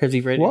work? Have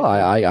you read it? Well,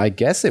 I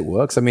guess it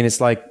works.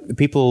 It's like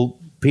people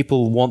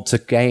want to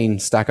gain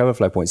Stack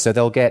Overflow points, so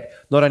they'll get,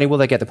 not only will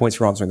they get the points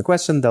for answering the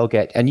question, they'll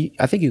get, and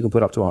I think you can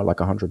put up to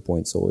like 100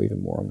 points or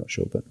even more. I'm not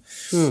sure, but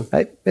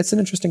it's an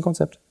interesting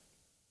concept.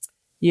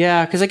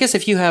 Yeah, because I guess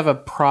if you have a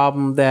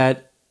problem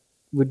that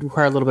would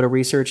require a little bit of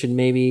research and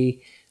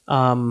maybe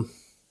more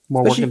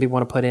work than people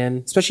want to put in.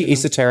 Especially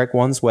esoteric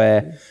ones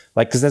where,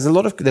 because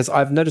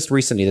I've noticed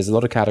recently, there's a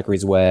lot of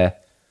categories where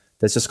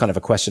there's just kind of a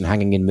question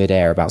hanging in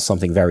midair about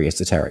something very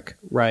esoteric.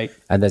 Right.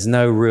 And there's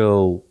no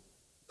real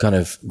kind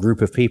of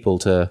group of people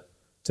to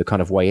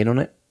kind of weigh in on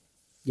it.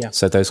 Yeah.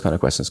 So those kind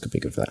of questions could be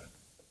good for that.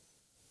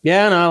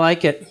 Yeah, no, I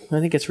like it. I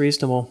think it's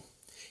reasonable.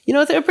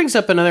 That brings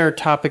up another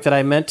topic that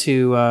I meant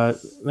to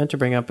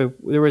bring up.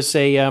 There was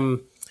a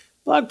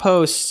blog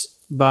post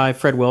by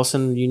Fred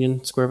Wilson,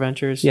 Union Square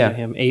Ventures. Yeah,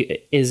 him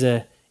is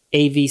a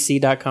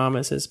avc.com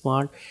as his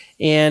blog,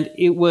 and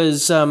it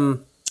was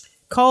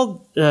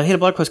called. He had a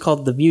blog post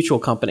called "The Mutual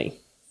Company,"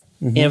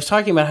 and it was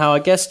talking about how I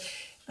guess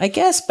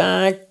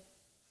back,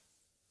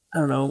 I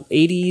don't know,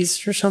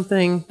 80s or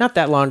something, not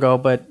that long ago,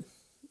 but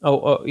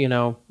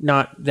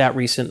not that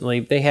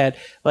recently. They had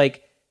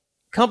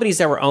companies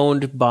that were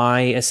owned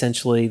by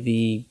essentially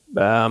the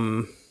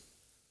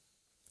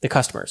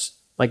customers,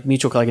 like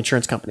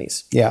insurance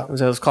companies. Yeah. It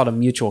was called a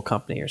mutual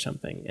company or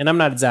something. And I'm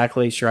not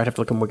exactly sure. I'd have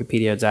to look on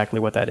Wikipedia exactly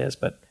what that is,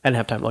 but I didn't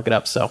have time to look it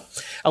up. So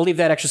I'll leave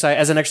that exercise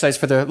as an exercise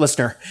for the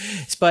listener.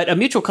 But a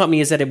mutual company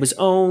is that it was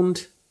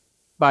owned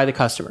by the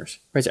customers,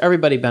 right? So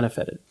everybody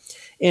benefited.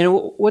 And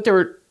what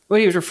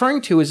he was referring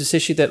to is this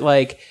issue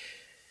that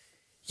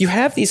you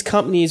have these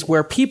companies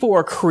where people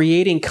are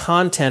creating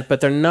content, but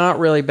they're not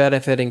really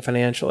benefiting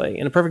financially.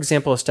 And a perfect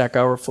example is Stack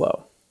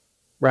Overflow,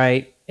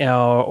 right?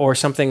 Or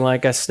something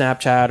like a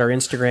Snapchat or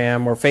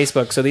Instagram or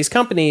Facebook. So these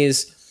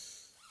companies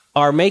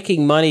are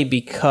making money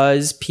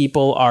because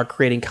people are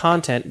creating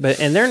content,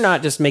 and they're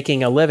not just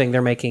making a living;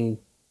 they're making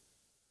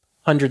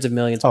hundreds of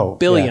millions,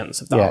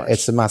 billions of dollars. Yeah,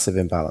 it's a massive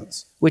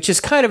imbalance, which is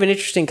kind of an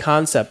interesting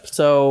concept.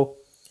 So,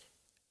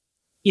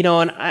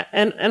 and I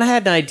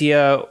had an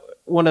idea.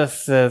 One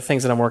of the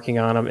things that I'm working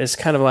on is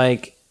kind of or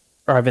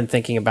I've been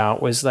thinking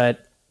about was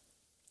that,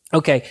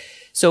 okay,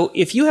 so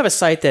if you have a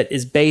site that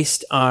is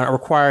based on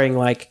requiring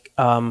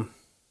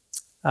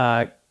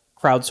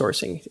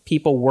crowdsourcing,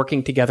 people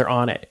working together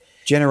on it.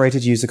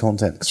 Generated user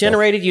content.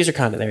 Generated user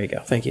content. There you go.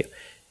 Thank you.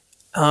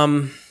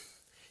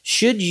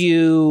 Should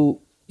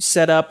you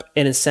set up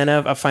an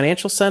incentive, a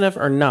financial incentive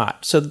or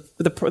not? So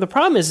the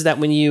problem is that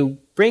when you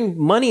bring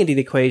money into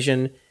the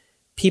equation,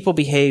 people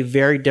behave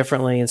very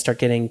differently and start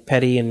getting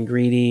petty and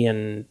greedy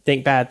and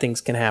think bad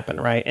things can happen,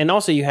 right? And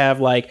also you have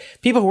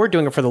people who are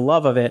doing it for the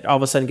love of it all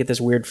of a sudden get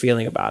this weird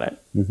feeling about it,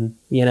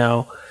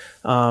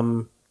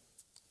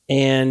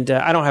 and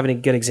I don't have any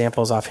good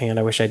examples offhand.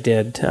 I wish I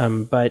did,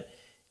 but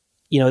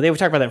they would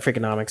talk about that in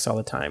Freakonomics all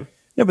the time.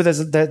 Yeah, but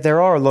there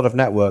are a lot of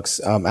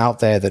networks out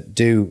there that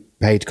do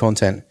paid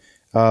content.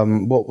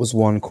 What was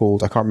one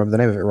called? I can't remember the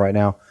name of it right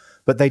now,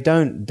 but they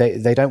don't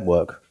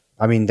work.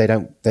 I mean, they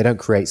don't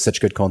create such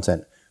good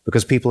content.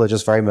 because people are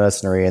just very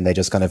mercenary and they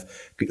just kind of,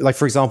 like,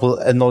 for example,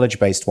 a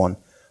knowledge-based one.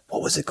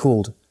 What was it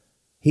called?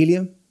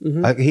 Helium?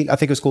 I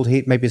think it was called,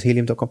 maybe it's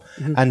helium.com.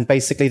 And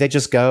basically they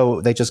just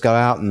go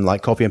out and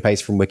like copy and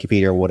paste from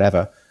Wikipedia or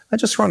whatever and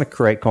just trying to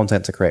create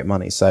content to create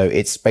money. So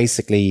it's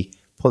basically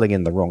pulling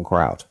in the wrong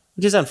crowd.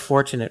 Which is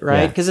unfortunate,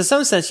 right? Because in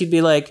some sense you'd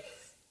be like,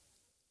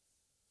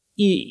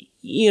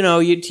 you know,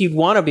 you'd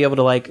want to be able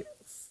to like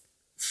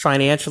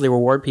financially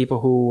reward people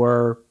who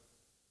are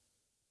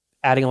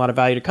adding a lot of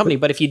value to the company.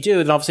 But if you do,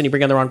 then all of a sudden you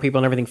bring on the wrong people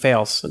and everything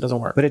fails. It doesn't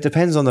work. But it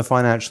depends on the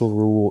financial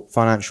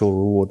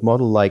reward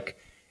model. Like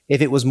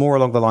if it was more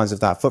along the lines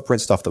of that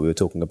footprint stuff that we were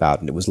talking about,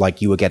 and it was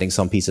like you were getting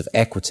some piece of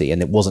equity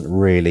and it wasn't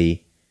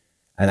really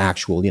an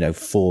actual, you know,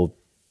 for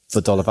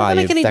dollar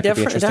value. That make any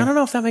difference? I don't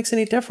know if that makes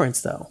any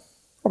difference though.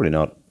 Probably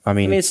not. I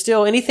mean, it's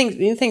still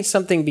anything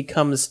something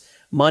becomes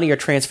money or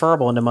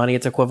transferable into money,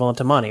 it's equivalent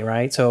to money,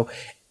 right? So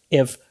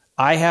if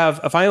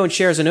I own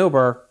shares in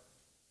Uber,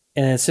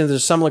 and since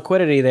there's some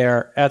liquidity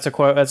there, that's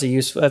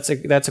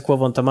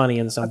equivalent to money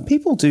in some.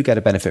 People do get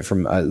a benefit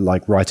from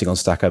like writing on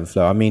Stack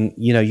Overflow. I mean,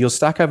 you know, your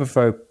Stack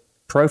Overflow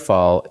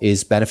profile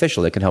is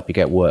beneficial. It can help you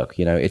get work.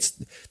 You know,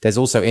 there's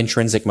also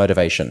intrinsic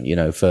motivation. You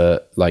know, for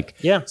like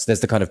so there's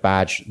the kind of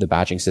the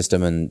badging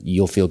system, and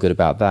you'll feel good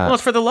about that. Well,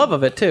 it's for the love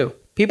of it too.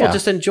 People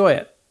just enjoy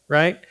it,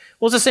 right?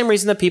 Well, it's the same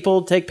reason that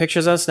people take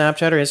pictures on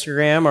Snapchat or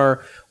Instagram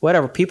or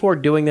whatever. People are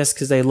doing this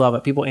because they love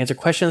it. People answer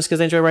questions because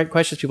they enjoy writing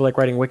questions. People like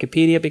writing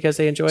Wikipedia because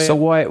they enjoy it. So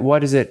why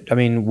does it? I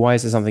mean, why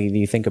is it something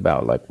you think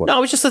about? Like what? No, I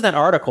was just in that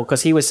article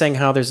because he was saying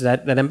how there's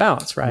that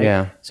imbalance, right?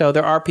 Yeah. So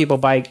there are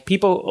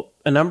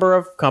a number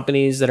of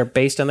companies that are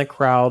based on the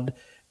crowd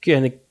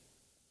and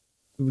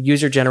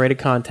user generated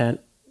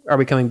content are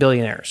becoming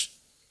billionaires,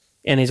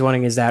 and he's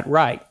wondering, is that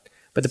right?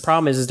 But the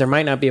problem is there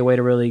might not be a way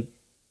to really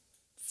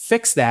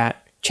fix that.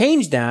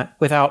 Change that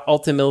without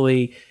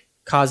ultimately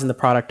causing the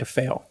product to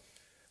fail.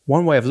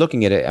 One way of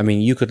looking at it, I mean,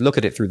 you could look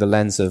at it through the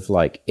lens of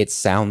like, it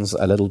sounds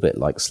a little bit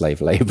like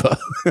slave labor,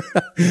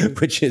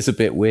 which is a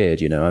bit weird,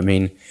 you know. I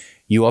mean,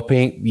 you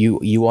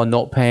are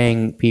not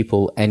paying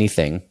people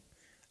anything,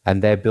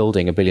 and they're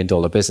building $1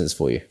 billion business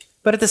for you.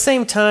 But at the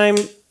same time,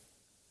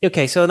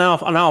 okay, so now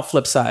I'll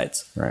flip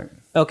sides. Right.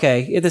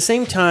 Okay, at the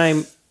same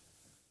time,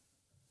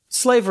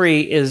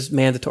 slavery is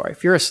mandatory.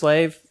 If you're a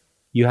slave,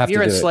 if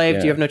you're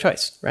enslaved, you have no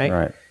choice, right?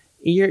 Right.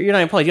 You're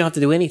not employed. You don't have to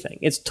do anything.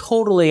 It's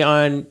totally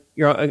on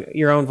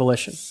your own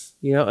volition,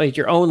 you know, at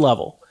your own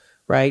level,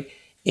 right?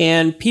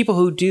 And people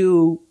who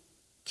do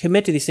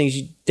commit to these things,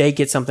 they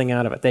get something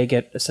out of it. They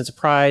get a sense of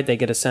pride. They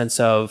get a sense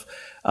of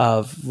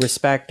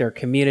respect or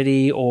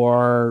community,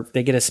 or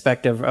they get a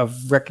spec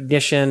of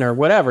recognition or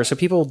whatever. So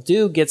people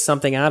do get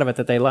something out of it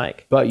that they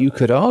like. But you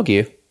could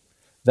argue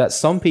that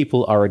some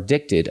people are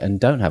addicted and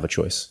don't have a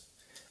choice.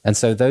 And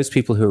so those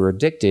people who are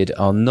addicted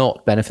are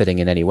not benefiting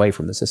in any way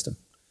from the system.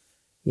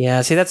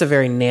 Yeah, see, that's a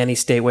very nanny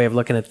state way of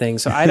looking at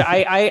things. So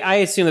I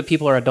assume that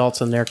people are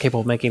adults and they're capable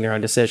of making their own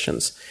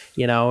decisions.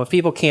 You know, if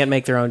people can't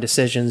make their own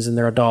decisions and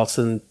they're adults,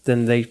 then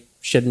they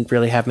shouldn't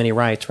really have many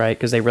rights, right?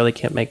 Because they really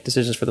can't make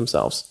decisions for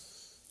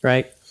themselves,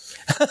 right?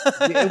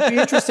 It would be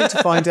interesting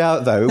to find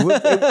out, though.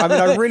 I mean,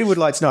 I really would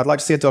like to know. I'd like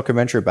to see a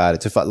documentary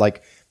about it.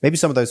 Like maybe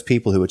some of those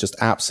people who are just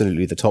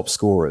absolutely the top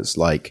scorers,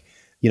 like,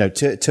 you know,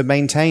 to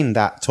maintain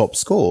that top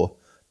score,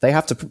 they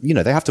have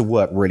to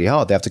work really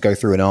hard. They have to go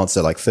through and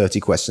answer like 30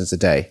 questions a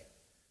day,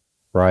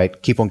 right?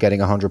 Keep on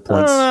getting 100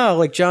 points. I don't know.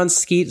 Like John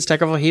Skeet,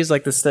 Stack Overflow, he's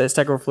like the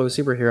Stack Overflow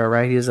superhero,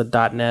 right? He's a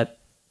 .NET.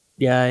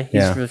 Yeah,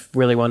 he's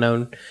really well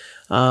known.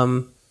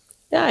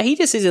 Yeah, he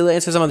just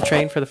answers them on the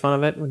train for the fun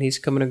of it when he's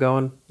coming and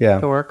going to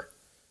work.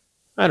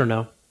 I don't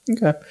know.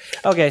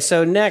 Okay,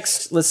 so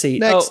next, let's see.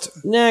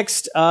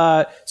 Next.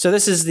 So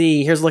this is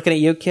here's looking at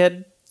you,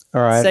 kid.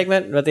 All right.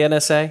 Segment about the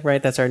NSA,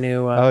 right? That's our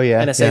new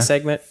NSA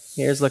segment.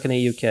 Here's looking at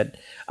you, kid.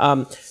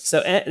 So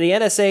the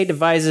NSA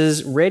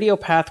devises radio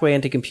pathway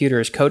into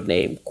computers,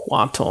 codename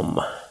Quantum.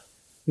 Have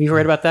you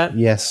read about that?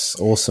 Yes,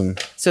 awesome.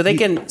 So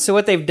So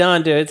what they've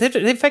done, they've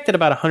affected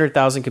about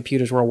 100,000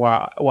 computers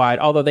worldwide.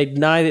 Although they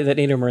deny that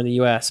any of them are in the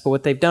U.S. But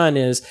what they've done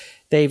is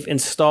they've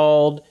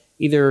installed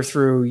either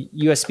through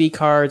USB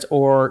cards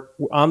or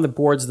on the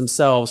boards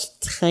themselves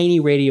tiny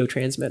radio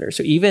transmitters.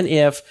 So even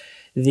if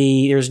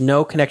there's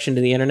no connection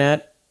to the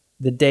internet,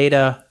 the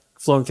data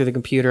flowing through the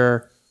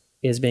computer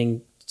is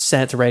being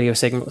sent to radio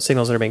signals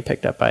that are being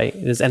picked up by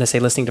these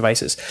NSA listening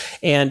devices.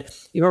 And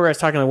you remember I was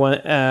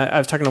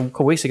talking to a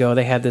couple weeks ago,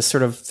 they had this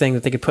sort of thing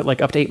that they could put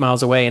like up to 8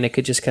 miles away and it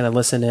could just kind of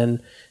listen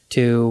in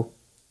to,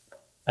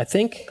 I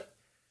think it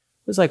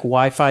was like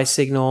Wi-Fi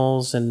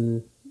signals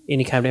and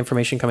any kind of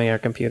information coming out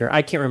of a computer.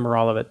 I can't remember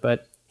all of it,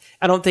 but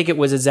I don't think it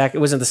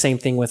wasn't the same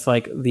thing with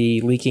like the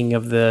leaking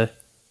of the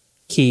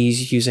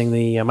keys using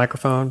the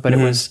microphone, but it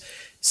was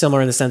similar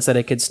in the sense that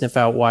it could sniff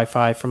out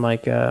Wi-Fi from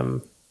like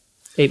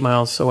 8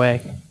 miles away.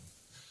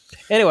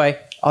 Anyway.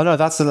 Oh no,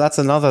 that's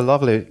another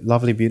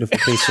lovely, beautiful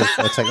piece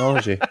of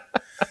technology.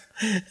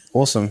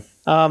 Awesome.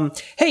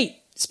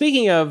 Hey,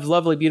 speaking of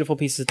lovely, beautiful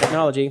pieces of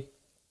technology,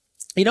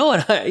 you know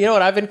what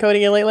I've been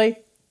coding in lately?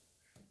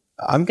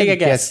 I'm going to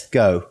guess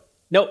Go.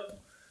 Nope.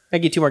 I'll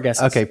give you 2 more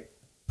guesses. Okay,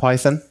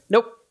 Python.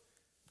 Nope.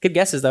 Good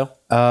guesses though.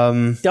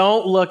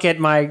 Don't look at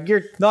my.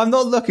 No, I'm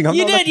not looking.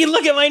 You did. You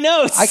look at my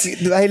notes.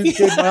 My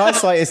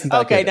eyesight isn't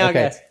that Okay, good. now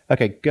guess.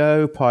 Okay,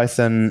 Go,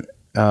 Python.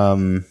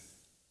 Can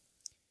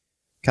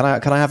I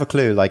have a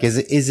clue? Like,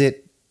 is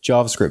it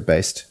JavaScript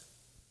based?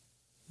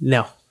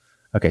 No.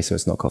 Okay, so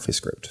it's not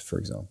CoffeeScript, for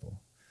example.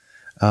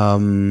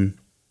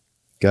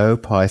 Go,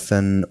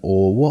 Python,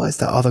 or what is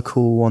that other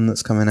cool one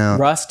that's coming out?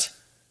 Rust.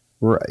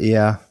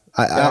 Yeah.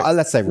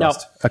 Let's say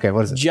Rust. No. Okay,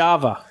 what is it?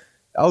 Java.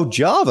 Oh,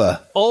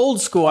 Java.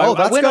 Old school. Oh,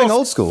 that's going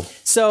old school.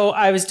 So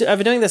I've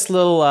been doing this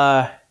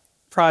little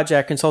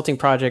consulting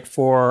project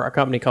for a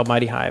company called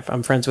Mighty Hive.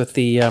 I'm friends with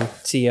the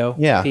CEO,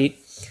 Pete.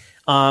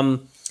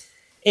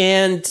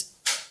 And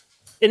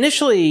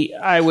initially,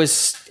 I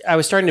was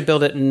starting to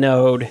build it in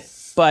Node,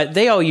 but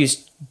they all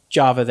used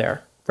Java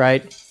there,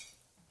 right?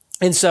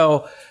 And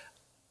so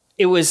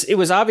it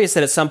was obvious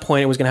that at some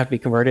point it was going to have to be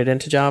converted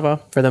into Java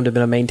for them to be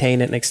able to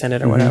maintain it and extend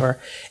it or whatever.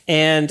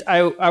 And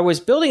I was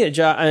building it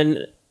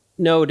in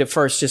Node at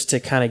first just to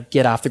kind of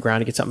get off the ground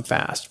and get something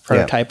fast,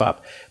 prototype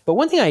up. But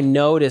one thing I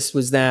noticed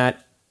was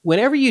that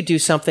whenever you do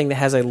something that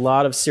has a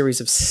lot of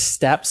series of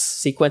steps,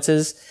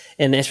 sequences,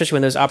 and especially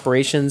when those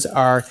operations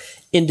are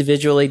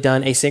individually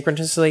done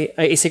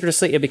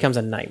asynchronously, it becomes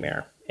a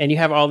nightmare. And you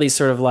have all these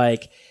sort of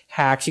like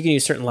hacks. You can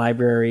use certain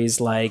libraries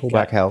like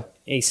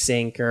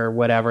async or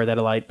whatever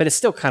that'll like, but it's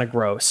still kind of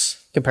gross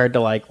compared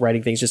to like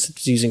writing things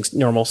just using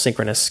normal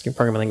synchronous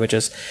programming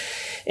languages.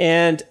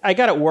 And I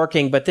got it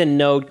working, but then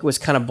Node was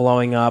kind of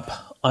blowing up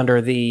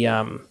under the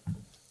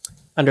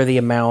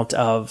amount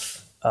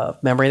of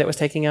memory that was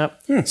taking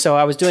up. So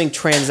I was doing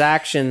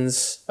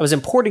transactions. I was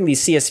importing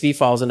these CSV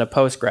files into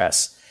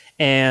Postgres,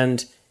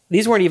 and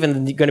these weren't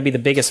even going to be the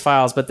biggest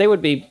files, but they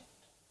would be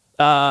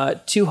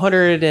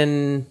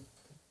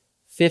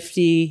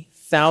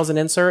 250,000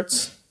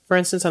 inserts, for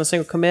instance, on a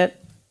single commit.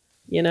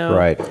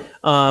 Right.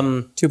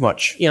 Too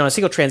much. A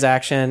single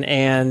transaction,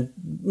 and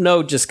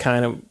Node just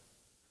kind of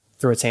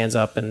threw its hands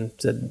up and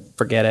said,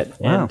 forget it.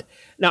 Wow. And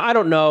now I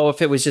don't know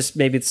if it was just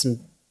maybe some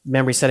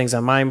memory settings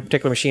on my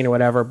particular machine or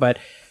whatever, but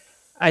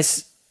I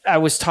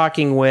was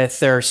talking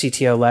with their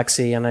CTO,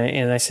 Lexi, and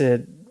I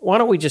said, why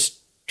don't we just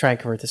try and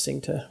convert this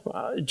thing to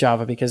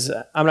Java, because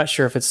I'm not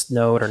sure if it's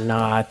Node or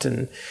not,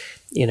 and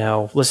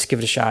let's just give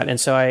it a shot. And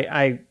so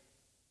I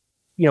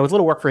with a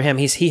little work for him,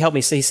 he helped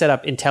me. So he set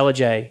up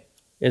IntelliJ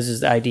is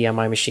the ID on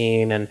my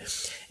machine, and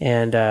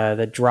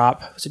the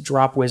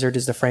Drop Wizard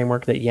is the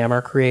framework that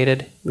Yammer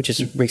created, which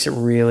makes it a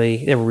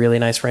really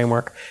nice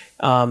framework,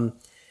 and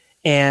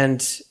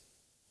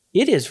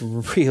it is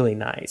really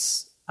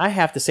nice. I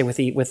have to say, with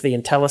the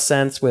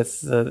IntelliSense, with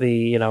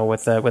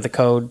the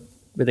code,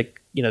 with the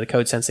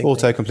code sensing,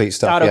 autocomplete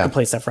stuff,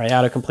 autocomplete stuff, right?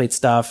 Autocomplete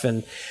stuff,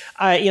 and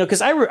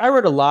because I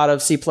wrote a lot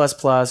of C++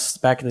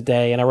 back in the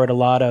day, and I wrote a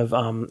lot of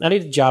I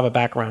did Java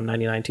back around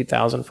 99,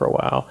 2000 for a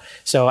while,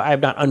 so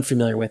I'm not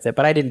unfamiliar with it,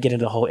 but I didn't get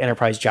into the whole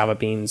enterprise Java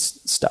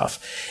Beans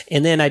stuff.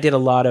 And then I did a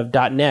lot of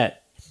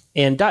 .NET,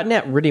 and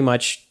 .NET really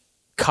much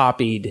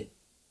copied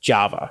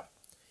Java,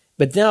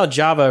 but now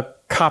Java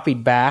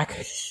copied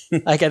back.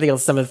 Like I think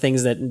some of the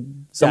things that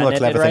some of the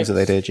clever things that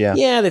they did,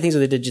 the things that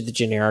they did, the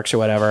generics or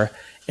whatever.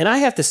 And I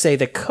have to say,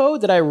 the code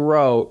that I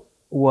wrote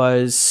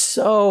was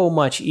so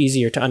much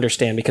easier to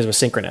understand because it was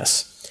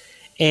synchronous.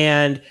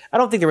 And I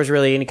don't think there was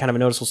really any kind of a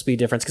noticeable speed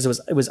difference because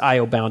it was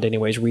IO bound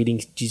anyways,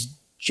 reading these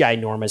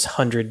ginormous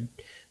 100,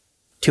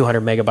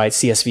 200 megabyte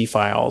CSV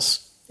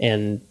files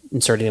and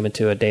inserting them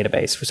into a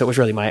database. So it was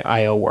really my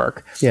IO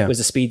work. Yeah. It was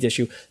a speed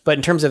issue. But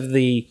in terms of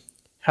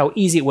how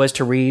easy it was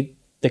to read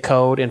the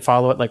code and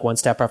follow it like one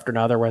step after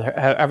another, where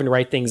having to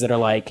write things that are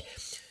like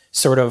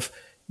sort of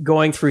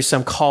going through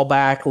some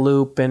callback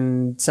loop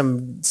and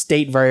some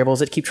state variables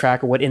that keep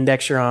track of what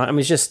index you're on. I mean,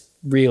 it's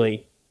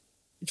really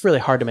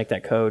hard to make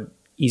that code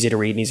easy to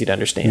read and easy to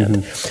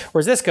understand.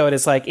 Whereas this code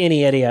is like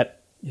any idiot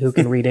who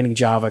can read any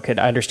Java could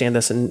understand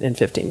this in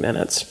 15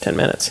 minutes, 10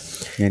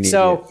 minutes.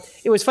 So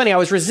it was funny. I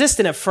was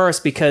resistant at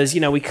first because,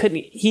 we couldn't,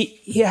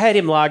 he had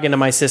him log into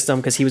my system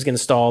because he was going to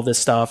install this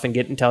stuff and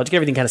get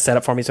everything kind of set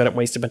up for me so I didn't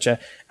waste a bunch of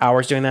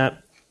hours doing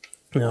that.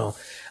 No.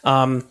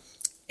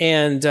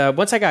 And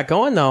once I got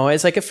going though,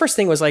 it's like the first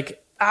thing was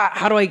like,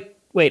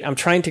 I'm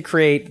trying to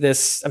create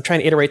this, I'm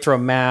trying to iterate through a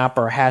map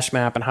or a hash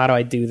map, and how do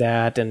I do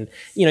that? And,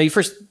 you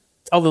first,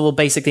 all the little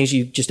basic things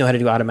you just know how to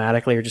do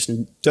automatically, or just...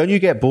 Don't you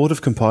get bored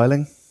of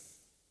compiling?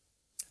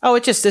 Oh,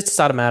 it's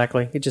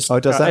automatically. It just... Oh,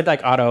 it does that? It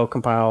like auto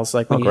compiles,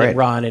 like when you hit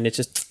run, and it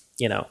just,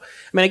 I mean,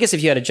 I guess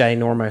if you had a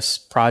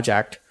ginormous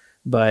project,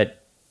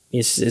 but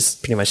it's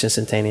pretty much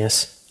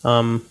instantaneous.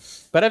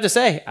 But I have to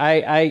say,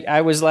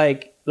 I was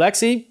like,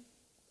 Lexi,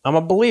 I'm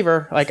a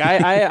believer. Like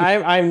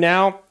I'm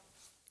now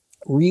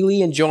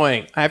really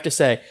enjoying, I have to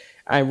say,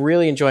 I'm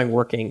really enjoying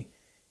working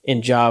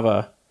in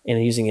Java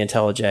and using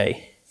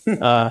IntelliJ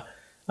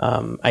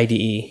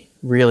IDE.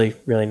 Really,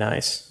 really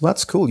nice. Well,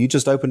 that's cool. You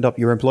just opened up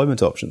your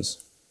employment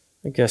options.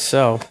 I guess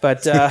so.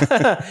 But,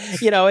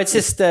 it's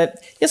just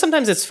that,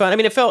 sometimes it's fun. I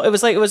mean, it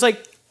was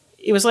like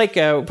it was like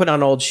putting on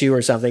an old shoe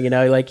or something,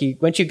 like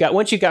once you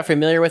got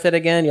familiar with it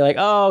again, you're like,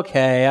 oh,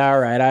 okay, all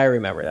right, I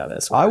remember how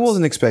this works. I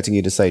wasn't expecting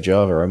you to say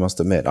Java, I must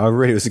admit. I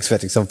really was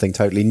expecting something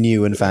totally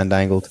new and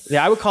fandangled.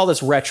 Yeah, I would call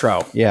this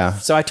retro. Yeah.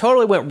 So I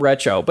totally went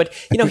retro. But,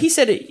 he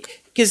said it,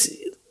 because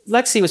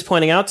Lexi was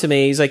pointing out to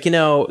me, he's like,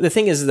 the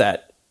thing is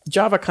that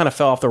Java kind of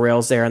fell off the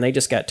rails there, and they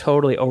just got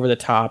totally over the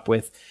top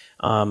with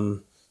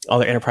all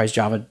their enterprise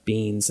Java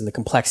beans and the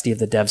complexity of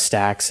the dev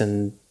stacks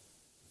and,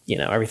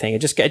 everything. It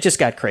just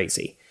got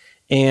crazy.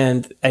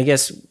 And I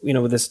guess,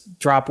 with this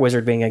Drop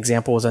Wizard being an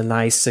example was a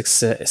nice,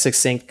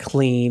 succinct,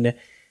 clean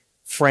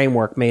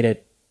framework, made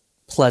it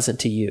pleasant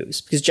to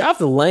use. Because Java,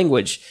 the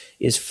language,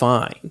 is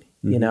fine.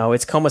 Mm-hmm.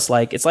 It's almost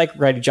like, it's like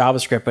writing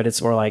JavaScript, but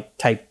it's more like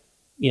type,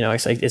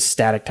 it's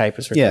static type.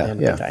 It's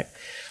type.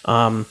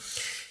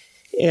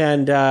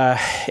 And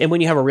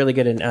when you have a really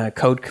good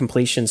code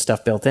completion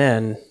stuff built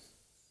in,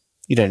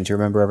 you don't need to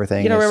remember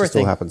everything. It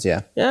still happens,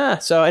 yeah. Yeah.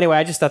 So anyway,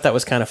 I just thought that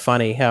was kind of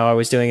funny how I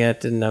was doing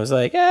it. And I was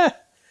like,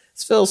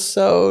 this feels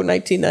so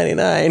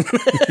 1999,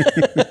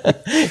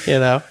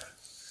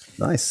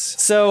 Nice.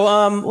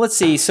 So let's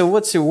see. So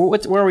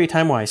where are we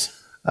time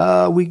wise?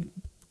 We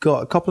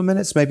got a couple of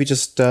minutes. Maybe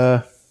just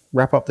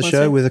wrap up the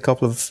show with a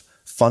couple of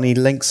funny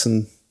links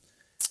and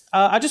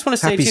I just want to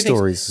say happy two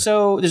stories. Things.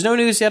 So there's no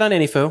news yet on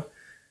Anyfoo.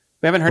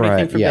 We haven't heard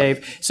anything from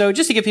Dave. So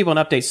just to give people an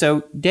update.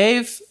 So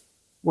Dave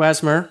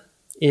Wasmer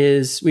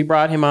we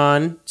brought him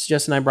on.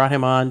 Jess and I brought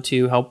him on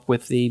to help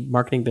with the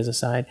marketing business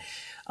side.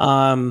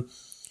 So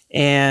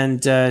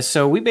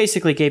we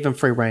basically gave him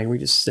free reign. We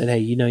just said, hey,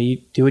 you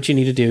do what you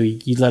need to do.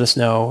 You let us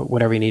know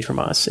whatever you need from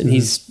us. And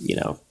he's,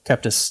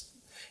 kept us,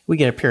 we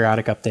get a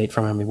periodic update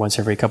from him once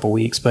every couple of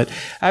weeks, but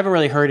I haven't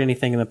really heard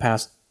anything in the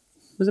past.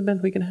 Has it been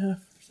a week and a half?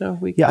 So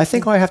I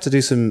think I have to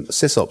do some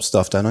sysops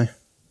stuff, don't I?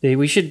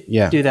 We should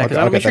do that because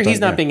I want to make sure he's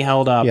not being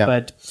held up. Yeah.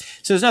 But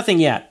so there's nothing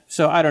yet.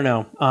 So I don't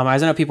know.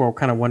 As I know people are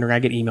kind of wondering, I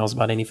get emails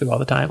about Anyfoo all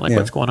the time, like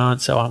what's going on.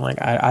 So I'm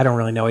like, I don't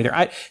really know either.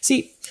 I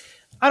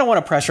don't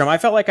want to pressure him. I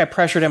felt like I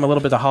pressured him a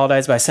little bit the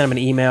holidays, but I sent him an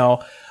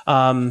email,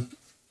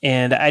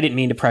 and I didn't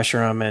mean to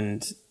pressure him.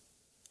 And so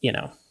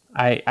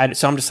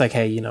I'm just like,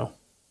 hey,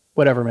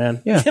 whatever,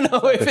 man. Yeah.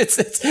 If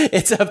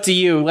it's up to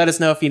you. Let us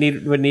know if you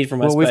need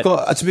from us. Well, we've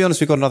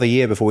got another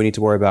year before we need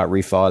to worry about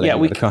refiling.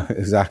 Yeah,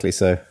 exactly.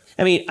 So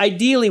I mean,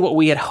 ideally, what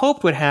we had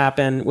hoped would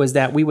happen was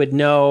that we would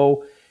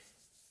know,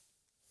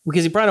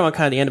 because he brought him on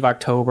kind of the end of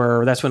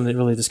October. That's when the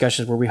really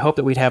discussions were. We hoped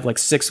that we'd have like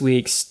 6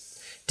 weeks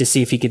to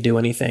see if he could do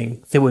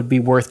anything that would be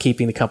worth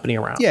keeping the company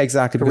around. Yeah,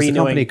 exactly. Because the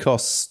company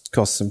costs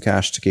some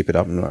cash to keep it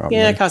up and running.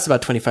 Yeah, it costs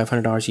about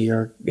 $2,500 a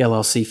year,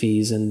 LLC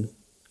fees and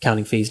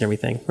accounting fees and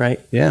everything, right?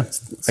 Yeah.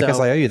 I guess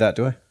I owe you that,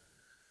 do I?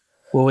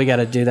 Well, we got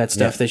to do that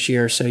stuff this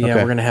year, so we're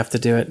going to have to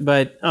do it.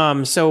 But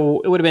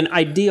so it would have been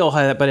ideal,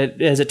 but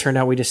as it turned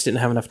out, we just didn't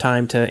have enough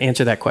time to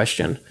answer that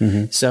question.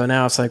 Mm-hmm. So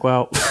now it's like,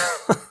 well,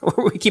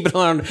 we keep it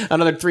on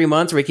another 3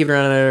 months, or we keep it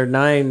around another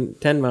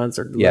 9-10 months,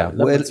 or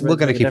we're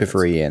going to keep it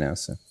for a year now.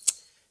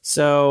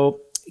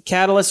 So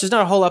Catalyst, there's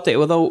not a whole update,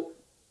 although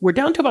we're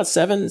down to about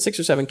 6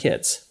 or 7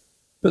 kids.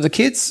 But the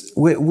kids,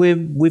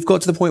 we've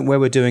got to the point where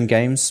we're doing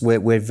games.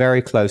 We're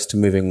very close to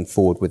moving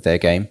forward with their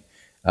game.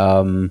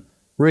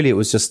 Really, it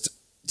was just.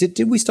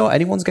 Did we start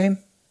anyone's game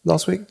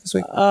this week?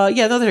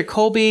 They're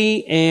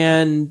Colby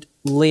and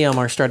Liam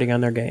are starting on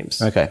their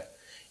games. Okay.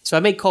 So I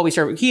made Colby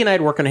start. He and I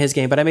had worked on his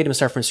game, but I made him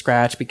start from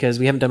scratch because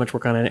we haven't done much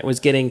work on it. It was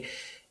getting.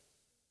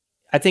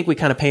 I think we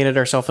kind of painted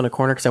ourselves in a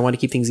corner because I wanted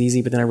to keep things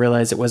easy, but then I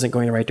realized it wasn't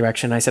going the right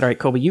direction. I said, all right,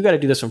 Colby, you got to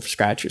do this one from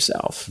scratch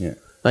yourself. Yeah.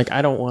 Like,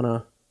 I don't want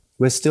to.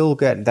 We're still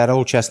getting that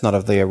old chestnut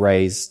of the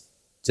arrays,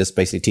 just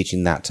basically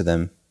teaching that to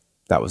them.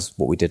 That was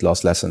what we did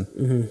last lesson.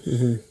 Mm-hmm,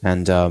 mm-hmm.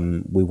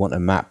 And we want a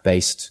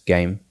map-based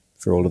game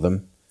for all of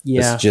them.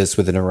 Yeah. It's just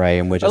with an array,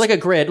 and we're just... Or like a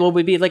grid. Well, it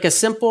would be like a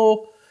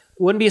simple...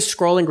 It wouldn't be a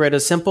scrolling grid. A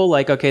simple,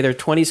 like, okay, there are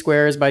 20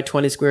 squares by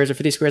 20 squares, or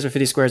 50 squares by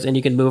 50 squares, and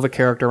you can move a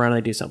character around and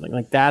they do something.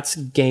 Like, that's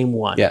game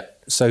one. Yeah.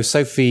 So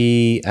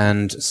Sophie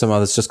and some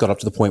others just got up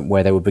to the point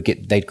where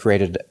they'd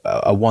created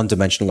a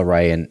one-dimensional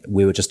array, and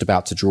we were just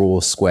about to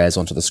draw squares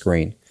onto the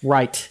screen.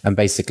 Right. And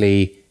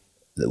basically,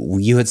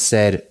 you had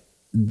said...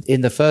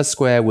 In the first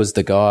square was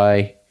the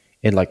guy.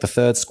 In like the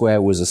third square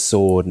was a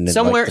sword, and in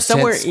the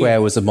 10th square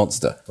was a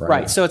monster.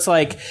 Right. So it's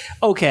like,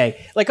 okay,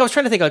 like I was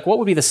trying to think, like, what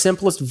would be the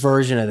simplest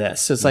version of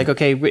this? So it's like,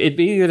 okay, it'd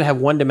be either to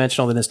have one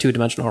dimensional than this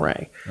 2-dimensional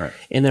array. Right.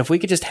 And then if we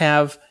could just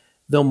have,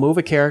 they'll move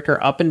a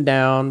character up and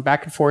down,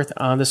 back and forth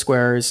on the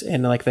squares,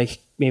 and like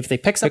if they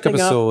pick something up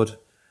a sword,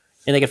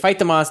 and they can fight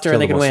the monster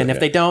and they can win. If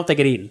they don't, they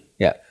get eaten.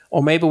 Yeah.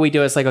 Or maybe we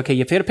do it's like, okay,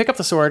 you have to pick up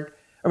the sword,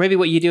 or maybe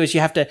what you do is you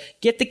have to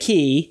get the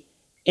key.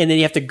 And then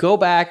you have to go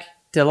back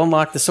to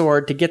unlock the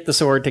sword to get the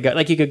sword to go.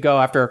 Like you could go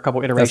after a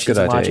couple iterations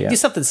of logic. Do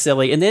something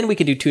silly. And then we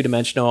can do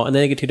 2-dimensional, and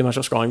then you get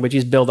 2-dimensional scrolling, but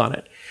you just build on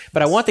it.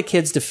 But I want the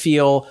kids to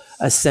feel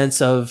a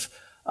sense of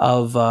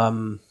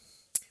real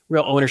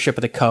ownership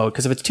of the code.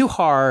 Because if it's too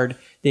hard,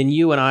 then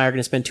you and I are going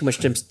to spend too much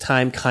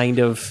time kind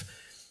of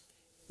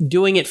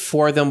doing it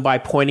for them by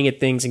pointing at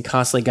things and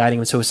constantly guiding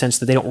them. So a sense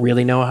that they don't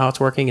really know how it's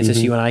working. It's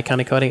just you and I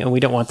kind of coding. And we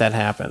don't want that to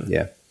happen.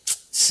 Yeah.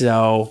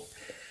 So...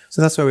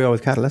 So that's where we are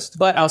with Catalyst.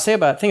 But I'll say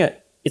about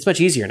it's much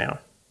easier now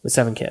with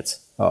 7 kids.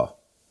 Oh,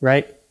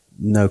 right?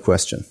 No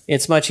question.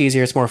 It's much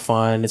easier. It's more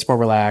fun. It's more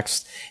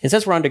relaxed. And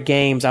since we're onto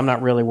games, I'm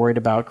not really worried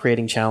about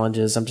creating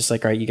challenges. I'm just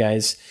like, all right, you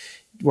guys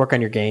work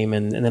on your game,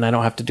 and then I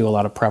don't have to do a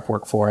lot of prep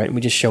work for it. And we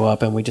just show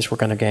up and we just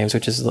work on our games,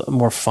 which is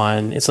more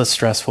fun. It's less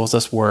stressful. It's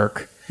less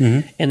work.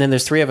 Mm-hmm. And then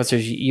there's 3 of us.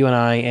 There's you and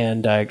I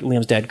and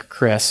Liam's dad,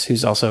 Chris,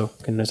 who's also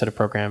knows how to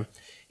program.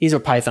 He's a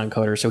Python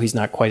coder, so he's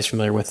not quite as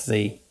familiar with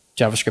the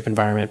JavaScript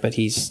environment, but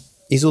he's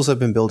also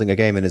been building a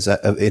game in his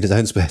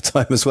own spare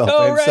time as well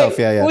for himself. Right.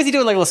 Yeah. What was he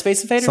doing? Like a little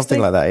Space Invaders Something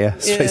thing? like that, yeah.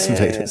 Space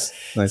Invaders.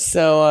 Yeah. Nice.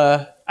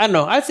 So, I don't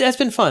know. It's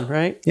been fun,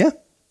 right? Yeah.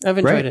 I've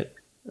enjoyed it.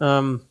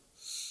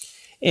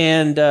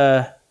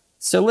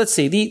 So let's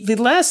see. The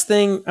last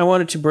thing I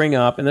wanted to bring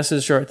up, and this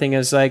is a short thing,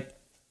 is like,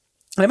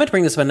 I meant to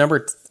bring this up a number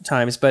of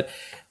times, but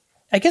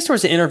I guess there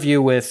was an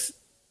interview with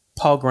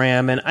Paul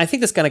Graham, and I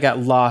think this kind of got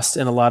lost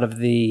in a lot of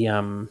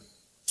the...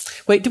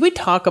 Wait, did we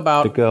talk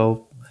about... The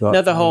girl...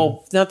 Not the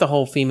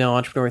whole female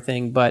entrepreneur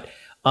thing, but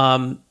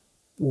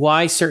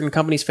why certain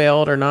companies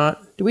failed or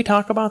not. Did we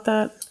talk about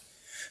that?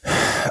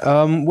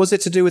 Was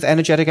it to do with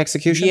energetic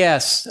execution?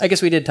 Yes, I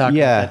guess we did talk about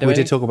that. Yeah, we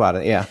did talk about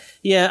it, yeah.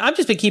 Yeah, I've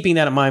just been keeping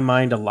that in my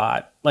mind a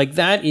lot. Like,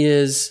 that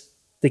is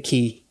the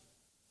key.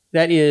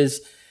 That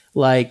is,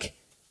 like,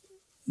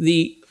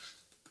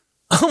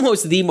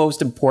 almost the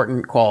most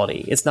important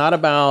quality. It's not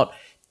about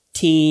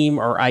team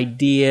or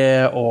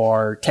idea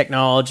or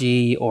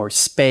technology or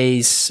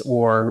space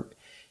or...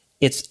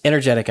 It's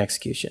energetic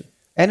execution.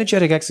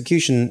 Energetic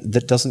execution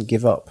that doesn't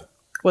give up.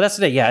 Well, that's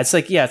the thing. Yeah, it's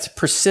like, it's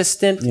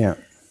persistent. Yeah.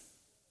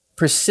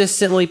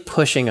 Persistently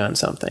pushing on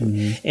something.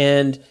 Mm-hmm.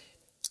 And,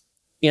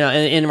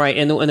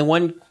 and the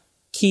one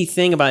key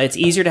thing about it's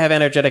easier to have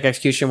energetic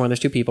execution when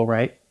there's 2 people,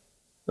 right?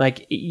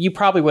 Like, you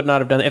probably would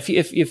not have done,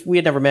 if we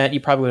had never met,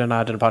 you probably would have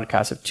not done a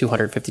podcast of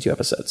 252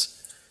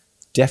 episodes.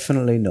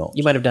 Definitely not.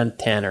 You might have done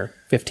 10 or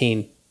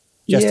 15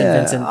 Justin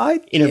Vincent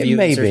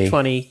interviews or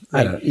 20.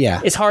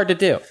 It's hard to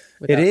do.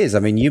 It is. I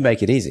mean, you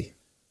make it easy,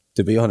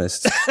 to be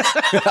honest.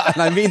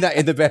 And I mean that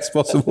in the best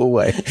possible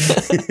way.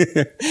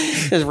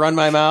 Just run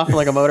my mouth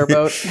like a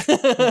motorboat.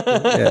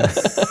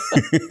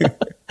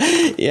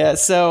 Yeah.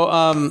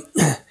 So,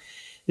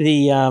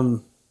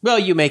 well,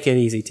 you make it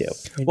easy too.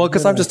 Well,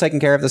 because I'm just taking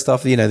care of the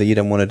stuff that you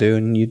don't want to do,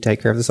 and you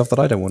take care of the stuff that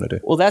I don't want to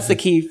do. Well, that's the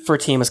key for a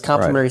team is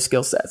complementary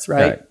skill sets,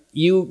 right?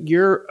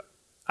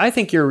 I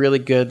think you're really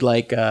good,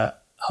 like,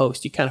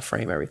 host. You kind of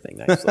frame everything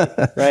nicely,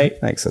 right?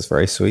 Thanks. That's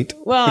very sweet.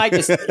 Well,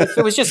 if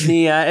it was just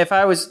me,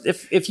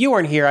 if you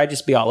weren't here, I'd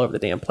just be all over the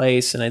damn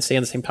place, and I'd stay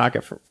on the same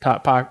topic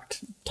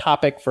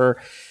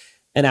for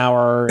an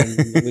hour,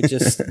 and we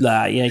just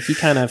you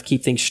kind of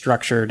keep things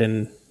structured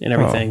and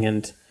everything,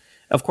 and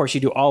of course you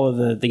do all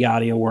of the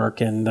audio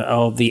work and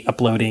all the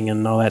uploading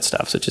and all that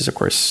stuff, which is of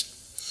course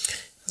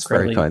it's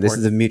very kind. Important. This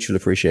is a mutual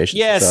appreciation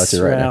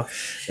society right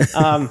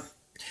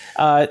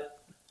now.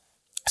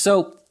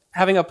 So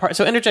having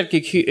so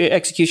energetic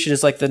execution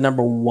is like the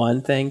number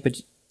one thing,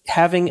 but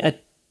having a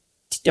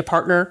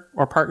partner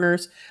or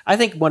partners, I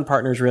think one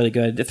partner is really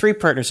good. The 3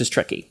 partners is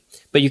tricky,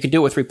 but you can do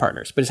it with 3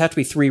 partners, but it has to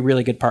be 3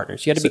 really good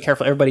partners. You have to be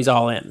careful. Everybody's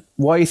all in.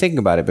 Why are you thinking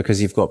about it? Because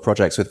you've got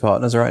projects with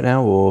partners right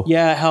now, or?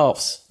 Yeah, it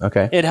helps.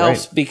 Okay. It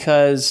helps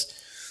because,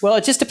 well,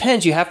 it just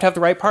depends. You have to have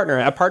the right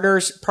partner.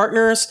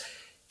 Partners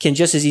can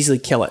just as easily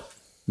kill it.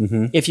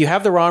 Mm-hmm. If you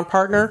have the wrong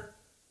partner,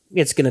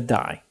 it's going to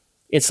die.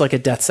 It's like a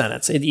death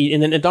sentence.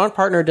 And a wrong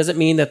partner doesn't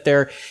mean that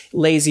they're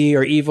lazy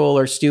or evil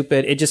or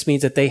stupid. It just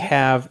means that they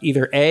have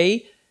either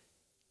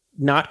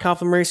not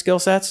complementary skill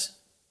sets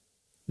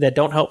that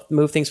don't help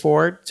move things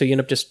forward. So you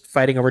end up just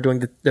fighting over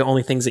doing the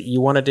only things that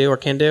you want to do or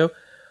can do.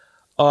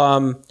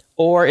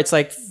 Or it's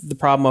like the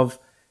problem of,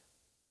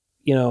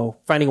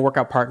 finding a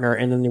workout partner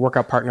and then the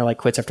workout partner like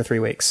quits after 3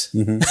 weeks.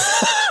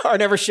 Mm-hmm. Or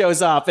never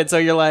shows up. And so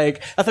you're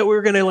like, I thought we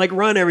were going to like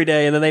run every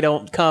day, and then they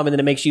don't come, and then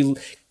it makes you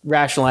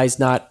rationalize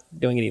not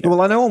doing it either.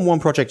 Well, I know on one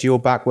project you're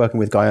back working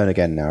with Guyon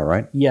again now,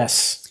 right?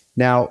 Yes.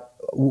 Now,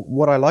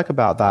 what I like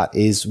about that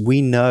is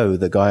we know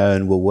that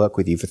Guyon will work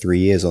with you for 3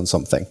 years on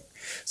something.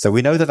 So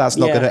we know that that's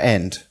not going to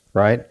end,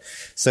 right?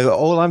 So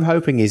all I'm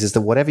hoping is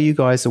that whatever you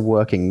guys are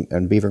working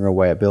and beavering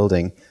away at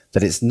building,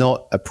 that it's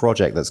not a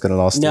project that's going to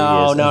last 2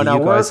 years. No.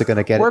 You guys are going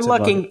to get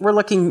it.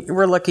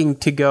 We're looking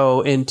to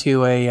go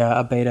into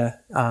a beta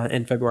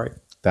in February.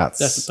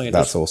 That's awesome.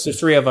 There's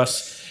 3 of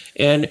us.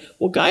 And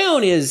well,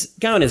 Guyon is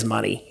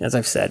money, as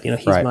I've said.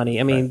 He's money.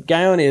 I mean,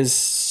 Guyon is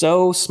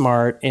so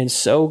smart and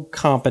so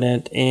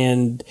competent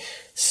and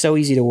so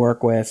easy to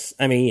work with.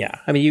 I mean, yeah.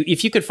 I mean,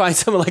 if you could find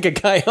someone like a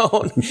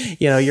Guyon,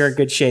 you're in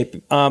good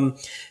shape. And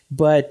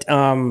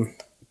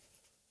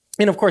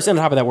of course, on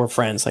top of that, we're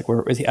friends. Like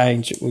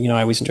I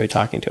always enjoy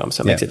talking to him,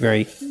 so it makes it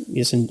very.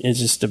 It's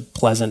just a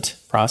pleasant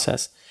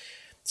process.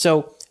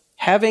 So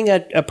having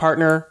a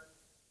partner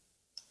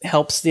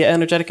helps the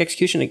energetic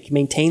execution. It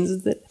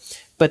maintains it.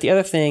 But the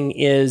other thing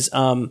is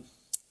not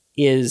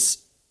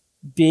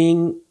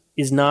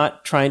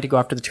trying to go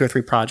after the 2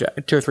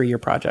 or 3 year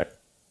project.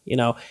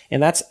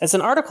 And it's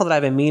an article that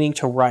I've been meaning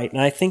to write,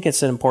 and I think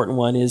it's an important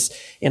one.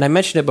 And I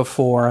mentioned it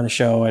before on the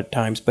show at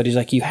times, but he's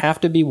like, you have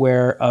to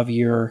beware of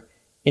your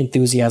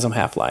enthusiasm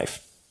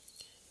half-life.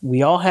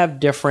 We all have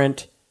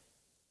different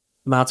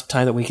amounts of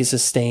time that we can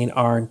sustain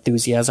our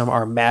enthusiasm,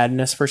 our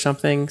madness for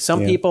something.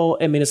 Some people,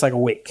 it's like a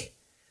week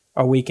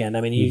or weekend.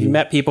 You've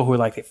met people who are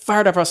like, they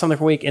fired up about something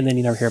for a week and then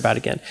you never hear about it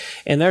again.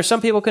 And there are some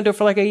people who can do it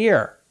for like a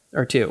year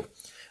or two.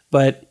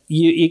 But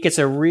it gets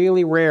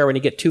really rare when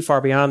you get too far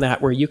beyond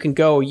that, where you can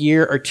go a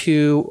year or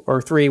 2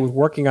 or 3 with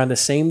working on the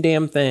same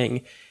damn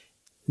thing,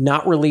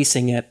 not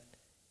releasing it,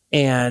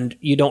 and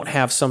you don't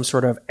have some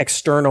sort of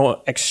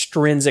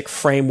extrinsic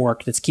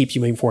framework that keeps you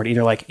moving forward.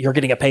 Either like you're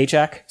getting a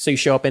paycheck, so you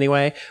show up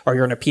anyway, or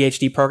you're in a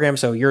PhD program,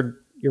 so you're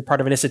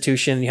part of an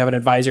institution, and you have an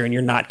advisor, and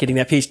you're not getting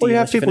that PhD. Well, you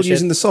have people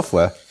using the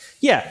software.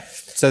 Yeah.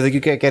 So that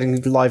you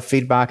getting live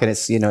feedback, and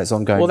it's it's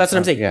ongoing. Well, that's what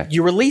I'm saying. Yeah.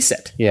 You release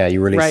it. Yeah,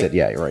 you release right? it.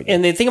 Yeah, you're right.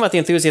 And the thing about the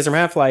enthusiasm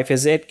half-life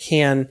is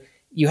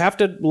you have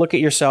to look at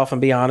yourself and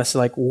be honest,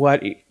 like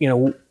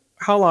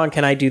how long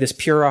can I do this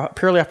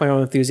purely off my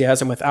own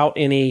enthusiasm without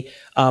any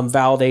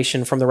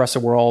validation from the rest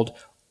of the world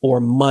or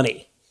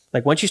money?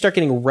 Like once you start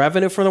getting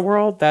revenue from the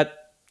world,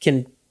 that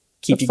can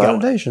keep you going.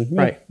 Foundation,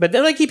 yeah. Right? But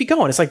then they keep you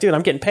going. It's like, dude,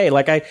 I'm getting paid.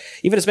 Like even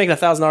if it's making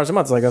 $1,000 a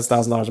month, it's like that's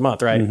 $1,000 a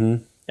month, right?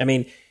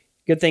 Mm-hmm.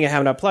 Good thing of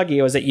having a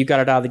Plugio is that you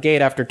got it out of the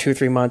gate after 2 or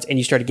 3 months and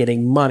you started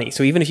getting money.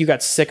 So even if you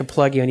got sick of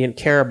Plugio and you didn't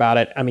care about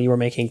it, you were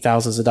making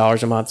thousands of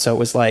dollars a month. So it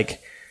was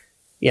like,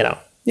 you were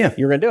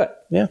going to do it.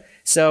 Yeah.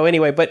 So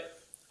anyway, but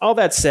all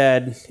that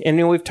said,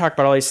 and we've talked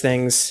about all these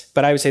things,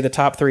 but I would say the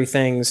top 3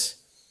 things: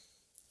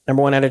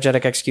 1,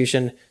 energetic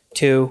execution;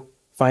 2,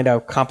 find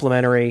a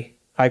complementary,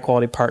 high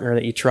quality partner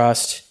that you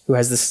trust, who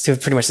has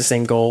pretty much the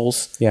same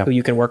goals, who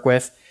you can work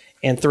with;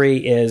 and 3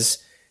 is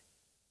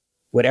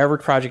whatever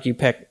project you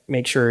pick,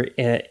 make sure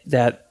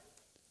that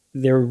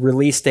their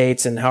release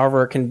dates and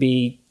however it can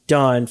be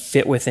done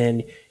fit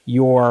within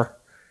your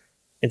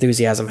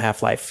enthusiasm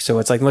half-life. So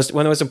it's like one of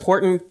the most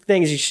important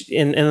things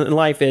in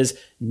life is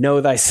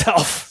know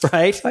thyself,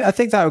 right? I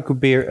think that could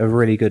be a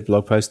really good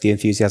blog post, the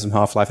enthusiasm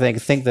half-life. I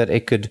think that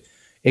it could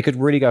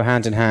really go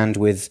hand in hand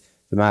with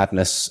the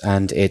madness,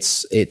 and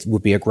it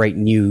would be a great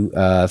new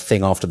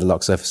thing after the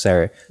lock surface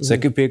area. So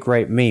it could be a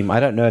great meme. I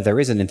don't know if there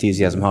is an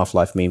enthusiasm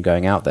half-life meme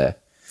going out there.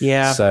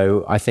 Yeah.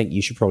 So I think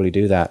you should probably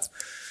do that.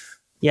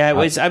 Yeah,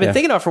 I've been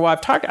thinking about it for a while.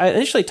 I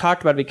initially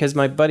talked about it because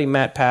my buddy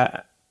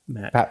Pat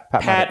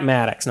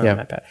Maddox. No,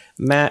 not Pat.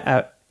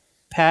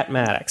 Pat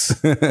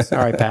Maddox.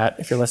 Sorry, Pat,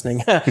 if you're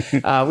listening.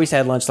 We just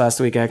had lunch last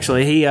week,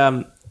 actually.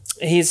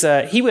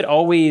 He would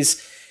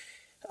always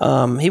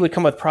he would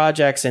come with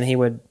projects and he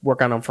would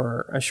work on them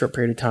for a short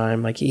period of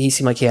time. Like he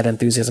seemed like he had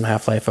enthusiasm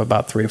half-life of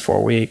about 3 to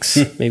 4 weeks,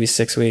 maybe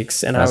 6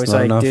 weeks. And I was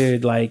like, enough.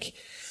 Dude, like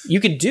you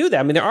could do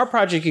that. There are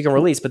projects you can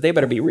release, but they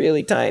better be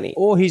really tiny.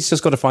 Or he's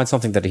just got to find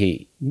something that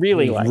he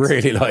really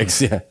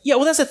likes. Yeah. Yeah.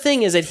 Well, that's the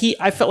thing is that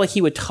I felt like he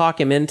would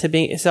talk him into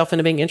being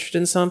interested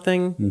in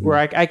something where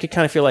I could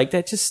kind of feel like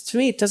that. Just to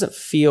me, it doesn't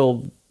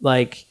feel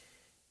like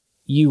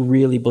you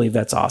really believe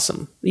that's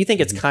awesome. You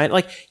think it's kind of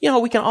like,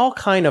 we can all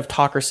kind of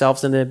talk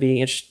ourselves into being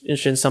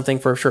interested in something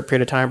for a short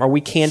period of time, or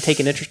we can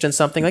take an interest in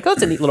something like,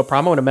 it's a neat little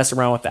problem. I want to mess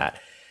around with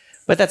that.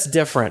 But that's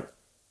different.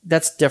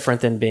 That's different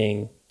than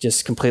being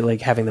just completely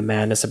having the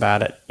madness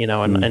about it,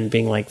 and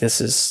being like,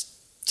 this is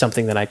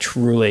something that I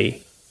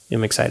truly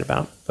am excited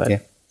about.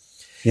 But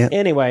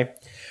anyway,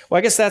 well,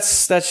 I guess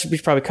we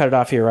should probably cut it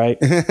off here, right?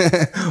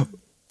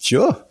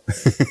 Sure.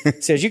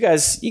 So as you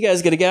guys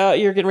get to go out,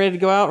 you're getting ready to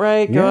go out,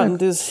 right? Go out and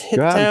just hit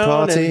go out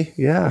town and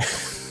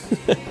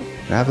party.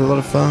 Have a lot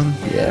of fun.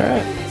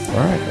 Yeah. All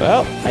right.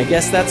 Well, I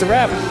guess that's a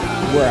wrap.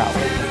 We're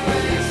out.